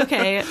 Right?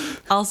 Okay.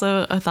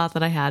 Also a thought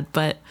that I had,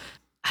 but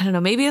I don't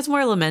know. Maybe it's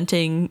more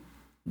lamenting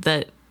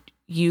that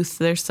youth,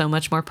 there's so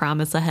much more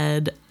promise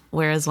ahead.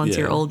 Whereas once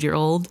you're old, you're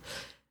old.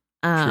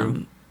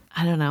 True.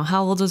 I don't know.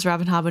 How old was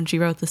Robin Hobb when she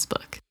wrote this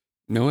book?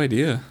 No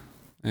idea,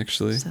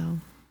 actually. So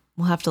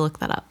we'll have to look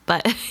that up.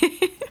 But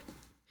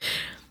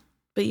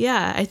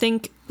yeah, I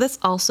think this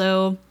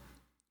also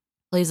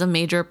plays a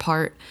major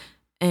part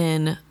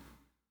in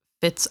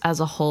Fitz as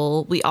a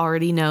whole. We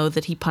already know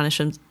that he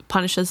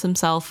punishes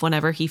himself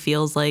whenever he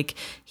feels like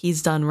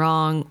he's done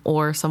wrong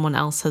or someone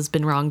else has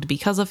been wronged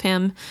because of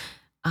him.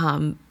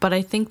 But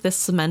I think this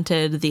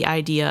cemented the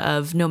idea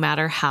of no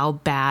matter how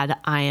bad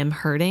I am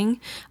hurting,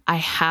 I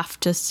have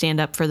to stand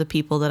up for the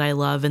people that I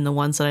love and the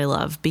ones that I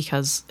love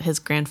because his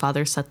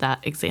grandfather set that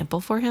example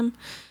for him.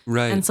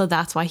 Right. And so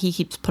that's why he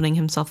keeps putting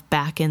himself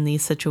back in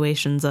these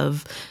situations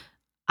of,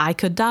 I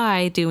could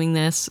die doing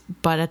this,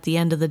 but at the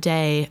end of the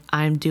day,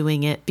 I'm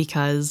doing it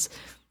because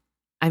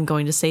I'm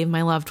going to save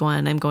my loved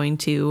one. I'm going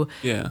to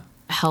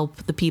help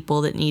the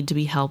people that need to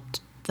be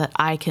helped that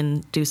I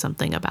can do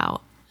something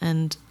about.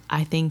 And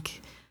I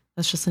think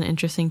that's just an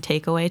interesting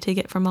takeaway to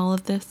get from all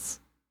of this.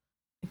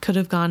 It could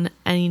have gone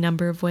any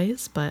number of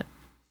ways, but...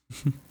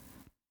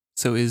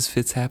 So is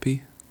Fitz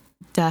happy?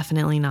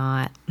 Definitely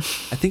not.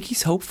 I think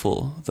he's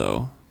hopeful,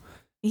 though.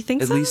 You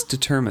think so? At least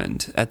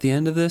determined. At the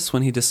end of this,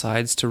 when he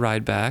decides to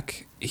ride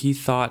back, he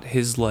thought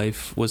his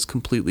life was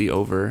completely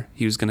over.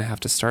 He was going to have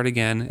to start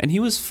again, and he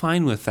was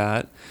fine with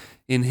that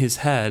in his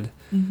head.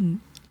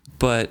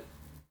 But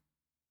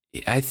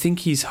I think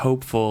he's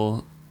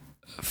hopeful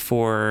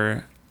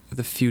for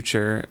the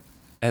future,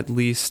 at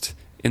least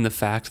in the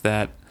fact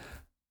that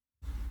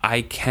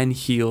I can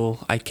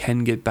heal, I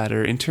can get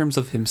better in terms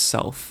of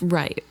himself.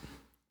 Right.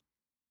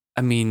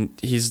 I mean,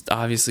 he's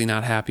obviously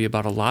not happy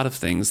about a lot of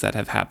things that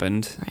have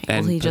happened. Right.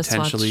 And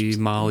potentially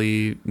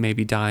Molly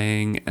maybe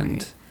dying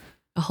and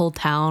a whole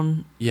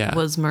town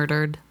was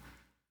murdered.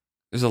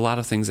 There's a lot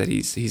of things that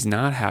he's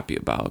not happy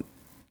about.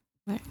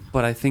 Right.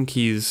 But I think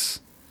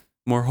he's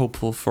more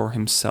hopeful for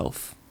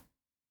himself.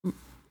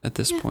 at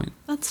this point.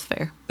 That's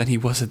fair. Than he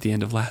was at the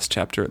end of last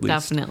chapter, at least.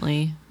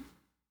 Definitely.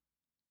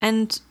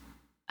 And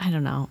I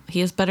don't know.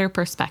 He has better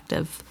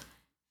perspective.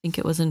 I think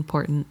it was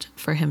important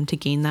for him to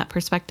gain that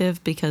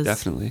perspective because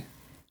definitely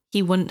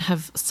he wouldn't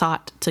have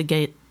sought to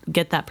get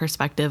that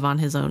perspective on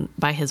his own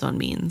by his own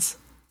means.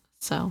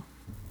 So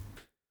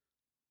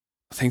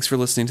thanks for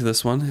listening to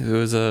this one.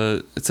 It's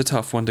a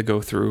tough one to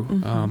go through.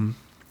 Mm-hmm.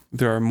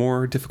 There are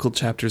more difficult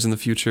chapters in the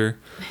future.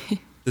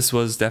 This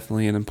was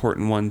definitely an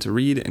important one to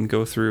read and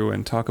go through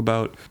and talk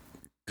about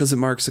because it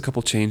marks a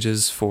couple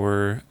changes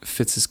for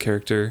Fitz's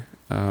character,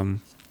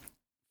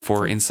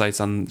 for insights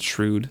on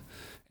Shrewd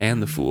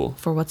and the Fool.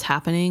 For what's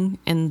happening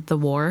in the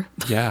war.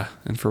 Yeah,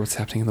 and for what's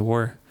happening in the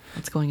war.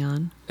 What's going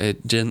on.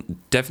 It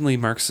definitely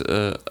marks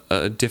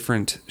a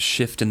different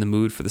shift in the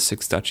mood for the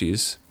Six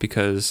Duchies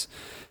because,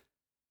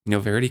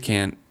 Verity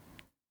can't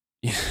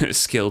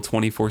skill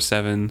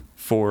 24/7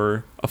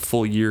 for a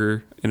full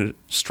year in a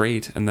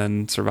straight and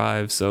then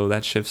survive. So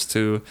that shifts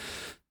to,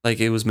 like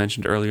it was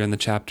mentioned earlier in the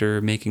chapter,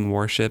 making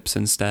warships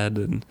instead.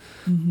 And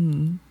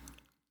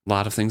a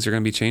lot of things are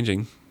going to be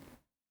changing.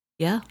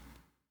 Yeah.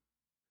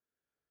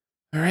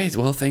 All right.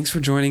 Well, thanks for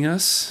joining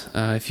us.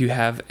 If you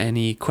have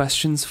any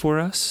questions for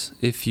us,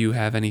 if you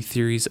have any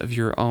theories of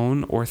your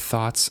own or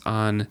thoughts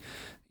on,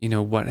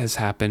 what has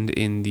happened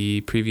in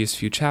the previous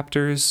few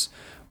chapters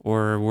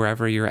or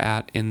wherever you're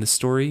at in the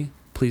story,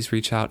 please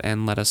reach out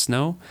and let us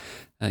know.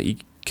 You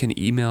can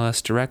email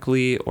us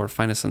directly or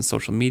find us on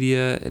social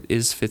media. It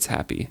is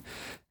FitzHappy.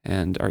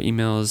 And our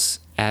email is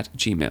at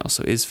Gmail.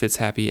 So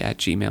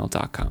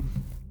isfitzhappy@gmail.com.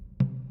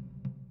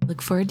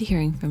 Look forward to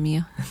hearing from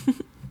you.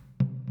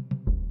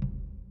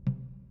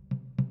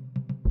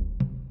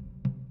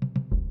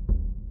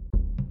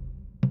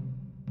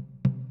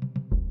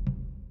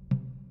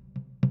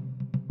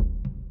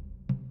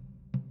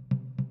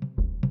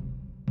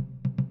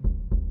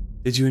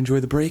 Did you enjoy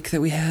the break that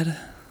we had?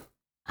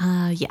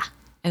 Yeah,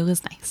 it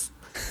was nice.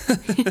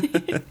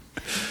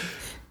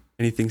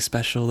 Anything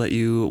special that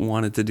you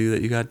wanted to do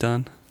that you got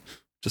done?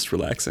 Just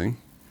relaxing.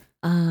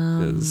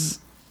 Because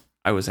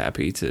I was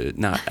happy to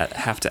not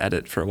have to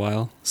edit for a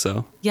while.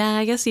 So yeah,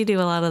 I guess you do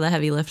a lot of the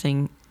heavy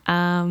lifting.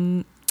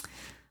 No,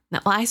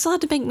 well, I still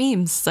had to make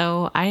memes,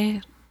 so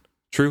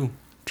True.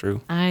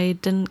 I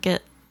didn't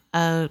get.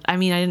 I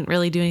didn't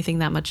really do anything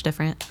that much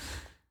different.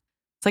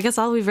 So I guess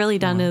all we've really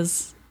done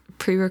is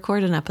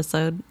pre-record an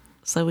episode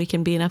so we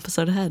can be an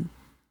episode ahead,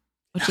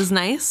 which is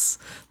nice.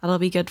 That'll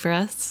be good for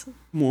us.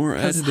 More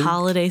editing.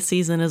 Holiday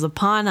season is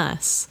upon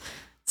us.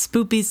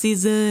 Spoopy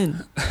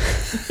season.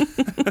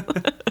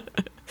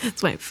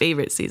 It's my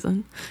favorite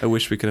season. I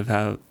wish we could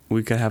have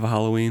a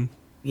Halloween.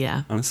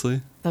 Yeah.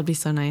 Honestly. That'd be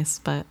so nice,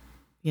 but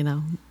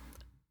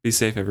Be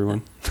safe,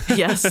 everyone.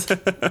 Yes.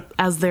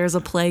 As there's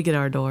a plague at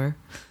our door.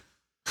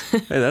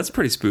 Hey, that's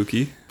pretty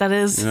spooky. That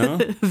is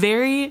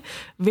very,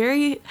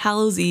 very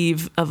Hallows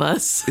Eve of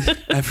us.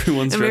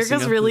 Everyone's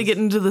America's really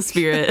getting to the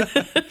spirit.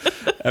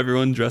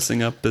 Everyone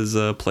dressing up as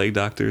plague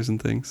doctors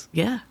and things.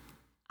 Yeah.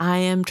 I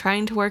am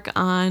trying to work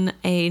on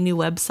a new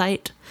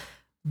website,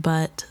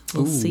 but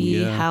we'll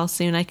see how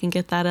soon I can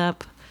get that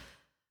up.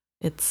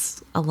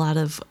 It's a lot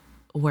of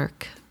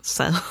work,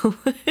 so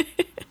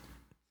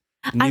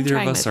neither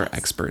of us are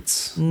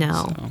experts.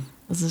 No. So.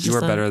 This is you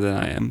are better than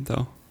I am,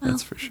 though.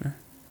 That's for sure.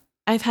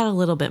 I've had a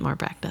little bit more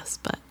practice,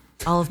 but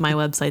all of my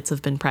websites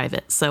have been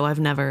private, so I've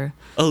never...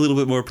 A little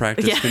bit more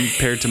practice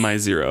compared to my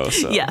 0,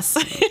 so... Yes.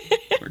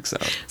 Works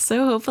out.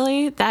 So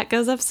hopefully that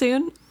goes up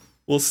soon.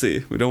 We'll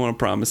see. We don't want to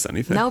promise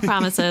anything. No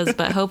promises,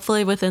 but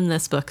hopefully within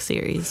this book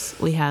series,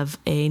 we have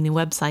a new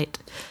website.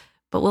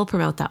 But we'll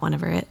promote that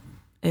whenever it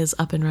is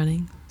up and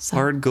running. So.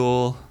 Hard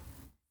goal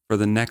for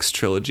the next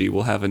trilogy,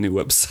 we'll have a new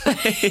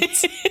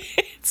website.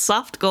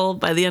 Soft goal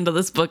by the end of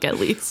this book, at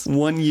least.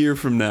 1 year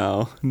from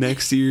now,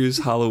 next year's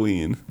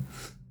Halloween.